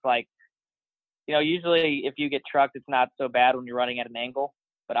was just like, usually if you get trucked, it's not so bad when you're running at an angle,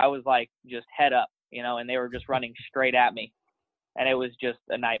 but I was like just head up, and they were just running straight at me, and it was just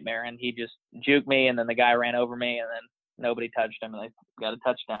a nightmare. And he just juked me, and then the guy ran over me, and then nobody touched him, and they got a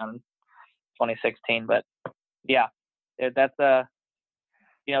touchdown in 2016. But yeah, that's that's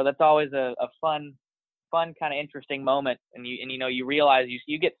always a fun kind of interesting moment. And you realize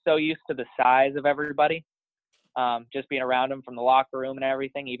you get so used to the size of everybody, just being around them from the locker room and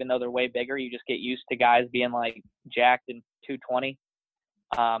everything, even though they're way bigger, you just get used to guys being like jacked and 220.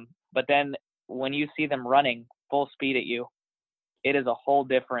 But then when you see them running full speed at you, it is a whole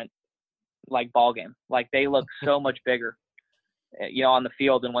different ball game. Like they look so much bigger, on the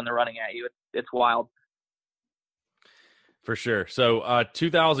field than when they're running at you. It's wild. For sure. So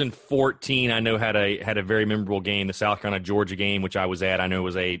 2014, I know had a very memorable game, the South Carolina Georgia game, which I was at. I know it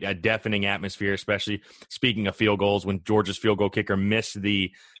was a deafening atmosphere, especially speaking of field goals, when Georgia's field goal kicker missed I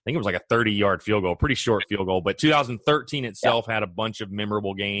think it was like a 30-yard field goal, pretty short field goal. But 2013 itself had a bunch of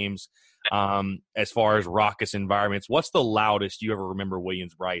memorable games as far as raucous environments. What's the loudest you ever remember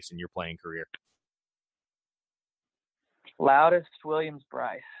Williams-Brice in your playing career? Loudest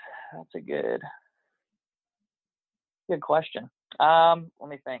Williams-Brice. That's a good question. Let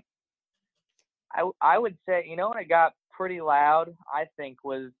me think. I would say, when it got pretty loud, I think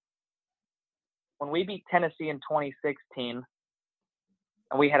was when we beat Tennessee in 2016,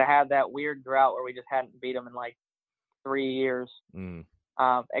 and we had that weird drought where we just hadn't beat them in like 3 years.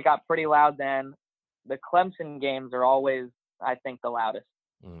 It got pretty loud then. The Clemson games are always, I think, the loudest.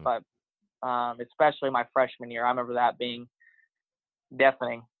 But especially my freshman year, I remember that being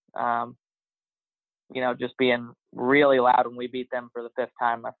deafening. Just being really loud when we beat them for the 5th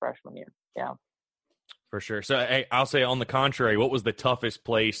time my freshman year. Yeah. For sure. So hey, I'll say on the contrary, what was the toughest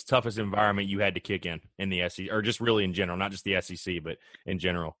environment you had to kick in the SEC, or just really in general, not just the SEC, but in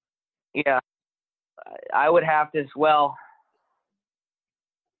general? Yeah, I would have to,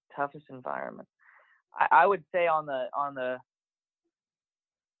 toughest environment. I would say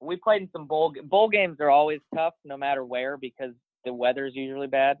we played in some bowl games are always tough no matter where, because the weather's usually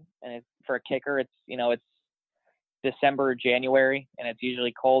bad, and for a kicker, it's December or January, and it's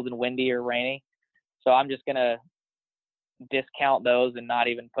usually cold and windy or rainy. So I'm just gonna discount those and not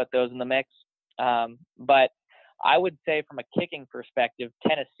even put those in the mix. But I would say from a kicking perspective,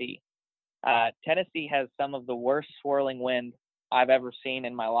 Tennessee has some of the worst swirling wind I've ever seen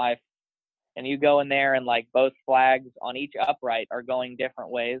in my life. And you go in there and both flags on each upright are going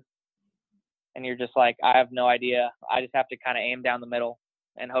different ways. And you're just like, I have no idea. I just have to kind of aim down the middle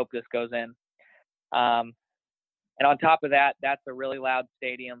and hope this goes in. And on top of that, that's a really loud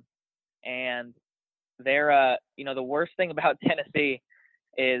stadium. And they're, the worst thing about Tennessee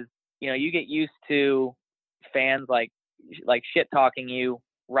is, you get used to fans like shit talking you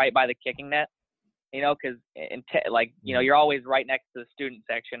right by the kicking net, because you're always right next to the student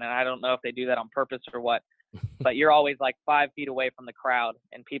section. And I don't know if they do that on purpose or what, but you're always 5 feet away from the crowd,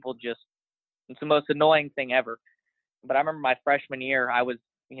 and people it's the most annoying thing ever. But I remember my freshman year, I was,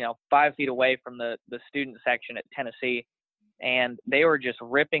 5 feet away from the student section at Tennessee, and they were just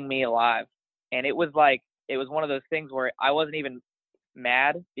ripping me alive. And it was one of those things where I wasn't even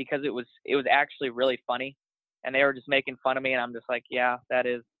mad, because it was actually really funny, and they were just making fun of me. And I'm just like, yeah,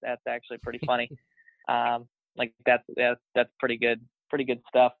 that's actually pretty funny. That's pretty good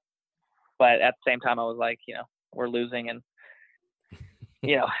stuff. but at the same time, I was like, we're losing, and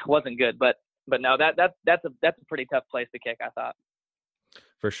it wasn't good. But no, that's a pretty tough place to kick, I thought.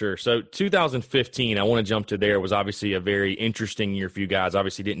 For sure. So 2015, I want to jump to there, was obviously a very interesting year for you guys.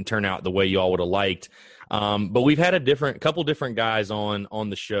 Obviously didn't turn out the way you all would have liked. But we've had a couple different guys on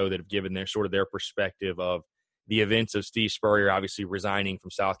the show that have given their perspective of the events of Steve Spurrier obviously resigning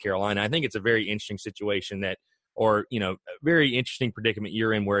from South Carolina. I think it's a very interesting situation a very interesting predicament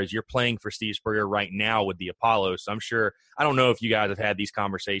you're in, whereas you're playing for Steve Spurrier right now with the Apollo. So I'm sure, I don't know if you guys have had these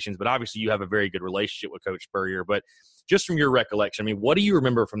conversations, but obviously you have a very good relationship with Coach Spurrier. But just from your recollection, what do you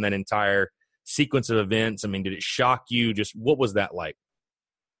remember from that entire sequence of events? Did it shock you? Just what was that like?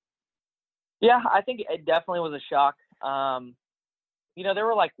 Yeah, I think it definitely was a shock. There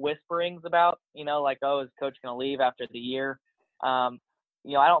were like whisperings about, is coach going to leave after the year?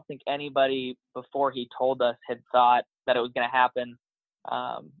 I don't think anybody before he told us had thought that it was going to happen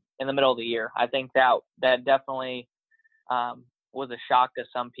in the middle of the year. I think that definitely was a shock to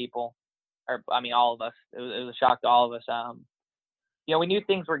some people, all of us. It was a shock to all of us. We knew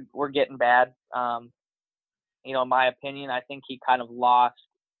things were getting bad. In my opinion, I think he kind of lost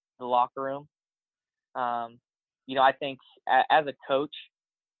the locker room. I think as a coach,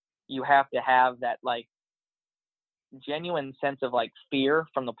 you have to have that like genuine sense of like fear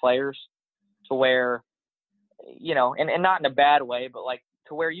from the players to where, and not in a bad way, but like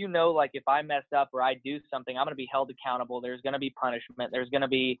to where, like if I mess up or I do something, I'm going to be held accountable. There's going to be punishment. There's going to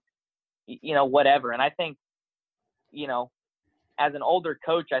be, whatever. And I think, as an older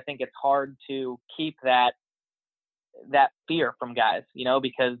coach, I think it's hard to keep that fear from guys,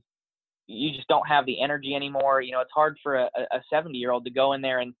 because you just don't have the energy anymore. It's hard for a 70-year-old to go in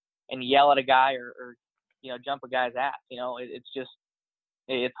there and yell at a guy or jump a guy's ass.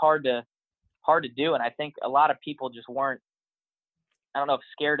 It's hard to do. And I think a lot of people just weren't, I don't know if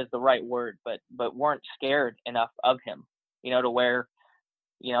scared is the right word, but weren't scared enough of him, to where,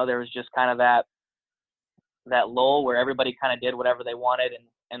 there was just kind of that lull where everybody kind of did whatever they wanted.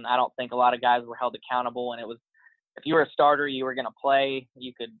 And I don't think a lot of guys were held accountable. And it was, if you were a starter, you were going to play,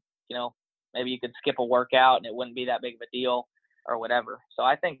 you could, maybe you could skip a workout and it wouldn't be that big of a deal or whatever. So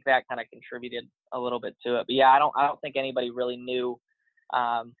I think that kind of contributed a little bit to it. But yeah, I don't think anybody really knew,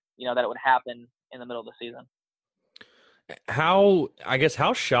 that it would happen in the middle of the season. How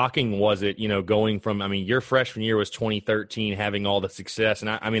shocking was it, going from, your freshman year was 2013, having all the success. And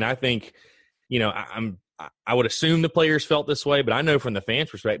I think, I would assume the players felt this way, but I know from the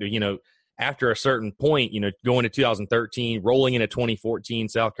fans' perspective, after a certain point, going to 2013, rolling into 2014,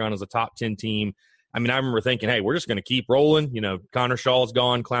 South Carolina's a top 10 team. I remember thinking, hey, we're just going to keep rolling. Connor Shaw's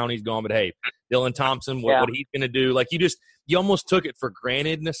gone, Clowney's gone, but hey, Dylan Thompson, what he's going to do? Like you almost took it for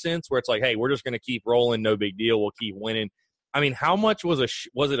granted in a sense where it's like, hey, we're just going to keep rolling. No big deal. We'll keep winning. How much was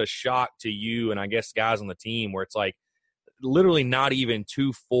it a shock to you and I guess guys on the team where it's like literally not even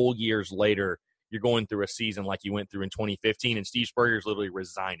 2 full years later, you're going through a season like you went through in 2015 and Steve Spurrier's literally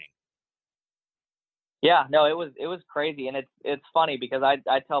resigning? Yeah, no, it was crazy. And it's funny because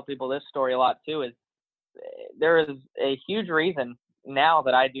I tell people this story a lot too, is there is a huge reason now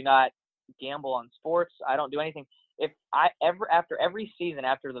that I do not gamble on sports. I don't do anything. If I after every season,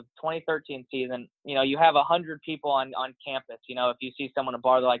 after the 2013 season, you have 100 people on campus, if you see someone at a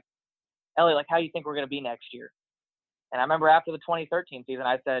bar, they're like, Elliott, like, how do you think we're going to be next year? And I remember after the 2013 season,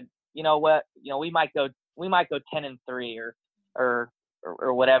 I said, you know what, we might go 10-3 or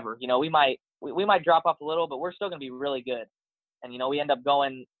whatever. We might drop off a little, but we're still going to be really good. And, we end up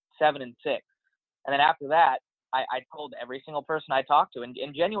going 7-6. And then after that, I told every single person I talked to and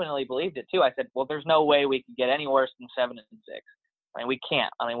genuinely believed it too. I said, well, there's no way we could get any worse than 7-6. We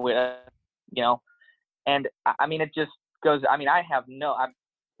can't. And it just goes,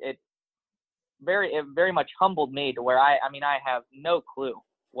 it very much humbled me to where I have no clue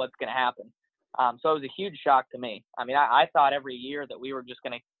what's going to happen. So it was a huge shock to me. I thought every year that we were just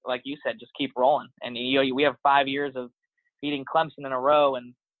going to, like you said, just keep rolling. And, we have 5 years of beating Clemson in a row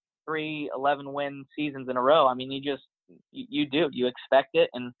and 3 11-win seasons in a row. You expect it.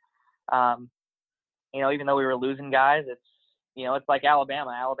 And, even though we were losing guys, it's like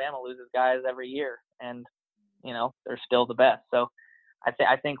Alabama. Alabama loses guys every year and, they're still the best. So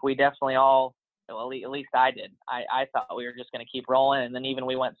I think we definitely all, at least I did. I thought we were just going to keep rolling. And then even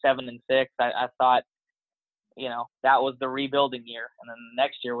we went 7-6. I thought, that was the rebuilding year. And then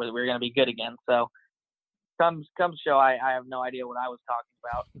next year we were going to be good again. So come show, I have no idea what I was talking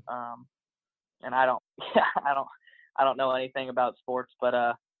about. And I don't know anything about sports, but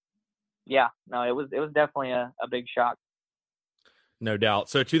it was definitely a big shock. No doubt.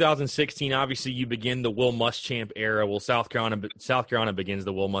 So 2016, obviously you begin the Will Muschamp era. Well, South Carolina begins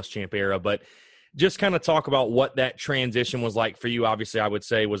the Will Muschamp era, but just kind of talk about what that transition was like for you. Obviously, I would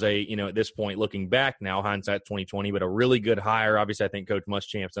say was at this point, looking back now, hindsight 2020, but a really good hire. Obviously, I think Coach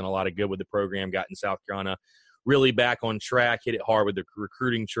Muschamp's done a lot of good with the program, gotten South Carolina really back on track, hit it hard with the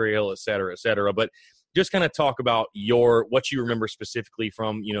recruiting trail, et cetera, et cetera. But just kind of talk about what you remember specifically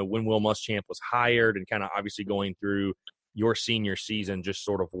from, when Will Muschamp was hired and kind of obviously going through your senior season, just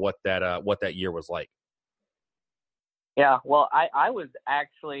sort of what that year was like. Yeah, well, I was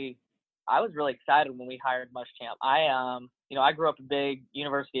really excited when we hired Muschamp. I grew up a big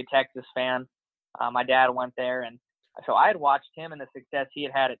University of Texas fan. My dad went there, and so I had watched him and the success he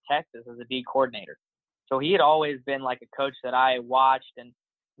had at Texas as a D coordinator. So he had always been like a coach that I watched, and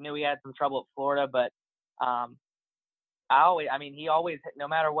knew he had some trouble at Florida, but he always, no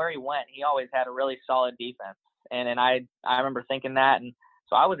matter where he went, he always had a really solid defense. And I remember thinking that, and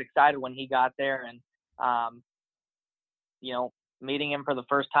so I was excited when he got there, and meeting him for the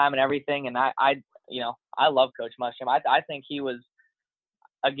first time and everything. And I love Coach Muschamp. I think he was,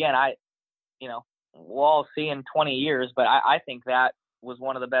 again, we'll all see in 20 years, but I think that was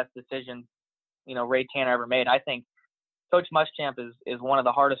one of the best decisions, Ray Tanner ever made. I think Coach Muschamp is one of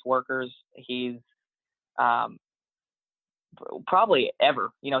the hardest workers he's probably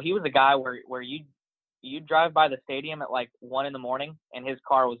ever. He was a guy where you drive by the stadium at like 1 a.m. and his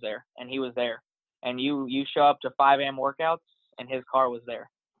car was there, and he was there. And you show up to 5 a.m. workouts and his car was there.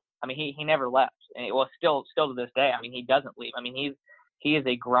 I mean, he never left. And still to this day, I mean, he doesn't leave. I mean, he is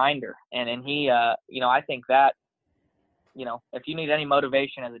a grinder, and he, I think that, if you need any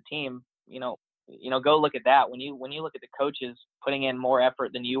motivation as a team, go look at that. When you look at the coaches putting in more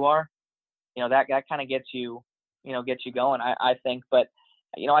effort than you are, that kind of gets you going, I think. But,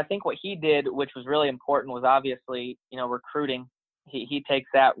 I think what he did, which was really important, was obviously, recruiting. He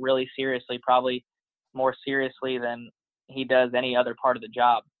takes that really seriously, probably more seriously than he does any other part of the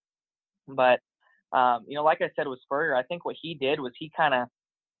job. But, like I said with Spurrier, I think what he did was he kind of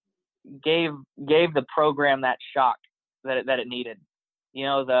gave the program that shock that it needed.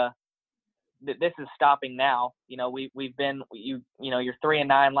 This is stopping now. We've been, you're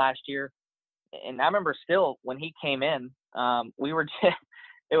 3-9 last year. And I remember still when he came in,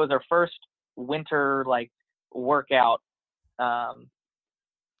 it was our first winter, like, workout,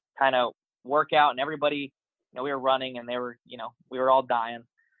 kind of workout, and everybody, we were running and they were, we were all dying.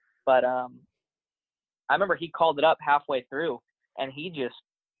 But I remember he called it up halfway through, and he just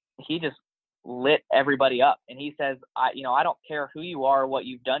lit everybody up. And he says, I don't care who you are or what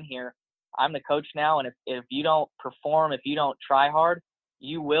you've done here. I'm the coach now, and if you don't perform, if you don't try hard,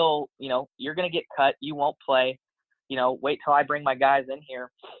 you will, you're going to get cut. You won't play. Wait till I bring my guys in here.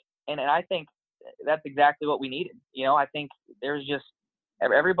 And I think that's exactly what we needed. I think there's just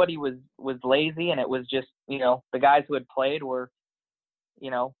everybody was lazy, and it was just, the guys who had played were,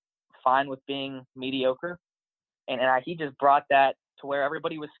 fine with being mediocre. And he just brought that to where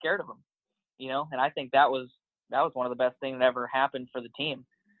everybody was scared of him, and I think that was one of the best things that ever happened for the team.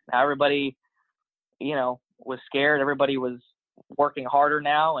 Now everybody, was scared. Everybody was working harder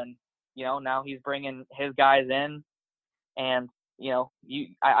now, and, now he's bringing his guys in. And,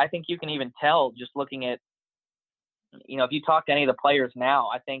 I think you can even tell just looking at, if you talk to any of the players now,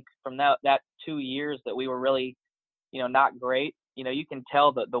 I think from that 2 years that we were really, not great, you can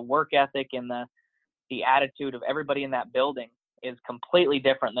tell the work ethic and the attitude of everybody in that building is completely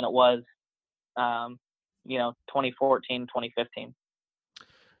different than it was, 2014, 2015.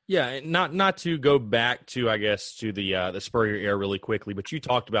 Yeah, not to go back to, I guess, to the Spurrier era really quickly, but you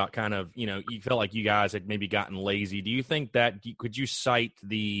talked about kind of, you felt like you guys had maybe gotten lazy. Do you think could you cite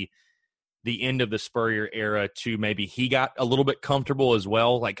the end of the Spurrier era to maybe he got a little bit comfortable as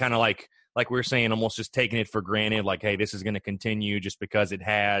well, like kind of like we were saying, almost just taking it for granted, like, hey, this is going to continue just because it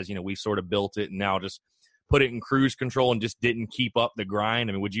has, we sort of built it and now just put it in cruise control and just didn't keep up the grind?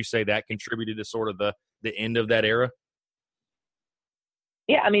 I mean, would you say that contributed to sort of the end of that era?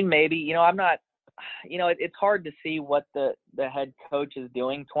 Yeah, I mean, maybe, I'm not, it's hard to see what the head coach is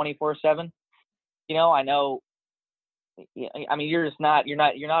doing 24/7. I know, I mean, you're not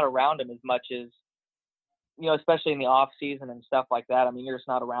around him as much as, especially in the off season and stuff like that. I mean, you're just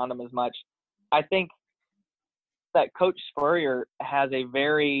not around him as much. I think that Coach Spurrier has a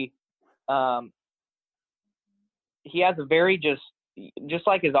very, just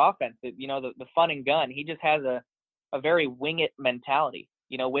like his offense, the fun and gun, he just has a very wing it mentality,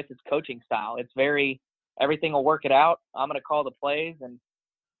 with his coaching style. It's very, everything will work it out. I'm going to call the plays and,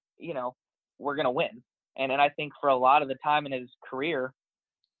 we're going to win. And I think for a lot of the time in his career,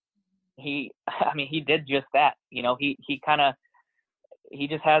 he did just that. He kind of, he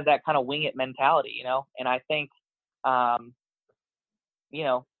just has that kind of wing it mentality, and I think, I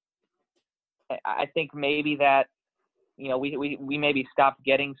think maybe that, we maybe stopped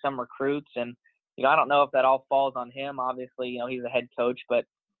getting some recruits, and, I don't know if that all falls on him. Obviously, he's a head coach, but,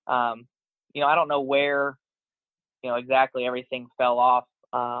 I don't know where, exactly everything fell off.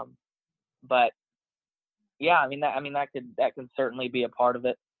 But yeah, that could certainly be a part of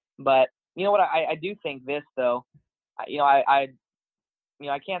it. But you know what, I do think this though, I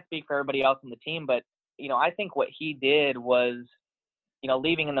can't speak for everybody else on the team, but, I think what he did was,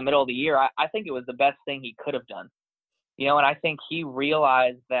 leaving in the middle of the year, I think it was the best thing he could have done. And I think he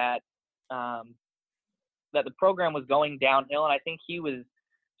realized that that the program was going downhill, and I think he was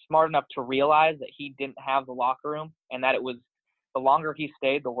smart enough to realize that he didn't have the locker room, and that it was, the longer he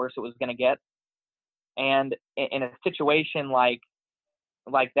stayed, the worse it was going to get. And in a situation like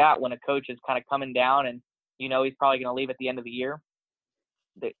that, when a coach is kind of coming down and he's probably going to leave at the end of the year,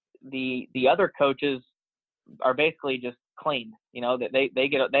 the other coaches are basically just cleaned. That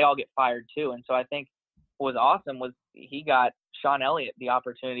they all get fired too. And so I think what was awesome was he got Sean Elliott the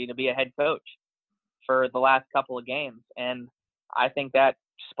opportunity to be a head coach for the last couple of games, and I think that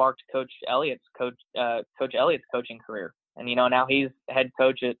sparked Coach Elliott's coaching career. And now he's head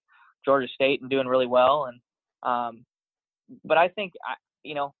coach at Georgia State and doing really well. And but I think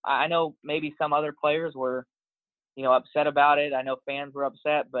I know maybe some other players were upset about it. I know fans were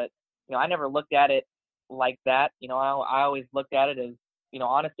upset, but I never looked at it like that. I always looked at it as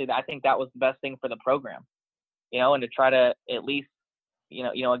honestly, I think that was the best thing for the program. And to try to at least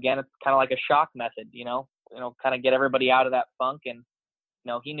again, it's kind of like a shock method. Kind of get everybody out of that funk. And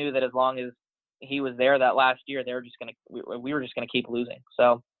he knew that as long as he was there that last year, we were just gonna keep losing.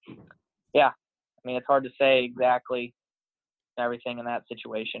 So yeah, it's hard to say exactly everything in that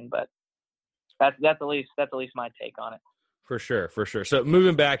situation, but that's at least my take on it. For sure. So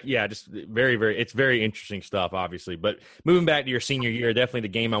moving back, yeah, just it's very interesting stuff, obviously. But moving back to your senior year, definitely the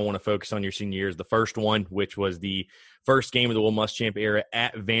game I want to focus on your senior year is the first one, which was the first game of the Will Muschamp era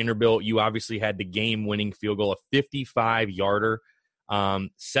at Vanderbilt. You obviously had the game-winning field goal, a 55-yarder,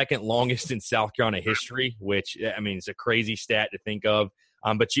 second longest in South Carolina history, which, it's a crazy stat to think of.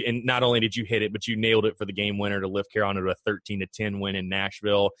 But and not only did you hit it, but you nailed it for the game winner to lift Carolina to a 13-10 win in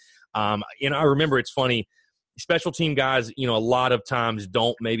Nashville. I remember, it's funny, special team guys, a lot of times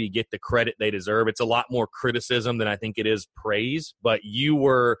don't maybe get the credit they deserve. It's a lot more criticism than I think it is praise, but you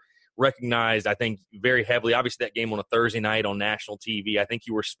were recognized, I think, very heavily. Obviously, that game on a Thursday night on national TV, I think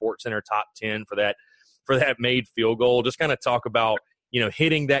you were SportsCenter top 10 for that made field goal. Just kind of talk about,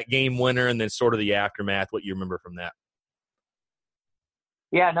 hitting that game winner and then sort of the aftermath, what you remember from that.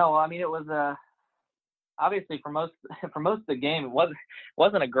 Yeah, no, it was obviously for most of the game, it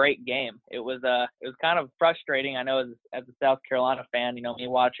wasn't a great game. It was kind of frustrating. I know as a South Carolina fan, me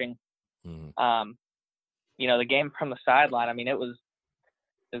watching, the game from the sideline. It was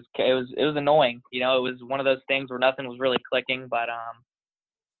annoying. It was one of those things where nothing was really clicking. But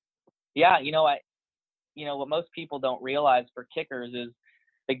yeah, what most people don't realize for kickers is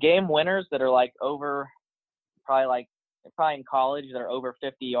the game winners that are like over, probably in college, that are over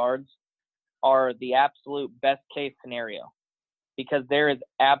 50 yards are the absolute best case scenario, because there is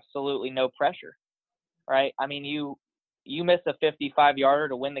absolutely no pressure, right? You miss a 55-yarder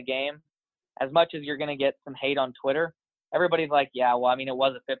to win the game, as much as you're going to get some hate on Twitter, everybody's like, yeah, well, it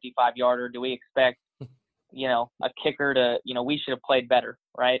was a 55-yarder. Do we expect, a kicker to, we should have played better,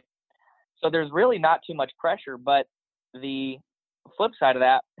 right? So there's really not too much pressure, but the flip side of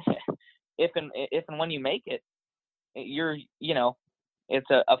that, if and when you make it, you're, it's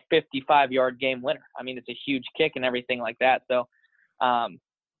a 55-yard game winner. It's a huge kick and everything like that. So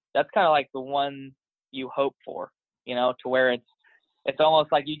that's kind of like the one you hope for, to where it's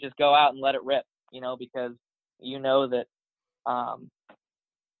almost like you just go out and let it rip, because that,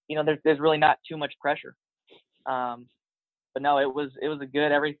 there's really not too much pressure. But no, it was a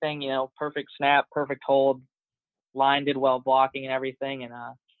good everything, perfect snap, perfect hold, line did well blocking and everything, and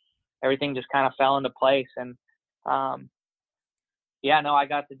everything just kind of fell into place. And yeah, no, I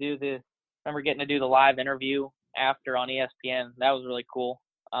got to remember getting to do the live interview after on ESPN. That was really cool.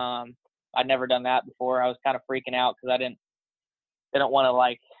 I'd never done that before. I was kind of freaking out because I didn't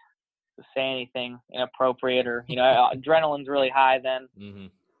want to say anything inappropriate, or, adrenaline's really high then. Mm-hmm.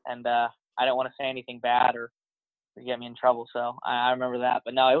 And I didn't want to say anything bad or get me in trouble. So I remember that.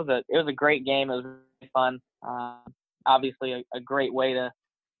 But no, it was a great game. It was really fun. Obviously a great way to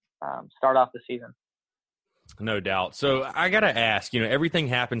start off the season. No doubt. So I got to ask, everything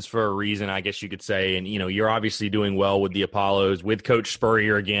happens for a reason, I guess you could say. And, you're obviously doing well with the Apollos, with Coach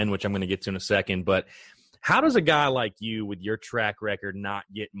Spurrier again, which I'm going to get to in a second. But How does a guy like you with your track record not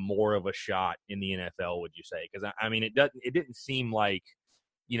get more of a shot in the NFL, would you say? Because, I mean, it didn't seem like,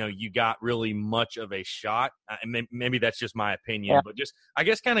 you got really much of a shot. Maybe that's just my opinion, but just, I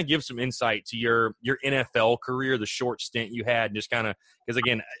guess, kind of give some insight to your NFL career, the short stint you had, and just kind of, because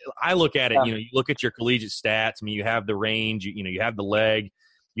again, I look at it, you look at your collegiate stats. I mean, you have the range, you have the leg,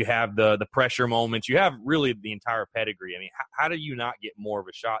 you have the pressure moments, you have really the entire pedigree. I mean, how do you not get more of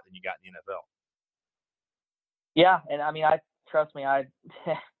a shot than you got in the NFL? Yeah. And I mean, trust me, I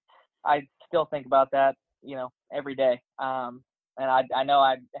still think about that, every day. And I know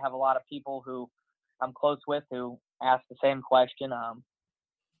I have a lot of people who I'm close with who ask the same question.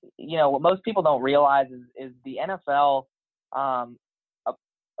 What most people don't realize is the NFL,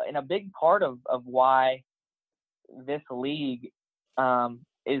 and a big part of why this league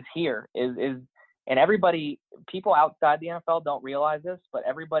is here is and people outside the NFL don't realize this, but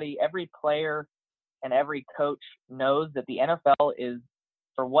every player and every coach knows that the NFL is,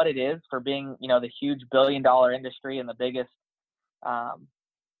 for what it is, for being, the huge billion-dollar industry and the biggest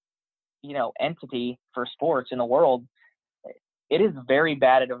entity for sports in the world, it is very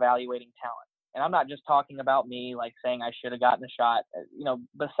bad at evaluating talent. And I'm not just talking about me, like saying I should have gotten a shot.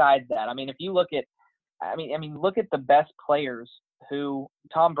 Besides that, I mean, if you look at, look at the best players who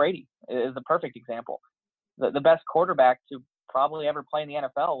Tom Brady is the perfect example. The best quarterback to probably ever play in the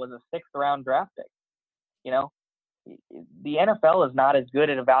NFL was a 6th round draft pick. The NFL is not as good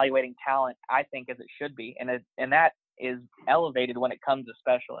at evaluating talent, I think, as it should be. And that is elevated when it comes to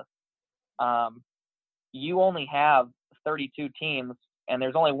specialists. You only have 32 teams, and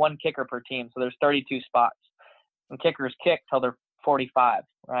there's only one kicker per team, so there's 32 spots. And kickers kick till they're 45,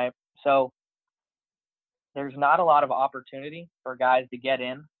 right? So there's not a lot of opportunity for guys to get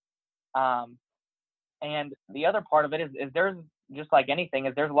in. And the other part of it is there's, just like anything,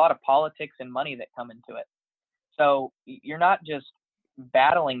 is there's a lot of politics and money that come into it. So you're not just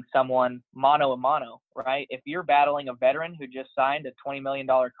battling someone mano a mano, right? If you're battling a veteran who just signed a $20 million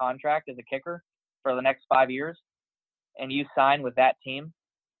contract as a kicker for the next 5 years, and you sign with that team,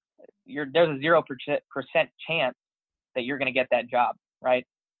 there's a 0% chance that you're going to get that job, right?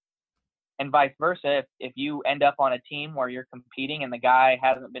 And vice versa, if you end up on a team where you're competing and the guy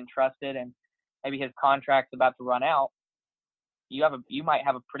hasn't been trusted and maybe his contract's about to run out, you might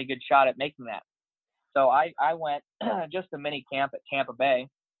have a pretty good shot at making that. So I went just a mini camp at Tampa Bay,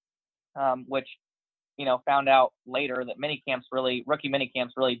 which, found out later that rookie mini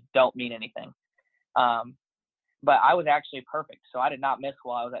camps really don't mean anything. But I was actually perfect. So I did not miss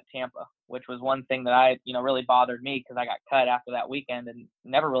while I was at Tampa, which was one thing that really bothered me, because I got cut after that weekend and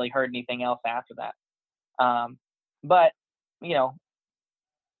never really heard anything else after that. But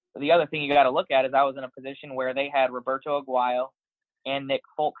the other thing you got to look at is I was in a position where they had Roberto Aguayo and Nick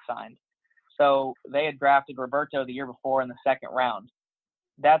Folk signed. So they had drafted Roberto the year before in the 2nd round.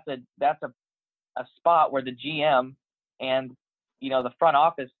 That's a spot where the GM and, the front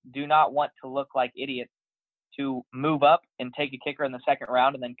office do not want to look like idiots to move up and take a kicker in the 2nd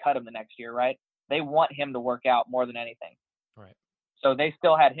round and then cut him the next year, right? They want him to work out more than anything. Right. So they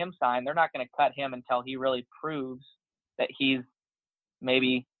still had him signed. They're not going to cut him until he really proves that he's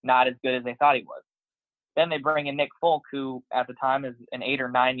maybe not as good as they thought he was. Then they bring in Nick Folk, who at the time is an 8 or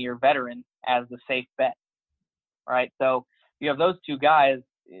 9 year veteran, as the safe bet. All right. So you have those two guys.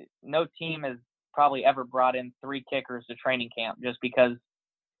 No team has probably ever brought in 3 kickers to training camp just because,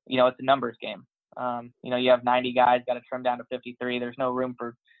 it's a numbers game. You have 90 guys, got to trim down to 53. There's no room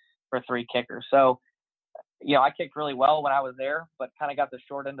for 3 kickers. So, I kicked really well when I was there, but kind of got the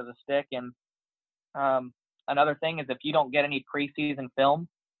short end of the stick. And another thing is, if you don't get any preseason film,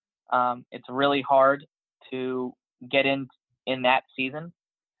 it's really hard to get in that season.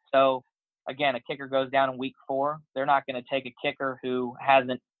 So again, a kicker goes down in week 4. They're not going to take a kicker who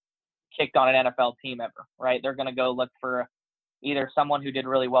hasn't kicked on an NFL team ever, right? They're going to go look for either someone who did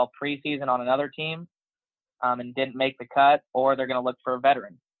really well preseason on another team and didn't make the cut, or they're going to look for a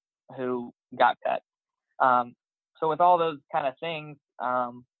veteran who got cut. So with all those kind of things,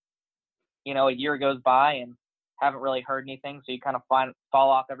 a year goes by and haven't really heard anything, so you kind of fall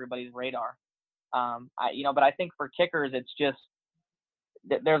off everybody's radar. But I think for kickers, it's just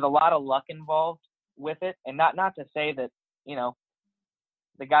there's a lot of luck involved with it, and not to say that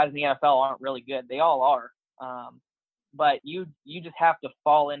the guys in the NFL aren't really good. They all are, but you just have to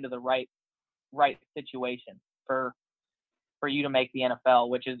fall into the right situation for you to make the NFL,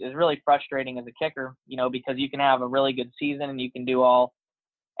 which is really frustrating as a kicker, because you can have a really good season and you can do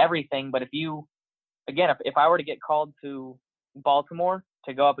everything, but if I were to get called to Baltimore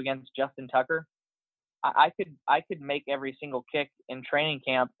to go up against Justin Tucker, I could make every single kick in training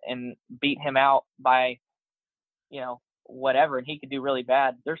camp and beat him out by whatever, and he could do really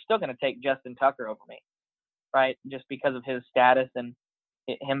bad, they're still going to take Justin Tucker over me, right? Just because of his status and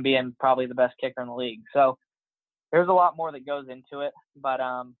him being probably the best kicker in the league. So there's a lot more that goes into it, but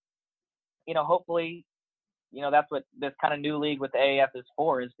hopefully, that's what this kind of new league with the AAF is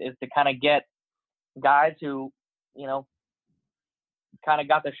for, is to kind of get guys who, kind of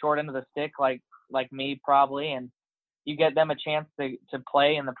got the short end of the stick, like me probably, and you get them a chance to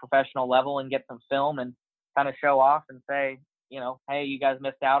play in the professional level and get some film and kind of show off and say, hey, you guys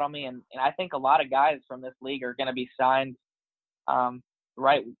missed out on me. And I think a lot of guys from this league are going to be signed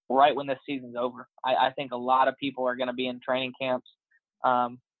right when this season's over. I think a lot of people are going to be in training camps.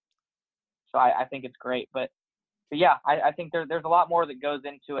 So I think it's great. But yeah, I think there's a lot more that goes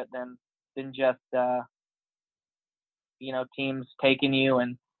into it than just, teams taking you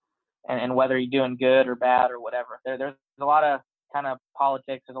and whether you're doing good or bad or whatever. There's a lot of kind of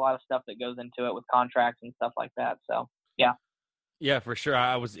politics. There's a lot of stuff that goes into it with contracts and stuff like that. So, yeah. Yeah, for sure.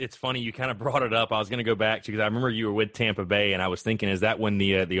 It's funny you kind of brought it up. I was going to go back to, because I remember you were with Tampa Bay, and I was thinking, is that when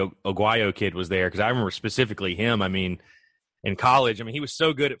the Aguayo kid was there? Because I remember specifically him. I mean, in college, he was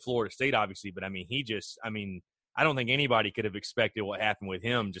so good at Florida State, obviously, but I don't think anybody could have expected what happened with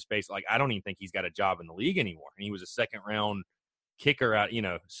him. Just based, I don't even think he's got a job in the league anymore. And he was a second round kicker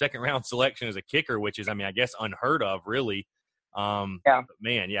second round selection as a kicker, which is, I guess unheard of, really. Yeah. But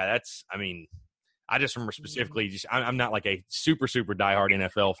man, yeah, I just remember specifically, I'm not like a super, super diehard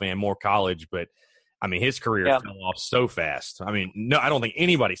NFL fan, more college, but his career fell off so fast. No, I don't think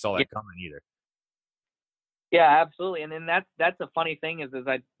anybody saw that coming either. Yeah, absolutely. And then that's a funny thing is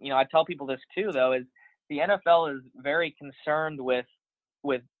I tell people this too, though, is the NFL is very concerned with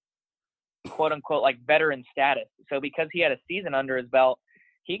quote unquote veteran status. So because he had a season under his belt,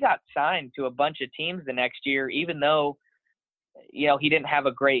 he got signed to a bunch of teams the next year, even though, he didn't have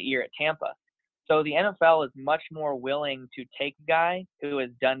a great year at Tampa. So the NFL is much more willing to take a guy who has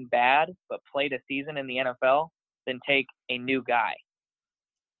done bad but played a season in the NFL than take a new guy,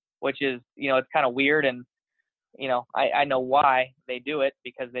 which is, it's kind of weird. And, I know why they do it,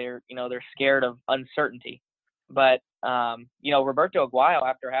 because they're scared of uncertainty. But, Roberto Aguayo,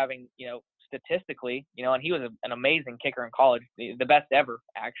 after having, statistically, and he was an amazing kicker in college, the best ever,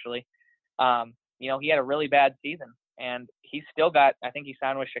 actually. He had a really bad season, and he still got, I think he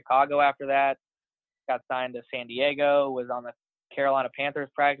signed with Chicago after that, got signed to San Diego, was on the Carolina Panthers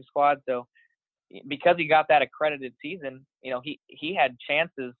practice squad. So because he got that accredited season, he had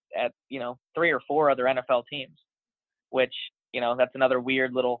chances at, 3 or 4 other NFL teams, which, that's another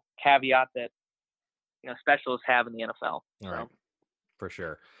weird little caveat that, specialists have in the NFL. All right. For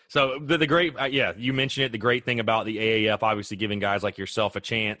sure. So the great, you mentioned it, the great thing about the AAF, obviously giving guys like yourself a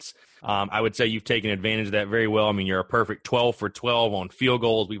chance. I would say you've taken advantage of that very well. You're a perfect 12 for 12 on field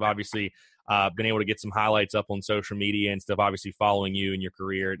goals. We've obviously been able to get some highlights up on social media and stuff, obviously following you and your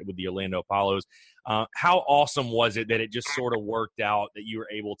career with the Orlando Apollos. How awesome was it that it just sort of worked out, that you were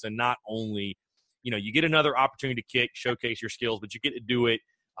able to not only, you get another opportunity to kick, showcase your skills, but you get to do it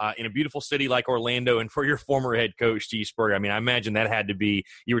in a beautiful city like Orlando, and for your former head coach, Steve Spurrier. I imagine that had to be,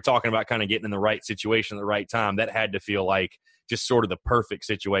 you were talking about kind of getting in the right situation at the right time. That had to feel like just sort of the perfect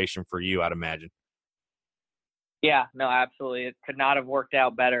situation for you, I'd imagine. Yeah, no, absolutely. It could not have worked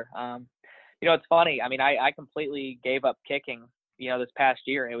out better. It's funny. I completely gave up kicking, this past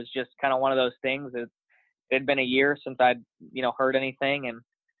year. It was just kind of one of those things. It had been a year since I'd, heard anything, and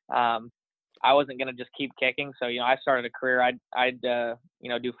I wasn't going to just keep kicking. So, I started a career. I'd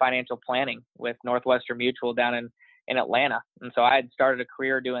do financial planning with Northwestern Mutual down in Atlanta. And so I had started a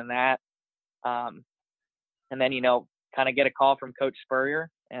career doing that. And then, kind of get a call from Coach Spurrier,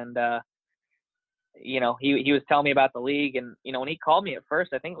 and, he was telling me about the league. And, when he called me at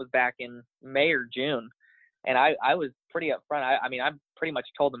first, I think it was back in May or June. And I was pretty upfront. I pretty much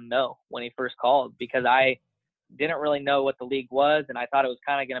told him no when he first called, because I didn't really know what the league was. And I thought it was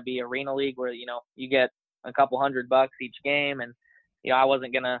kind of going to be arena league where, you get a couple $100 each game. And, I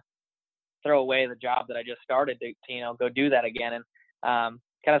wasn't going to throw away the job that I just started to go do that again. And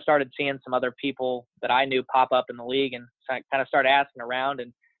kind of started seeing some other people that I knew pop up in the league, and kind of started asking around.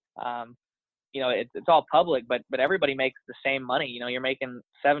 And, it's all public, but everybody makes the same money. You're making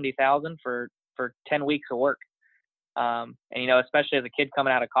 $70,000 for 10 weeks of work. And, especially as a kid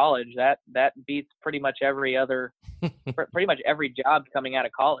coming out of college, that beats pretty much every other, pretty much every job coming out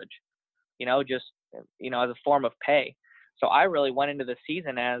of college, just, as a form of pay. So I really went into the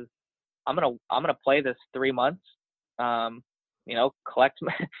season as I'm going to play this 3 months, collect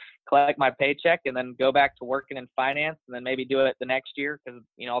my paycheck, and then go back to working in finance, and then maybe do it the next year, because,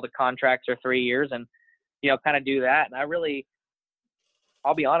 all the contracts are 3 years, and, kind of do that. And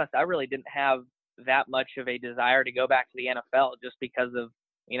I'll be honest, I really didn't have that much of a desire to go back to the NFL just because of,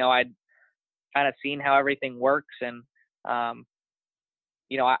 I'd kind of seen how everything works. And,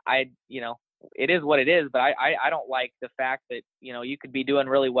 it is what it is, but I don't like the fact that, you could be doing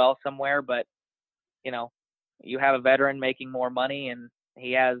really well somewhere, but, you have a veteran making more money and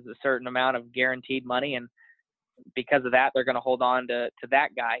he has a certain amount of guaranteed money. And because of that, they're going to hold on to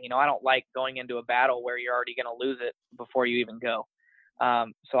that guy. I don't like going into a battle where you're already going to lose it before you even go.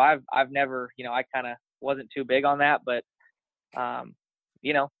 So I've never, I kind of wasn't too big on that, but,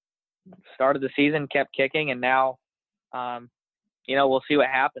 started the season, kept kicking, and now, we'll see what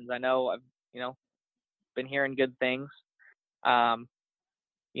happens. I know I've, been hearing good things, but,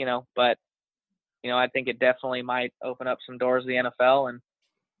 I think it definitely might open up some doors to the NFL.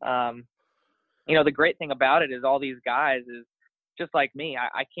 And, the great thing about it is all these guys is just like me.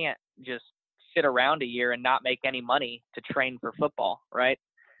 I can't just sit around a year and not make any money to train for football. Right.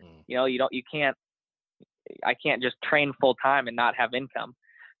 I can't just train full time and not have income.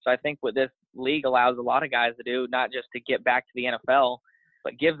 So I think what this league allows a lot of guys to do, not just to get back to the NFL,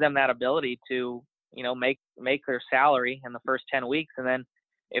 but gives them that ability to, make their salary in the first 10 weeks. And then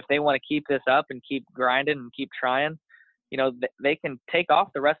if they want to keep this up and keep grinding and keep trying, they can take off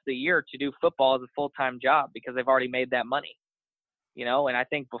the rest of the year to do football as a full-time job because they've already made that money, and I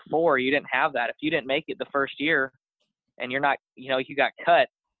think before you didn't have that. If you didn't make it the first year and you're not, you got cut,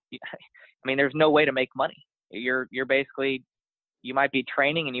 there's no way to make money. You're basically, you might be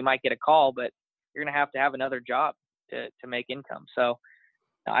training and you might get a call, but you're going to have another job to make income. So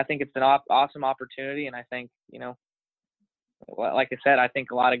I think it's an awesome opportunity. And I think, like I said, I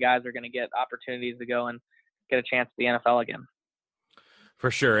think a lot of guys are going to get opportunities to go and get a chance at the NFL again. For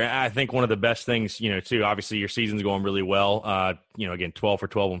sure. I think one of the best things, too, obviously your season's going really well. Again, 12 for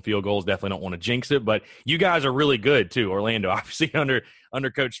 12 on field goals. Definitely don't want to jinx it, but you guys are really good too. Orlando, obviously under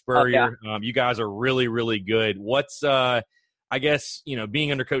Coach Spurrier, you guys are really, really good. What's, I guess,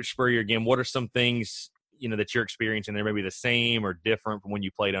 being under Coach Spurrier again, what are some things, that you're experiencing there maybe the same or different from when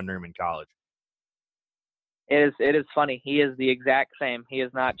you played under him in college? It is funny. He is the exact same. He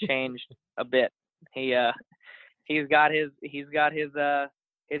has not changed a bit. He's got his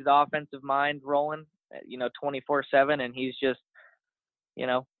offensive mind rolling, 24/7, and he's just,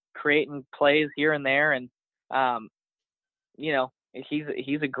 creating plays here and there. And,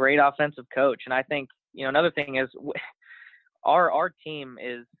 he's a great offensive coach. And I think, another thing is our team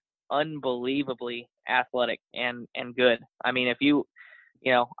is unbelievably athletic and good. If you,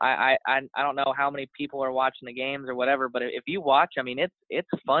 I don't know how many people are watching the games or whatever, but if you watch, it's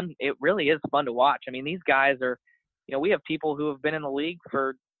fun. It really is fun to watch. These guys are, we have people who have been in the league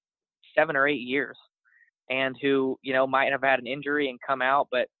for 7 or 8 years and who, might have had an injury and come out,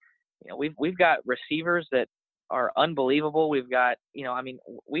 but, we've got receivers that are unbelievable. We've got,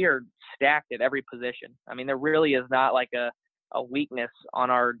 we are stacked at every position. There really is not like a weakness on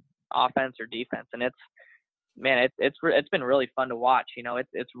our offense or defense. And it's been really fun to watch.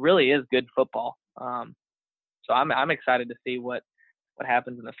 It really is good football. So I'm excited to see what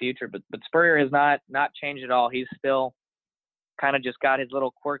happens in the future. But Spurrier has not changed at all. He's still kind of just got his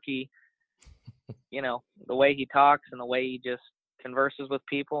little quirky, the way he talks and the way he just converses with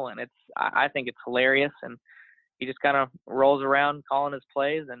people. And I think it's hilarious. And he just kind of rolls around calling his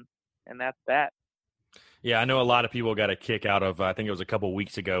plays, and that's that. Yeah, I know a lot of people got a kick out of, I think it was a couple of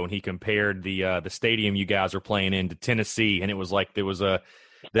weeks ago, when he compared the stadium you guys are playing in to Tennessee, and it was like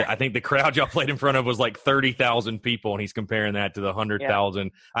I think the crowd y'all played in front of was like 30,000 people, and he's comparing that to the 100,000.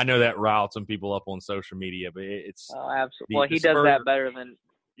 Yeah. I know that riled some people up on social media, but it's absolutely. Well, he does that better than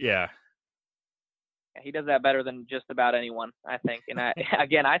he does that better than just about anyone, I think. And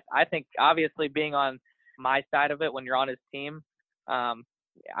I think obviously being on my side of it when you're on his team,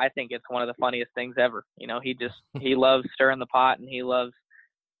 I think it's one of the funniest things ever. He loves stirring the pot, and he loves,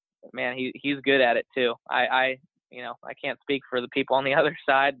 he's good at it too. I can't speak for the people on the other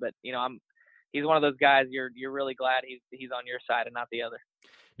side, but he's one of those guys you're really glad he's on your side and not the other.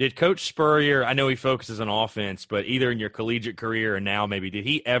 Did Coach Spurrier, I know he focuses on offense, but either in your collegiate career or now maybe, did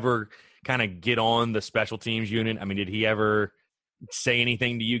he ever kind of get on the special teams unit? Did he ever say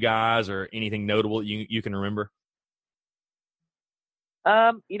anything to you guys or anything notable you can remember?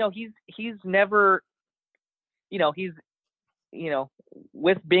 He's never,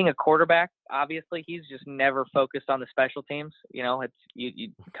 with being a quarterback, obviously he's just never focused on the special teams. It's you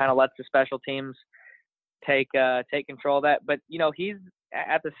kind of let the special teams take control of that. But he's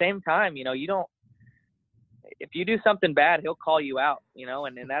at the same time, you don't. If you do something bad, he'll call you out.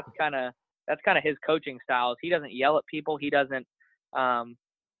 And that's kind of his coaching style. He doesn't yell at people. He doesn't,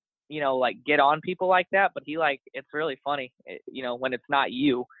 get on people like that. But it's really funny, when it's not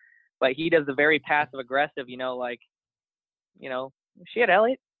you. but he does the very passive aggressive, like, shit,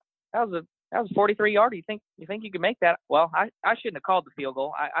 Elliott, that was 43 yarder. You think you could make that? Well, I shouldn't have called the field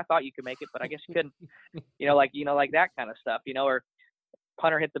goal. I thought you could make it, but I guess you couldn't. Like that kind of stuff. Or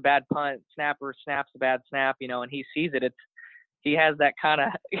punter hits a bad punt, snapper snaps a bad snap. And he sees it. He has that kind of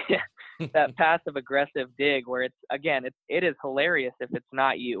that passive aggressive dig where it is hilarious if it's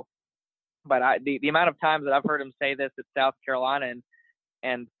not you. But the amount of times that I've heard him say this at South Carolina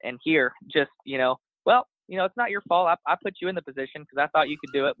and here, just well, it's not your fault. I put you in the position because I thought you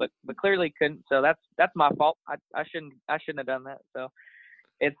could do it, but clearly couldn't. So that's my fault. I shouldn't have done that. So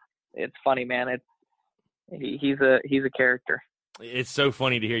it's funny, man. He's a character. It's so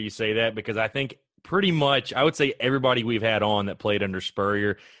funny to hear you say that because I think pretty much I would say everybody we've had on that played under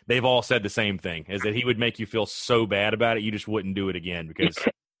Spurrier, they've all said the same thing, is that he would make you feel so bad about it, you just wouldn't do it again because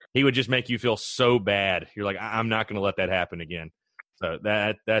he would just make you feel so bad. You're like, I'm not going to let that happen again. So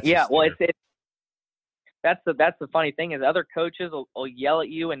that's yeah. Well, that's the funny thing is other coaches will yell at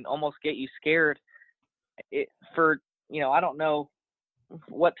you and almost get you scared. I don't know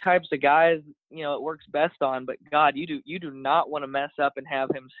what types of guys it works best on, but God, you do not want to mess up and have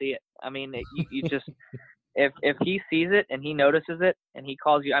him see it. I mean, you just if he sees it and he notices it and he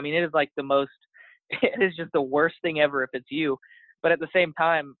calls you, I mean, it is like it is just the worst thing ever if it's you. But at the same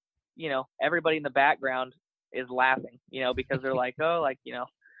time, everybody in the background is laughing, because they're like, oh, like,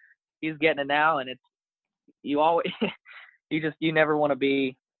 he's getting it now, and it's you always you never want to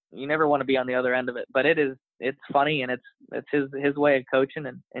be on the other end of it. But it's funny, and it's his way of coaching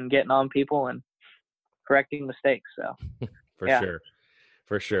and getting on people and correcting mistakes. So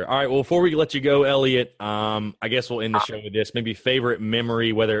For sure. All right. Well, before we let you go, Elliott, I guess we'll end the show with this. Maybe favorite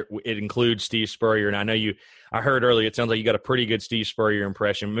memory, whether it includes Steve Spurrier. And I heard earlier, it sounds like you got a pretty good Steve Spurrier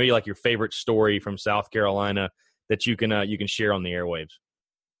impression. Maybe like your favorite story from South Carolina that you can share on the airwaves.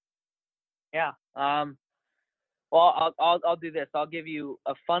 Yeah. Well, I'll do this. I'll give you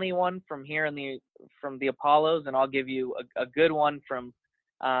a funny one from here from the Apollos, and I'll give you a good one from,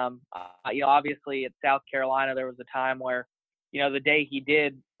 obviously at South Carolina. There was a time where, the day he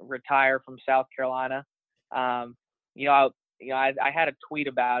did retire from South Carolina, I had a tweet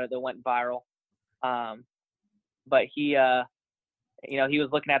about it that went viral. But he was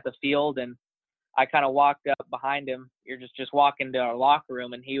looking at the field, and I kind of walked up behind him. You're just walking to our locker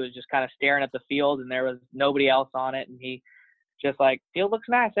room, and he was just kind of staring at the field, and there was nobody else on it. And he just like, field looks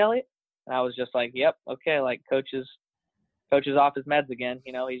nice, Elliott. And I was just like, yep, okay, like coach is off his meds again.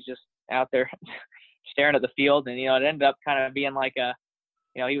 He's just out there staring at the field, and it ended up kind of being like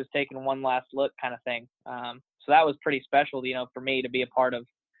he was taking one last look kind of thing. So that was pretty special, for me to be a part of.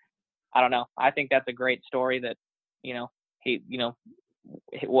 I don't know. I think that's a great story that, he,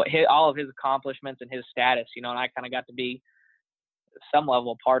 all of his accomplishments and his status, and I kind of got to be some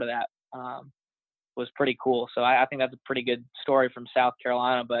level part of that, was pretty cool. So I think that's a pretty good story from South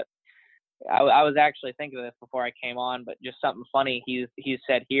Carolina. But I was actually thinking of this before I came on, but just something funny he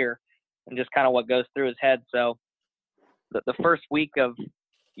said here, and just kind of what goes through his head. So the first week of,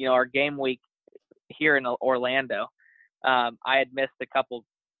 our game week here in Orlando, I had missed a couple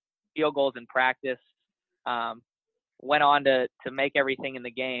field goals in practice, went on to make everything in the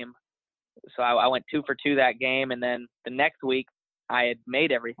game. So I went 2 for 2 that game. And then the next week I had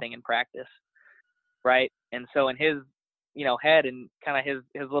made everything in practice. Right. And so in his, head and kind of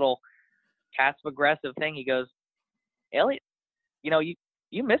his little passive aggressive thing, he goes, Elliott,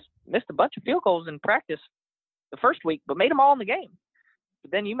 you missed a bunch of field goals in practice the first week, but made them all in the game.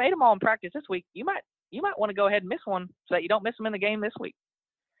 But then you made them all in practice this week. You might want to go ahead and miss one so that you don't miss them in the game this week.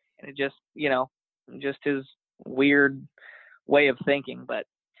 And it just, just his weird way of thinking. But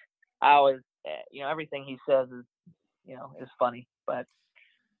I always, everything he says is, is funny. But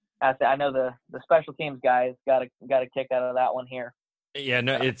I know the special teams guys got a kick out of that one here. Yeah,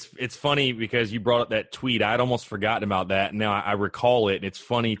 no, it's funny because you brought up that tweet. I'd almost forgotten about that. Now I recall it. It's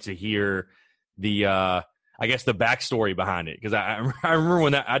funny to hear the, I guess the backstory behind it, because I remember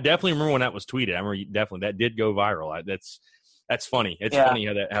when I definitely remember when that was tweeted. I remember definitely that did go viral. That's funny. It's funny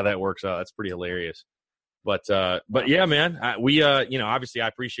how that works out. That's pretty hilarious. But yeah, man, we obviously I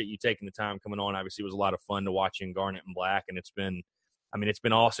appreciate you taking the time coming on. Obviously, it was a lot of fun to watch you in Garnet and Black, and it's been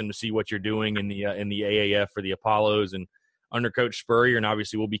awesome to see what you're doing in the AAF for the Apollos and under Coach Spurrier. And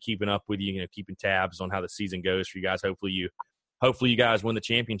obviously, we'll be keeping up with you, keeping tabs on how the season goes for you guys. Hopefully you guys win the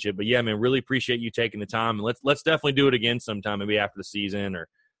championship. But yeah, man, really appreciate you taking the time. And let's definitely do it again sometime, maybe after the season or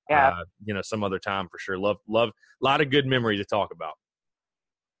some other time for sure. Love a lot of good memories to talk about.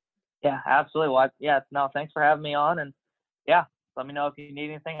 Yeah, absolutely. Well, thanks for having me on, and let me know if you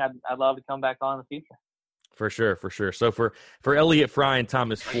need anything. I'd love to come back on in the future. For sure, for sure. So for Elliott Fry and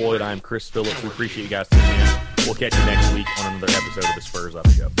Thomas Floyd, I'm Chris Phillips. We appreciate you guys tuning in. We'll catch you next week on another episode of the Spurs Up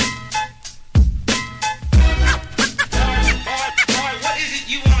Show. Boy, what is it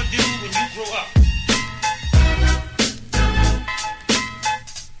you want to do when you grow up?